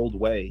controlled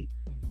way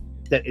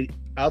that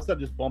outside of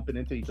just bumping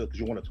into each other because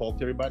you want to talk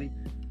to everybody.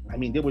 I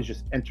mean, there was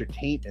just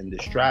entertainment and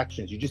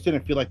distractions. You just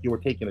didn't feel like you were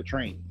taking a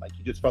train. Like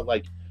you just felt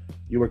like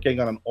you were getting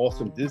on an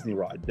awesome Disney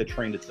ride, the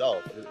train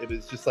itself. It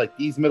was just like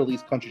these Middle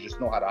East countries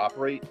just know how to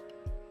operate.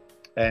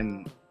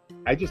 And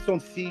I just don't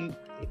see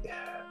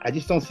our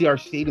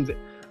stadiums.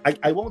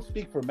 I won't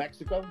speak for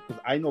Mexico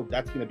because I know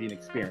that's going to be an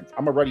experience.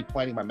 I'm already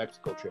planning my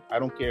Mexico trip. I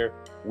don't care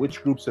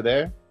which groups are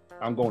there.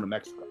 I'm going to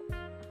Mexico.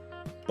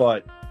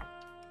 But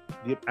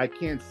I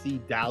can't see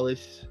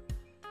Dallas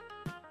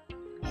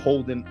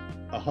holding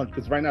 100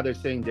 because right now they're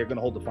saying they're going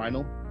to hold the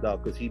final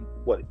because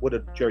what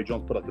did Jerry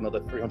Jones put up another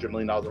 $300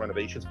 million in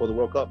renovations for the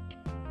World Cup?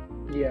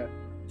 Yeah.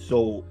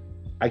 So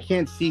I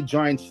can't see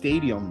Giant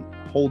Stadium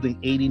holding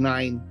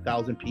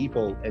 89,000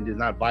 people and there's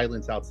not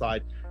violence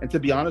outside. And to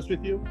be honest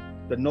with you,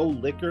 the no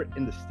liquor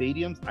in the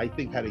stadiums, I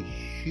think, had a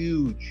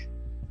huge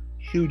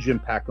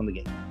impact on the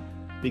game.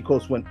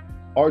 Because when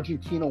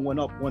Argentina went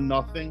up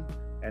 1-0,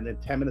 and then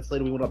 10 minutes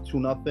later we went up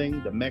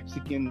 2-0, the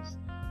Mexicans,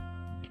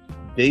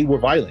 they were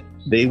violent.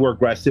 They were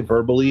aggressive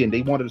verbally, and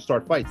they wanted to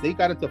start fights. They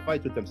got into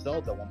fights with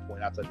themselves at one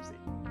point outside the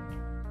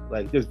stadium.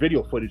 Like, there's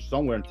video footage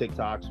somewhere on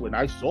TikToks when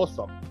I saw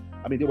something.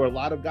 I mean, there were a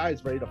lot of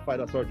guys ready to fight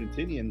us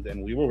Argentinians,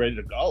 and we were ready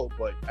to go.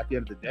 But at the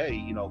end of the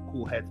day,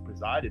 cool heads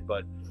presided.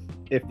 But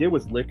if there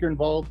was liquor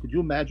involved, could you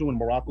imagine when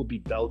Morocco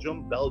beat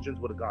Belgium? Belgians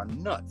would have gone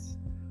nuts.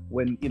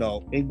 When,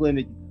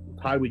 England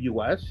tied with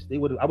U.S., I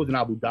was in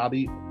Abu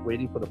Dhabi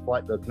waiting for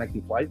the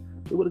connecting flight.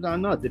 They would have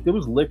gone nuts. If there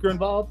was liquor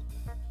involved,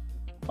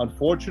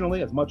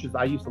 unfortunately, as much as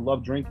I used to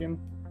love drinking,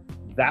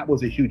 that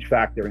was a huge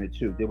factor in it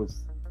too.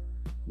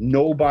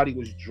 Nobody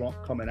was drunk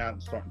coming out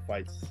and starting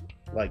fights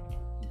like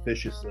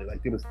viciously.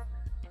 Like, there was,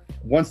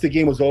 once the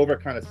game was over,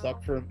 it kind of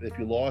sucked if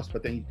you lost,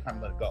 but then you kind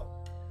of let it go.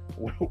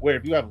 Where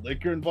if you have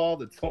liquor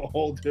involved, it's a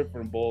whole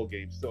different ball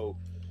game. So,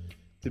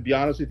 to be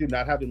honest with you,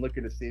 not having liquor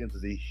in the stadiums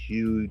is a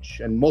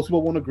huge, and most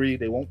people won't agree.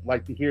 They won't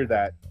like to hear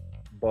that.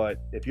 But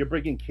if you're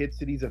bringing kids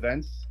to these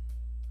events,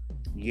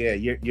 yeah,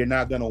 you're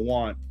not going to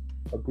want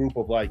a group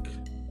of like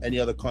any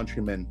other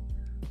countrymen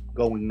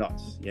going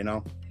nuts,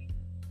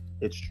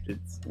 It's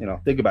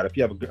think about it. If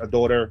you have a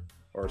daughter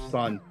or a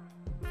son,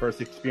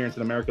 first experience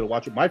in America to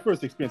watch it. My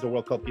first experience at a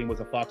World Cup game was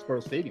at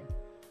Foxborough Stadium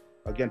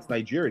against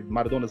Nigeria.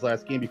 Maradona's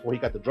last game before he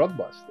got the drug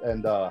bust.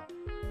 And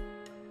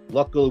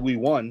luckily we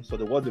won, so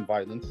there wasn't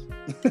violence.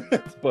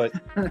 But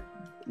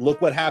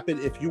look what happened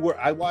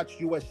I watched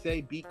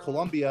USA beat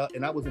Colombia,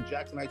 and I was in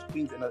Jackson Heights,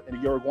 Queens in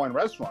a Uruguayan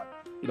restaurant.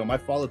 My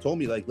father told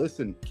me, like,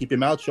 listen, keep your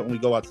mouth shut when we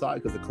go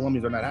outside because the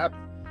Colombians are not happy.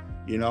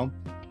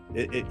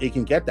 It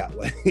can get that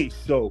way.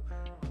 So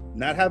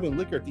not having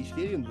liquor at these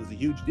stadiums was a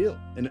huge deal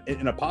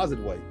in a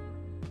positive way.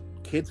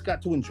 Kids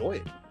got to enjoy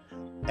it.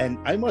 And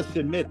I must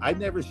admit, I've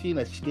never seen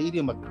a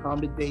stadium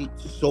accommodate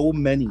so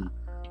many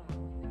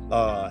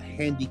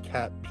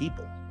handicapped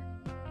people.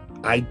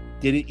 I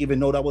didn't even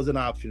know that was an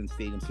option in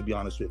stadiums, to be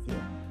honest with you.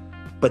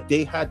 But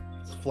they had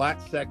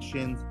flat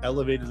sections,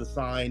 elevators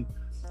assigned,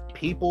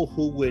 people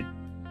who would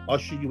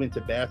usher you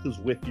into bathrooms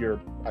with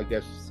your, I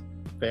guess,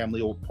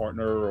 family or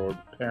partner or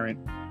parent.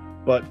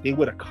 But they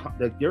would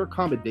their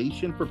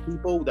accommodation for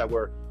people that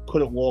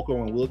couldn't walk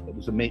or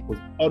was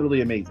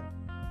utterly amazing.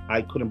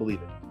 I couldn't believe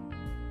it.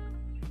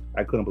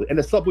 And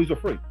the subways were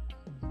free.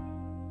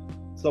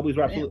 Subways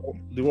were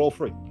they were all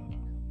free.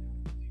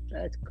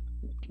 That's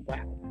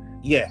wow.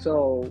 Yeah.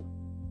 So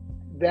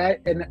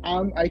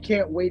I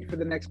can't wait for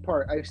the next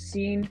part. I've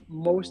seen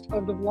most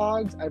of the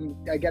vlogs.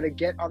 I gotta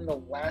get on the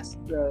last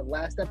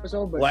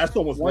episode. But last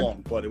one was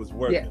long, but it was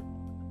worth it.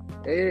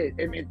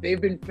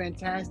 They've been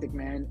fantastic,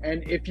 man.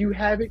 And if you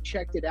haven't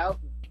checked it out,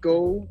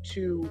 go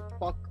to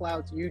Fuck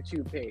Clout's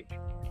YouTube page.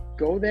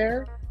 Go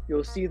there.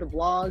 You'll see the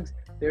vlogs.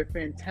 They're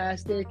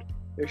fantastic.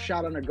 They're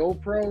shot on a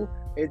GoPro.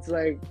 It's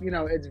like,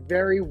 it's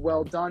very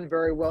well done,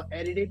 very well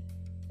edited.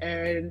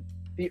 And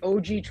the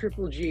OG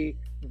Triple G,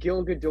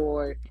 Gil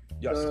Godoy,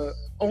 yes, the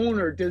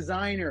owner,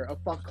 designer of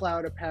Fuck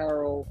Clout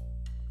Apparel.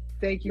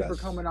 Thank you for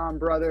coming on,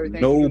 brother.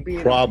 Thank you for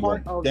being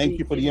problem. A part of Thank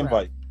you for the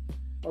invite.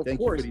 Of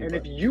course. And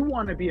if you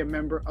want to be a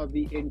member of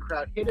the In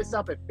Crowd, hit us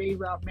up at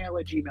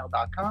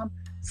faderoutemail@gmail.com.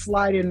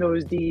 Slide in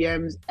those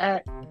DMs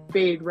at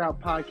Fade Route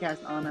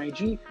Podcast on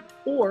IG,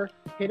 or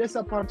hit us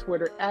up on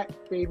Twitter at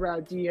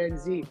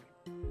FadeRouteDNZ.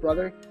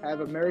 Brother,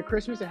 have a Merry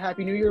Christmas, a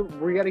Happy New Year.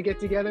 We got to get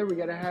together. We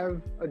got to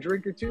have a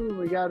drink or two.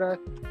 We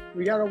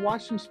gotta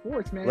watch some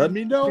sports, man. Let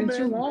me know, it's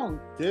been man. Too long.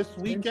 This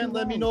weekend,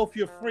 let me know if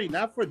you're free.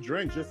 Not for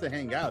drinks, just to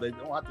hang out. It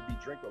don't have to be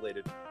drink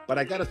related. But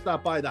I got to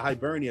stop by the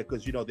Hibernia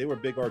because they were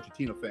big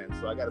Argentina fans,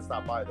 so I got to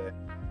stop by there.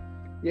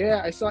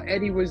 Yeah, I saw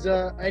Eddie was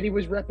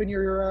repping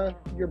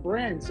your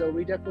brand, so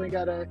we definitely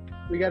gotta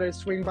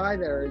swing by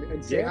there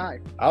and say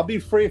hi. I'll be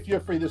free if you're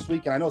free this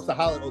weekend. I know it's the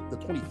holiday, the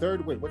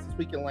 23rd. Wait, what's this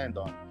weekend land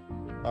on?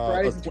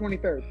 Friday's the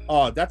 23rd.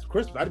 Oh, that's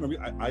Christmas. I didn't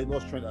remember. I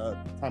lost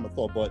time of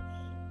thought. But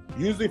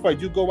usually, if I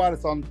do go out,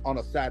 it's on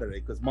a Saturday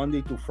because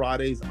Monday through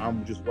Fridays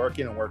I'm just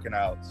working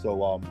out.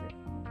 So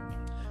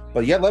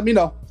but yeah, let me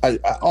know.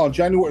 On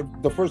January,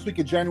 the first week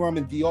of January, I'm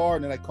in DR,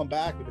 and then I come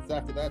back. If it's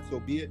after that,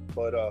 so be it.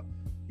 But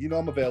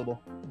I'm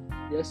available.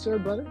 Yes, sir,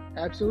 brother.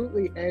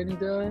 Absolutely.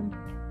 And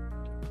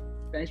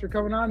thanks for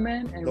coming on,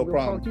 man. And no we'll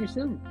problem. talk to you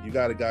soon. You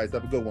got it, guys.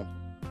 Have a good one.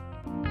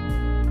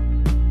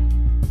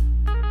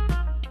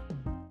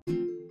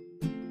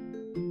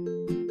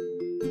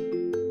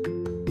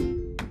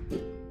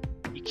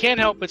 can't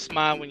help but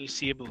smile when you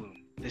see a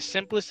balloon. The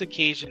simplest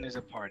occasion is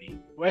a party.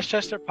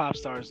 Westchester Pop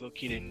Stars,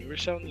 located in New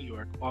Rochelle, New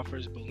York,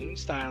 offers balloon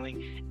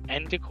styling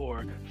and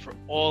decor for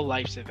all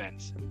life's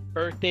events.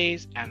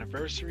 Birthdays,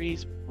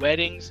 anniversaries,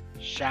 weddings,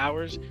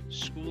 showers,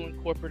 school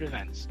and corporate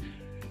events,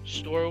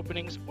 store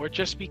openings, or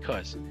just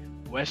because.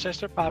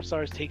 Westchester Pop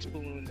Stars takes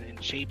balloons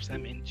and shapes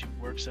them into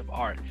works of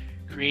art,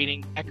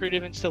 creating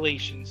decorative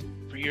installations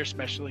for your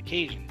special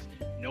occasions.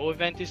 No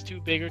event is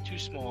too big or too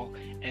small,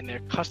 and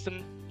their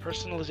custom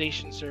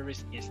personalization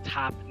service is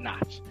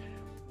top-notch.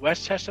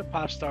 Westchester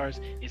Pop Stars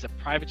is a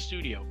private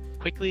studio,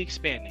 quickly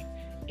expanding.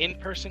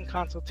 In-person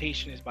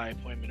consultation is by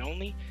appointment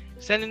only.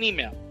 Send an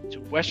email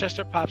to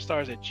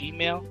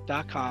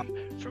westchesterpopstars@gmail.com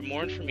for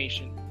more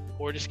information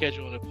or to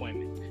schedule an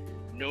appointment.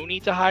 No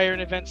need to hire an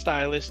event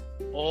stylist.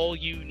 All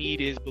you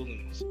need is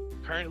balloons.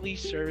 Currently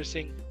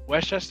servicing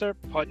Westchester,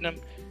 Putnam,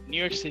 New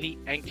York City,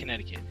 and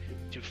Connecticut.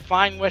 To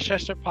find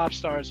Westchester Pop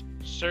Stars,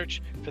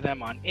 search for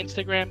them on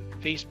Instagram,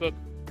 Facebook,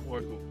 or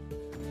Google.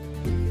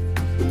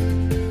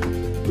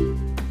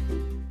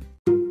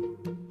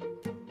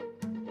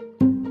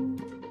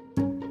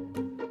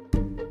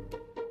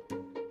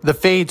 The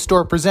Fade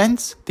Store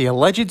presents the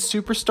Alleged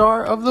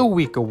Superstar of the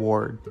Week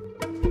Award.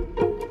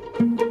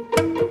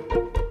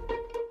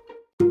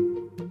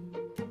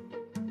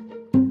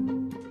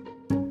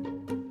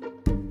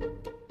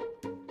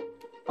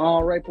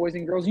 All right, boys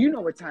and girls, you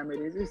know what time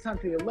it is. It's time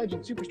for the Alleged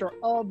Superstar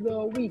of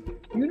the Week.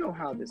 You know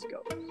how this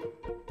goes.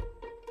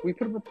 We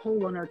put up a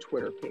poll on our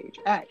Twitter page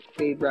at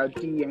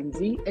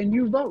FadeRouteDNZ, and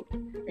you vote.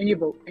 And you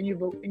vote, and you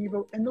vote, and you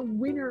vote. And the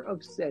winner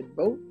of said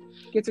vote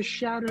gets a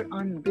shout out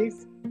on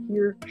this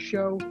here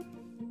show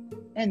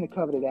and the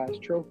coveted ass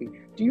trophy.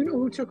 Do you know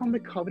who took home the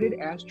coveted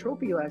ass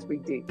trophy last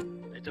week, D?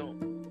 I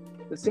don't.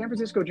 The San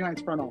Francisco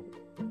Giants front office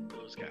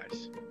Those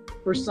guys.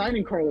 for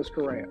signing Carlos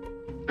Correa.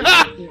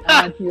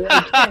 On here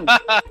again.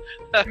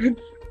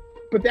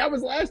 But that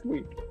was last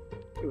week.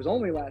 It was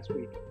only last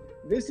week.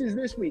 This is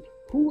this week.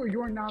 Who are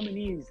your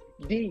nominees,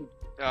 D?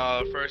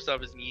 First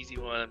up is an easy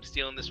one. I'm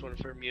stealing this one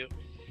from you.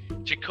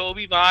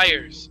 Jacoby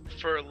Myers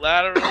for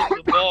lateraling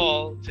the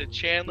ball to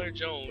Chandler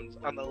Jones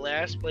on the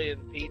last play of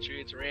the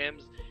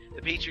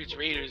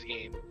Patriots-Raiders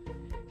game.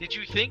 Did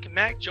you think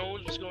Mac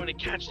Jones was going to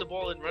catch the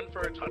ball and run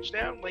for a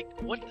touchdown? Like,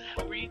 what the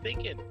hell were you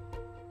thinking?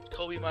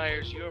 Jacoby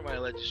Myers, you're my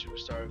Alleged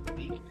Superstar of the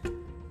Week.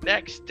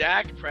 Next,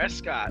 Dak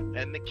Prescott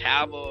and the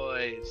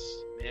Cowboys.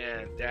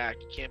 Man,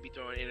 Dak, you can't be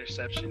throwing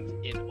interceptions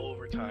in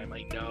overtime.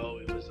 I know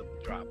it was a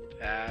drop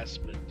pass,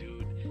 but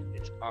dude,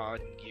 it's on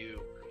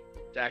you.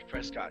 Dak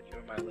Prescott,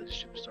 you're my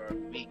Alleged Superstar of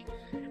the Week.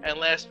 And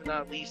last but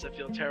not least, I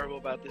feel terrible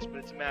about this, but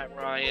it's Matt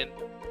Ryan.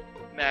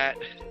 Matt,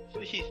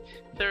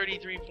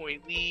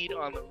 33-point lead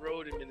on the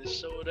road in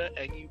Minnesota,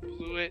 and you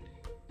blew it.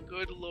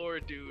 Good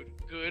Lord, dude.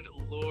 Good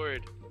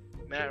Lord.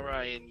 Matt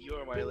Ryan,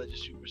 you're my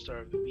Alleged Superstar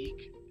of the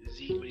Week.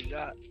 Zeke, what do you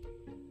got?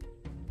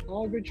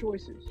 All good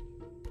choices.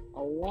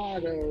 A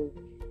lot of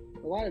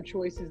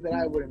choices that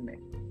I would have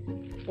made.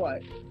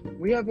 But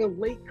we have a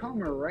late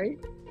comer, right?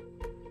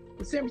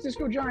 The San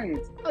Francisco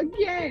Giants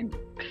again.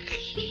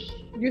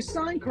 You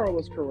sign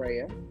Carlos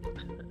Correa.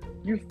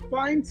 You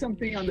find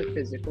something on the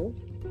physical,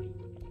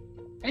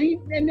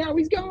 and now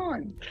he's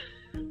gone.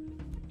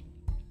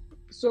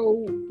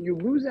 So you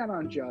lose out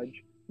on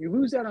Judge. You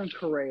lose out on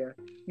Correa.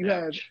 You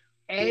have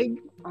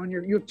you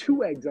have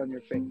two eggs on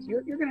your face.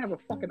 You're gonna have a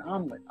fucking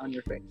omelet on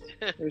your face.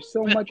 There's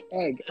so much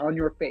egg on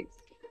your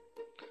face.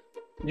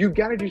 You've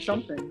got to do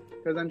something,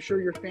 because I'm sure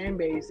your fan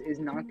base is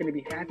not going to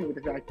be happy with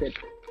the fact that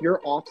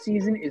your off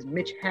season is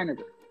Mitch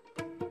Haniger.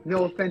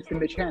 No offense to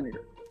Mitch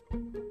Haniger.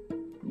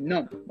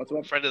 None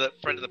whatsoever. Friend of the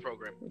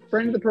program.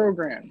 Friend of the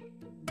program.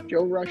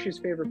 Joe Rush's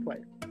favorite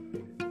player.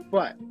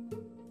 But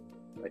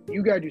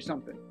you got to do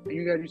something, and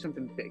you got to do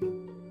something big.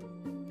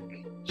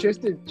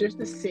 Just to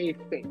save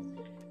face.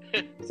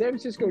 San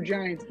Francisco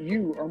Giants,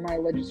 you are my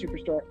Alleged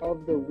Superstar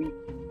of the Week.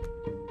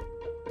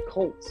 The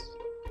Colts.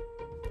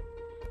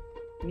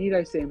 Need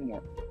I say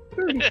more?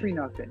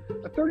 33-0.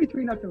 A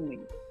 33-0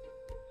 lead.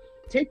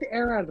 Take the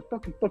air out of the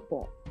fucking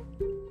football.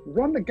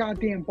 Run the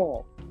goddamn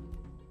ball.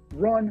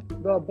 Run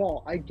the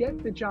ball. I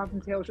get the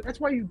Jonathan Taylor. That's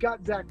why you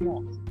got Zach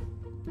Moss.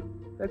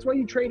 That's why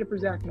you traded for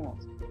Zach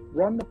Moss.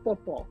 Run the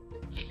football.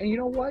 And you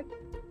know what?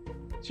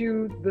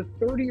 To the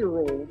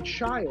 30-year-old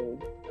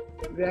child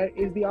that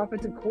is the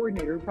offensive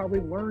coordinator who probably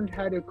learned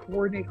how to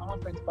coordinate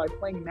offense by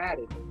playing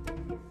Madden.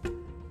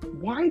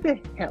 Why the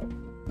hell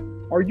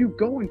are you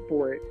going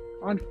for it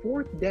on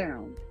fourth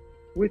down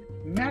with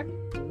Matt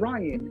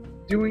Ryan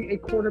doing a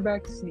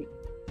quarterback sneak?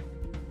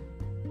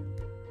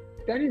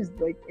 That is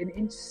like an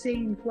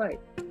insane play.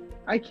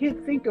 I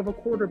can't think of a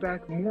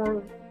quarterback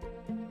more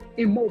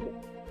immobile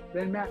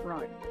than Matt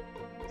Ryan.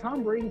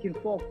 Tom Brady can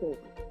fall forward.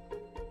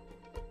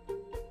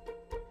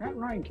 Matt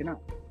Ryan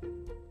cannot.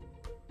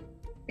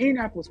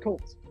 Indianapolis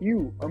Colts,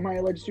 you are my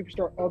Alleged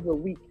Superstar of the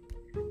Week.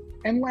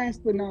 And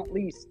last but not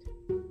least,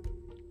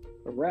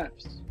 the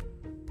refs.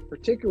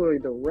 Particularly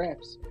the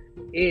refs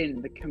in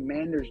the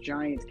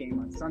Commanders-Giants game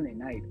on Sunday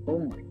night. Oh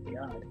my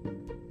God.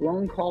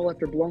 Blown call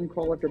after blown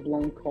call after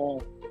blown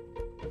call.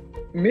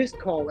 Missed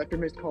call after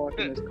missed call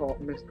after missed call,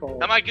 missed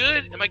call. Am I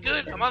good? I'm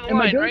on the Am I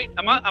line, good? right?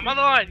 I'm on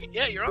the line.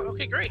 Yeah, you're on.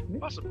 Okay, great.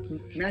 Awesome.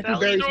 Matthew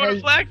What are you Berry's throwing a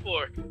head. flag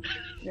for?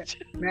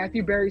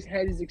 Matthew Berry's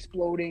head is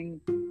exploding.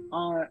 He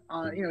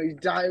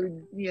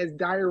has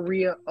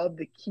diarrhea of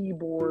the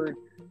keyboard,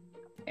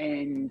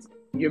 and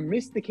you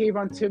missed the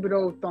Kayvon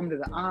Thibodeau thumb to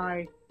the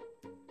eye.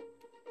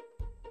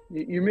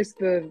 You missed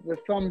the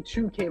thumb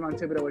to Kayvon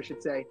Thibodeau, I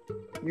should say.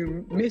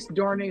 You missed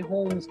Darnay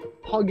Holmes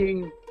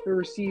hugging the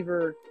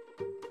receiver.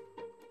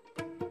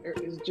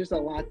 There's just a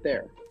lot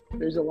there.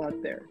 There's a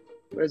lot there.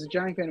 But as a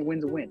Giant fan, a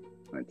win's a win.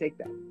 I'm going to take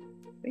that.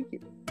 Thank you.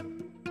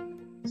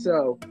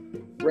 So,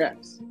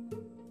 refs.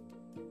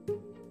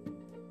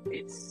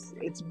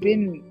 It's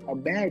been a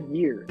bad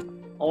year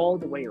all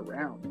the way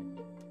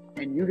around.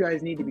 And you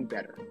guys need to be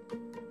better.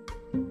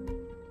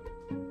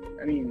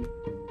 I mean,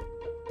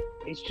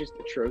 it's just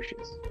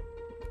atrocious.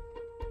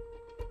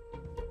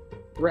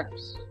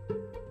 Refs,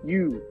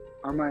 you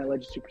are my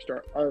alleged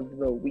superstar of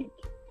the week.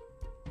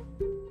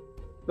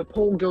 The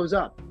poll goes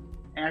up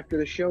after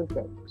the show,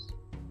 folks,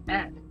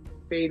 at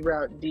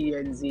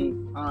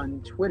FadeRouteDNZ on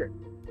Twitter.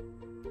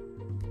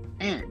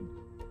 And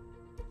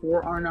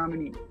for our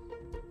nominees,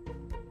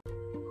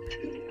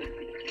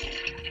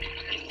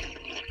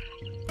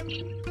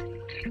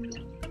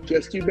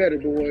 just do better,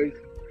 boys.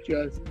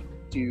 Just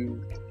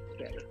do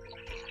better.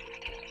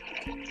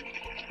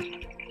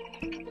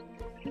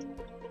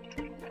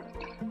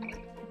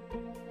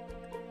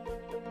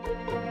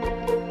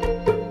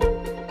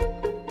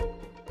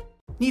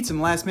 Need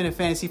some last-minute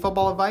fantasy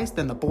football advice?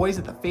 Then the boys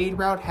at the Fade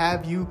Route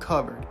have you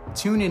covered.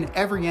 Tune in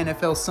every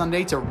NFL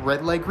Sunday to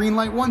Red Light, Green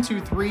Light 1, 2,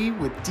 3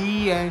 with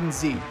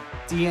DNZ.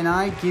 D and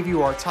I give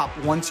you our top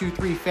 1, 2,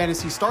 3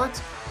 fantasy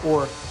starts,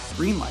 or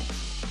green light,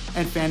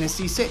 and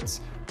fantasy sits,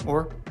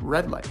 or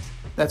red light.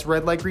 That's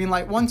Red Light, Green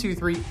Light 1, 2,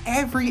 3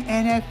 every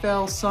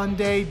NFL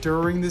Sunday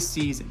during the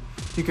season.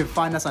 You can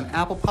find us on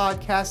Apple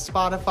Podcasts,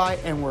 Spotify,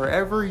 and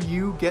wherever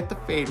you get the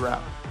Fade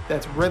Route.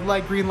 That's Red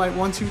Light, Green Light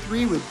 1, 2,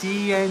 3 with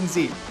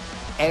DNZ.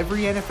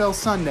 Every NFL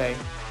Sunday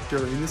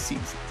during the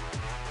season.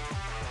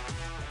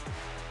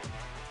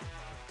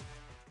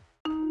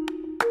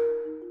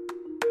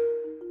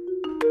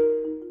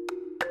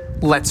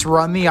 Let's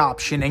run the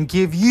option and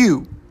give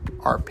you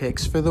our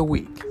picks for the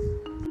week.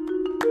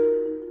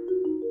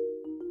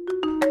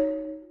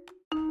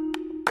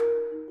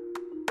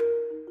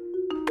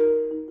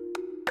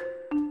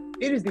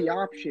 It is the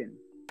option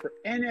for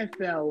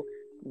NFL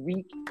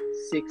Week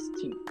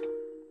 16.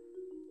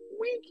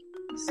 Week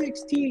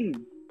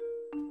 16.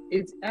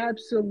 It's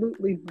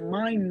absolutely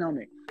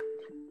mind-numbing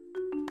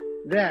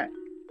that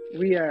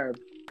we have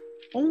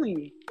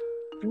only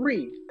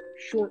 3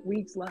 short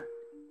weeks left.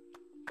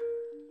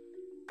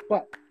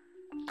 But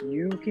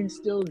you can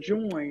still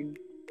join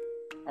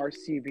our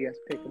CBS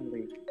Pick'em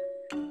League.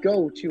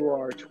 Go to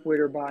our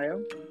Twitter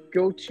bio.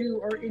 Go to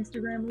our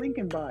Instagram link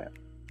in bio.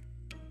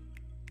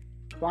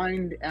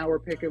 Find our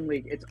Pick'em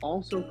League. It's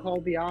also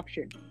called The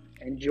Option.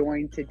 And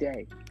join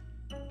today.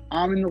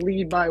 I'm in the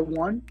lead by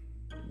 1.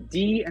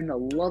 D and the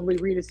lovely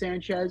Rita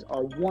Sanchez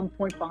are 1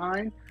 point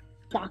behind.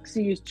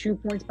 Foxy is 2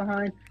 points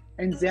behind.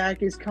 And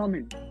Zach is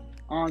coming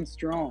on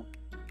strong.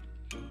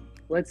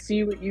 Let's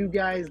see what you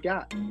guys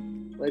got.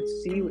 Let's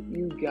see what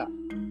you got.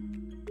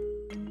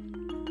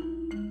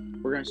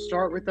 We're going to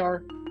start with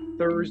our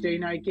Thursday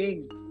night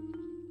game.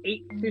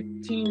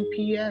 8:15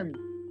 p.m.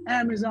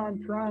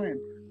 Amazon Prime.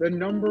 The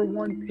number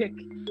 1 pick,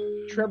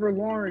 Trevor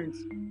Lawrence,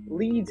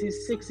 leads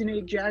his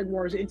 6-8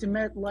 Jaguars into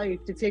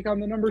MetLife to take on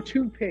the number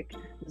 2 pick,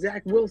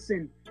 Zach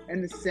Wilson,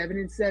 and the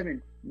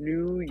 7-7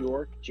 New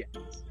York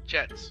Jets.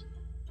 Jets.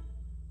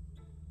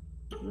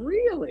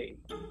 Really?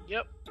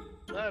 Yep.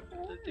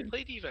 They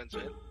play defense,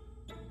 man.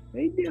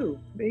 They do.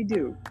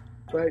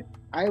 But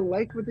I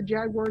like what the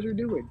Jaguars are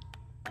doing.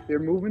 They're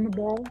moving the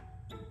ball.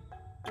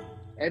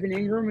 Evan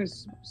Ingram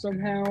has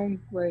somehow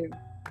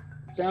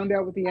found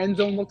out what the end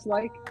zone looks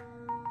like.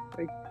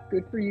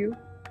 Good for you.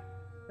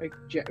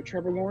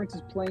 Trevor Lawrence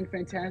is playing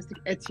fantastic.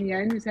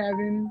 Etienne is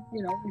having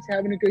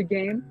a good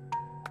game.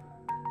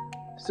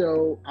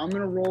 So I'm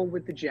gonna roll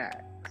with the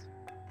Jags.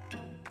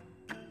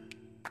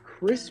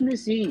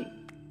 Christmas Eve,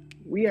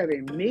 we have a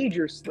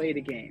major slate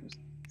of games.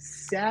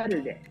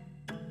 Saturday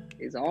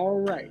is all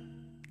right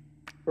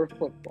for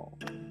football.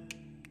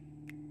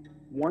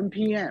 1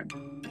 p.m.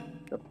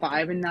 The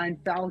 5-9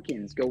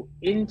 Falcons go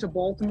into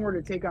Baltimore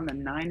to take on the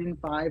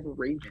 9-5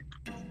 Ravens.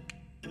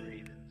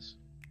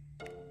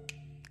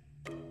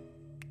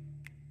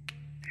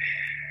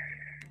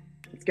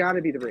 It's got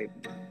to be the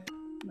Ravens.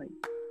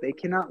 They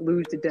cannot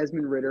lose to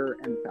Desmond Ridder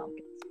and the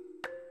Falcons.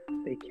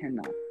 They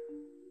cannot.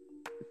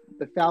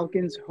 The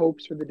Falcons'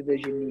 hopes for the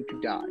division need to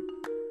die,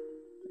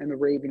 and the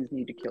Ravens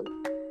need to kill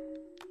it.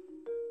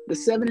 The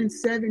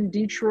 7-7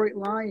 Detroit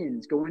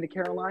Lions go into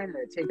Carolina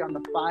to take on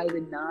the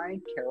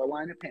 5-9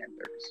 Carolina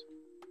Panthers.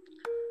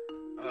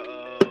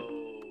 Uh-oh.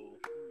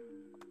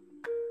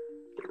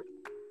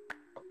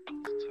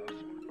 That's a tough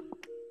one.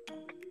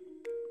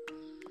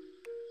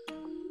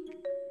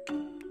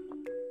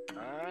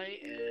 I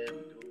am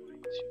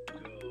going to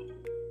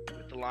go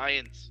with the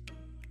Lions.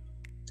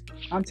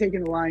 I'm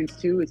taking the Lions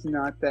too. It's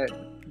not that,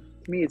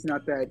 to me, it's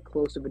not that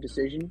close of a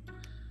decision.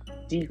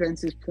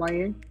 Defense is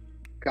playing.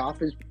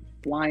 Goff is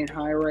flying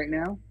high right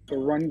now. The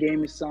run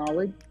game is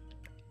solid.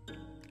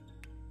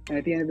 And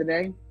at the end of the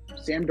day,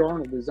 Sam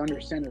Darnold is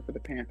under center for the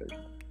Panthers.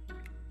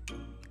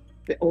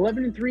 The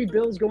 11-3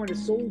 Bills go into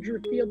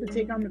Soldier Field to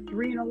take on the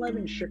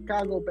 3-11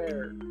 Chicago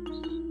Bears.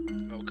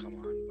 Oh, come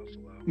on,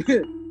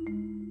 Buffalo.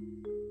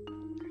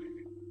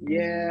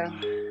 Yeah,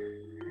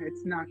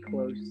 it's not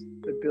close.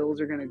 The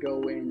Bills are going to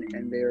go in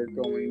and they're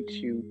going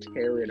to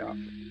tear it up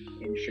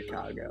in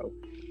Chicago.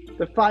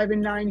 The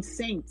 5-9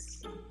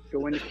 Saints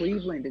go into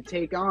Cleveland to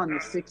take on the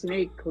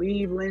 6-8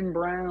 Cleveland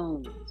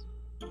Browns.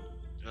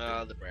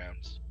 The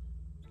Browns.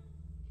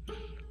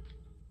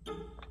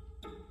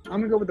 I'm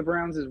going to go with the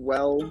Browns as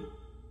well.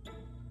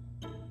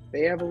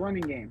 They have a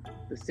running game.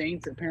 The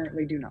Saints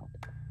apparently do not.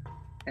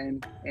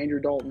 And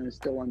Andrew Dalton is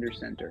still under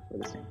center for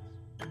the Saints.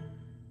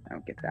 I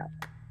don't get that.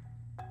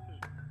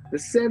 The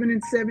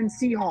 7-7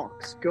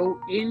 Seahawks go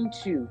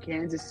into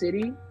Kansas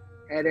City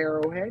at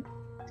Arrowhead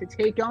to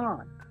take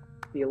on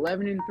the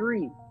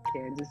 11-3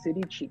 Kansas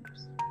City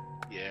Chiefs.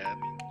 Yeah, I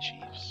mean,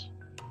 Chiefs.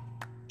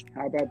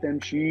 How about them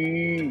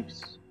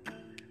Chiefs?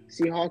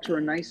 Seahawks were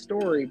a nice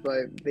story,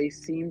 but they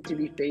seem to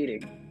be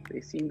fading.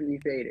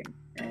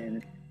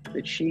 And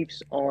the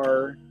Chiefs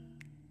are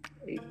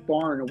a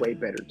far and away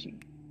better team.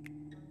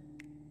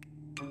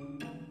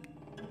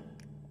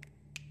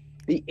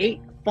 The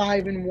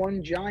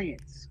 8-5-1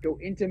 Giants go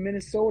into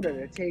Minnesota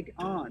to take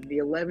on the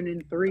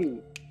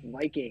 11-3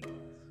 Vikings.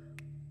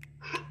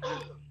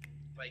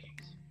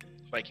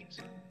 Vikings.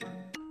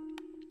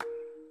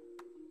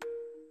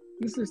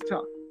 This is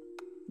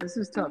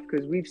tough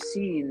because we've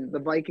seen the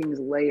Vikings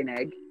lay an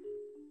egg,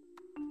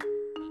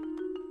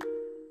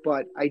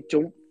 but I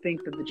don't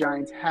think that the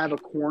Giants have a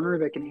corner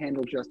that can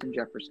handle Justin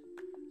Jefferson.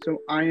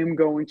 So I am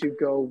going to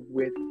go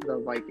with the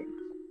Vikings.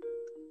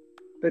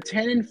 The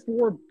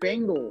 10-4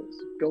 Bengals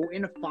go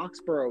into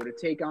Foxborough to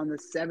take on the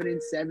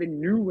 7-7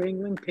 New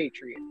England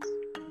Patriots.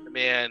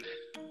 Man,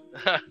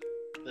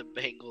 the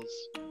Bengals.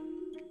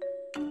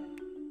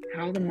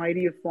 How the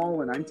mighty have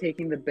fallen. I'm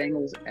taking the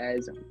Bengals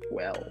as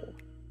well.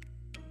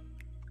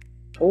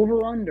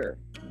 Over under,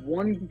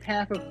 one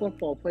half of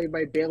football played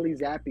by Bailey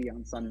Zappi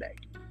on Sunday.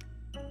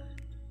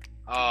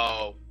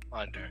 Oh,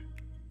 under.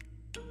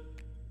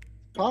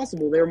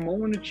 Possible. They're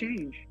mulling a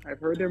change. I've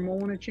heard they're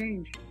mulling a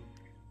change.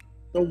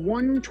 The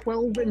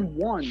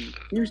 1-12-1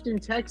 Houston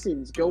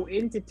Texans go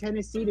into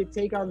Tennessee to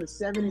take on the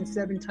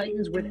 7-7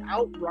 Titans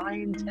without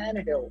Ryan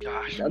Tannehill.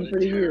 Gosh, Done for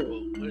the year.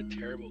 what a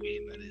terrible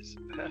game that is.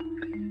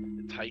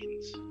 The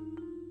Titans.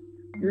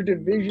 Your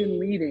division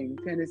leading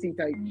Tennessee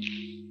Titans.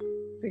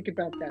 Think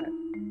about that.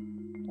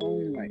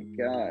 Oh my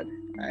God.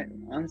 I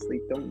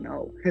honestly don't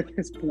know at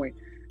this point.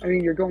 I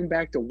mean, you're going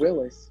back to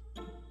Willis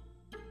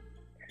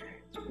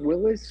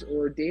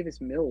or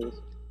Davis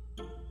Mills.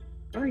 I'm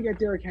going to get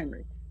Derrick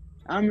Henry.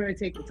 I'm going to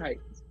take the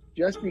Titans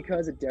just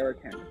because of Derrick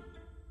Henry.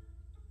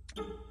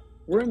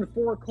 We're in the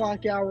 4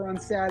 o'clock hour on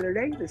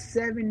Saturday. The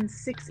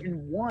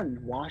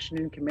 7-6-1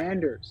 Washington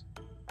Commanders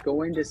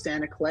go into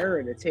Santa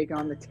Clara to take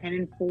on the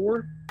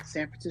 10-4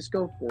 San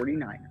Francisco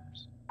 49ers.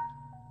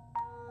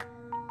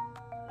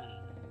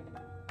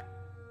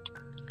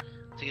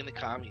 Taking the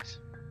commies.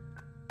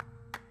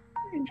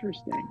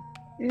 Interesting.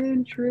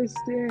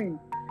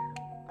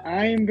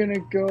 I am going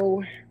to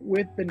go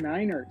with the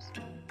Niners.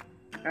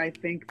 I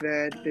think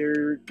that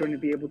they're going to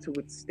be able to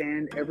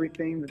withstand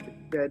everything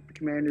that the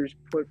Commanders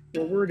put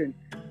forward. And,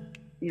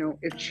 you know,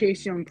 if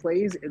Chase Young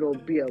plays, it'll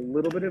be a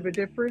little bit of a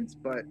difference,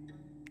 but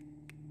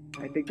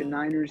I think the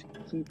Niners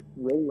keep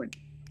rolling.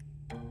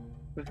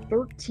 The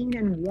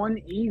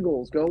 13-1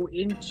 Eagles go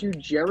into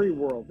Jerry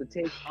World to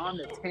take on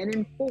the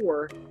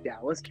 10-4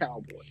 Dallas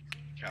Cowboys.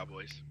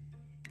 Cowboys.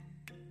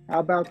 How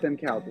about them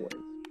Cowboys?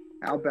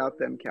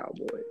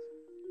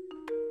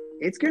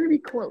 It's going to be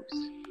close.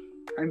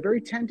 I'm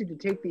very tempted to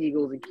take the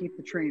Eagles and keep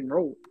the train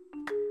rolling.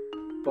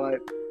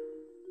 But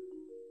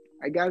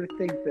I got to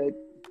think that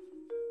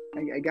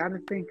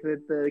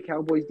the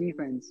Cowboys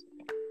defense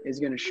is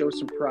going to show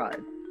some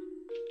pride.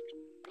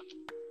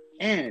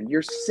 And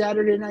your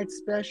Saturday night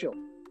special,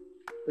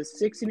 the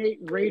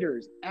 6-8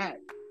 Raiders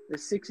at the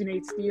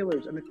 6-8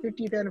 Steelers on the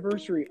 50th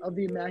anniversary of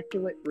the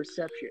Immaculate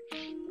Reception.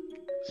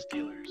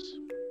 Steelers.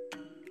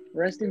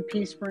 Rest in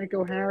peace,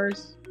 Franco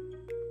Harris.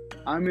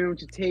 I'm going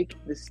to take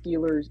the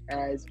Steelers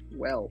as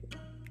well.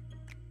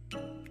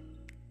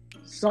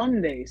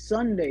 Sunday,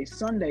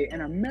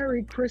 and a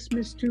Merry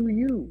Christmas to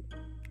you.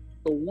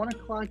 The 1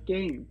 o'clock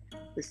game,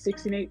 the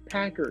 6-8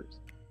 Packers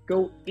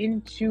go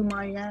into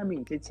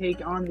Miami to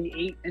take on the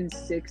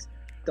 8-6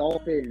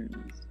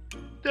 Dolphins.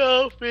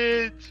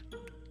 Dolphins.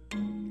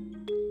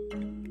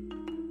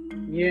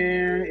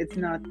 Yeah, it's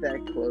not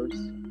that close.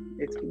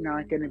 It's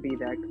not going to be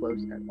that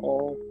close at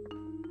all.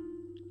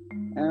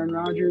 Aaron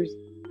Rodgers,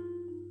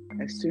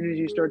 as soon as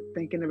you start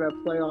thinking about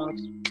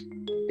playoffs,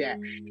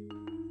 dashed.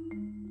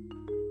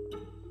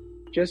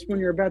 Just when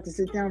you're about to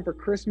sit down for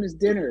Christmas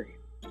dinner,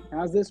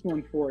 how's this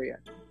one for you?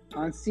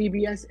 On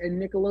CBS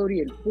and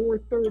Nickelodeon,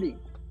 4:30.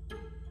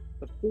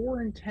 The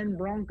 4-10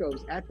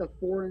 Broncos at the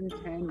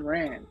 4-10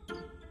 Rams.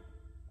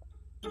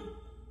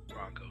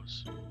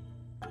 Broncos.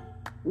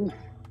 Oof.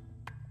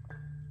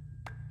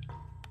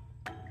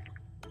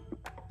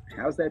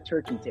 How's that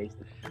turkey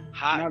tasting?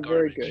 Hot Not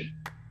garbage. very good.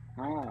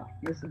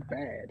 This is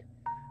bad.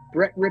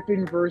 Brett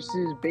Rippon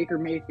versus Baker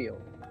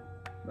Mayfield.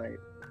 Like,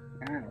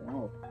 I don't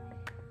know.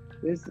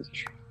 This is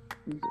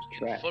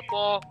trash.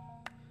 Football?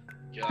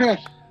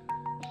 Gosh.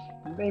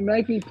 They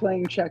might be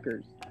playing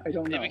checkers. I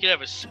don't know. Maybe we could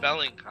have a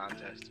spelling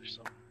contest or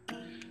something.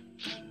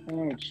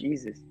 Oh,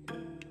 Jesus.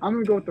 I'm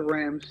going to go with the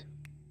Rams,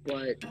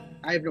 but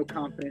I have no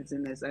confidence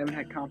in this. I haven't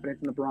had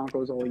confidence in the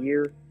Broncos all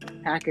year.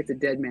 Hackett's a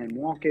dead man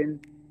walking.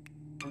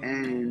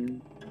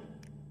 And,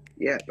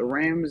 yeah, the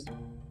Rams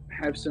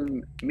have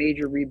some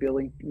major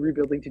rebuilding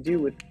to do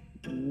with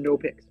no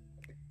picks.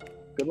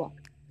 Good luck.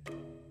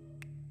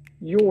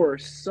 Your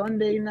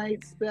Sunday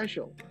night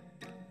special,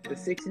 the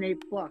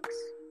 6-8 Bucks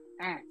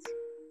at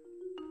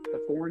the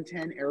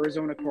 4-10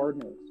 Arizona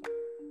Cardinals.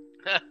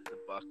 The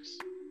Bucks.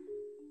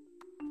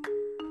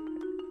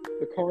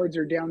 The Cards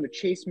are down to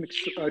Trace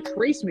McSorley.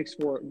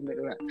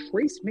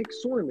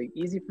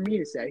 Easy for me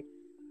to say.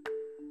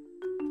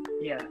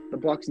 Yeah, the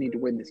Bucks need to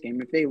win this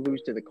game. If they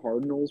lose to the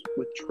Cardinals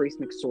with Trace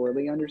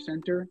McSorley under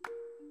center,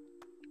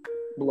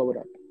 blow it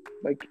up.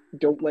 Like,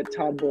 don't let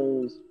Todd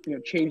Bowles,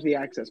 change the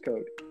access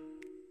code.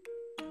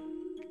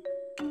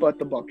 But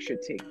the Bucks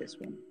should take this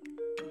one.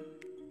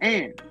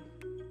 And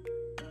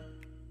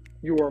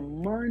your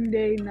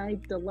Monday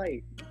night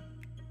delight.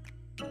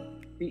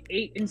 The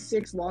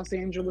 8-6 Los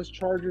Angeles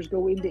Chargers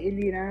go into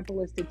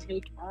Indianapolis to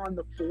take on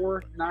the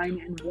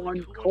 4-9-1 Who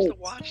wants Colts. to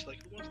watch? Who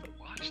wants to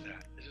watch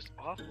that? It's just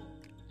awful.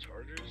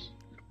 Chargers.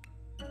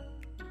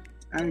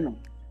 I don't know.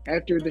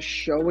 After the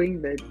showing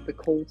that the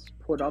Colts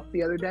put up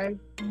the other day,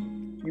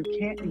 you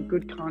can't in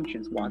good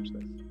conscience watch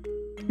this.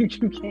 You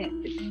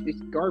can't.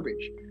 It's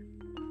garbage.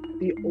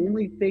 The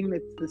only thing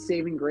that's the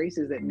saving grace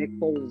is that Nick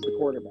Foles is the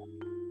quarterback.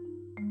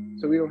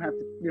 So we don't have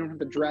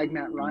to drag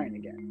Matt Ryan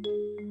again.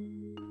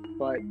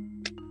 But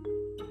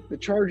the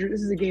Chargers,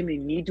 this is a game they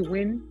need to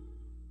win.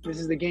 This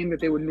is the game that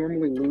they would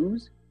normally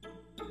lose.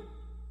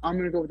 I'm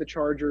going to go with the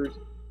Chargers.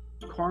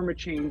 Karma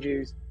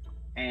changes,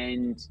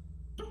 and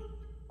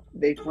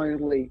they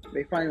finally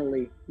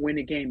win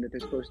a game that they're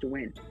supposed to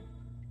win.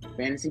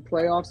 Fantasy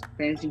playoffs,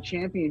 fantasy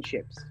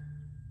championships.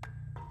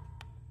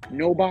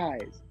 No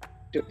buys.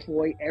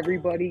 Deploy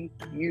everybody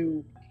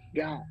you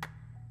got.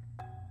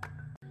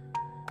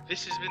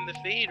 This has been the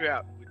Fade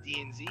Route with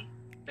D&Z.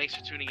 Thanks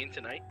for tuning in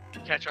tonight.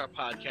 Catch our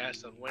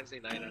podcast on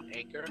Wednesday night on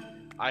Anchor,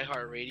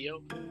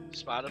 iHeartRadio,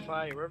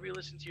 Spotify, or wherever you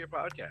listen to your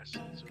podcasts.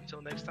 So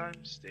until next time,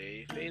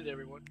 stay faded,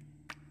 everyone.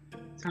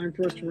 Time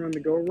for us to run the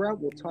go route.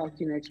 We'll talk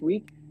to you next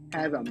week.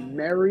 Have a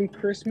Merry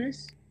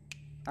Christmas,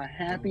 a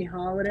Happy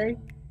Holiday,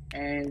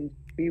 and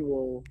we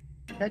will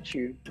catch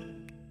you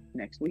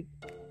next week.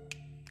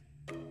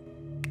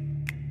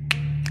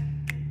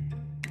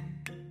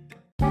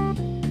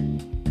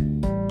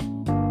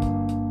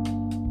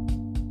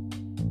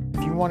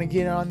 Want to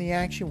get on the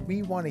action,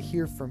 we want to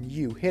hear from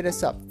you. Hit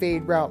us up,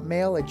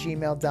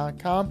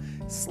 faderoutemail@gmail.com.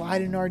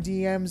 Slide in our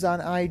DMs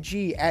on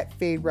IG at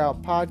Fade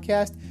Route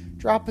Podcast.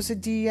 Drop us a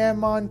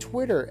DM on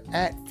Twitter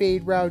at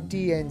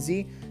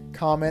FadeRouteDNZ.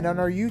 Comment on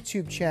our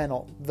YouTube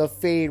channel, The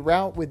Fade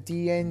Route with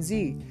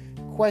DNZ.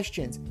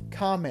 Questions,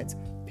 comments,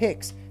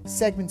 picks,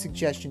 segment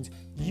suggestions,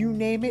 you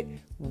name it,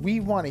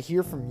 we want to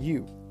hear from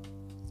you.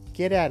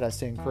 Get at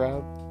us, in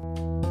crowd.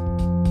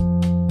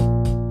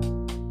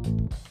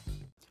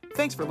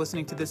 Thanks for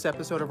listening to this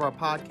episode of our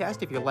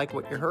podcast. If you like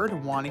what you heard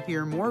and want to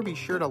hear more, be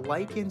sure to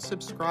like and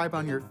subscribe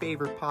on your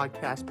favorite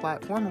podcast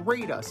platform.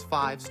 Rate us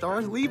 5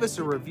 stars, leave us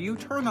a review,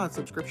 turn on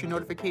subscription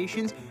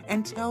notifications,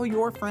 and tell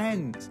your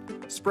friends.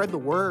 Spread the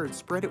word,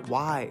 spread it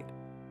wide.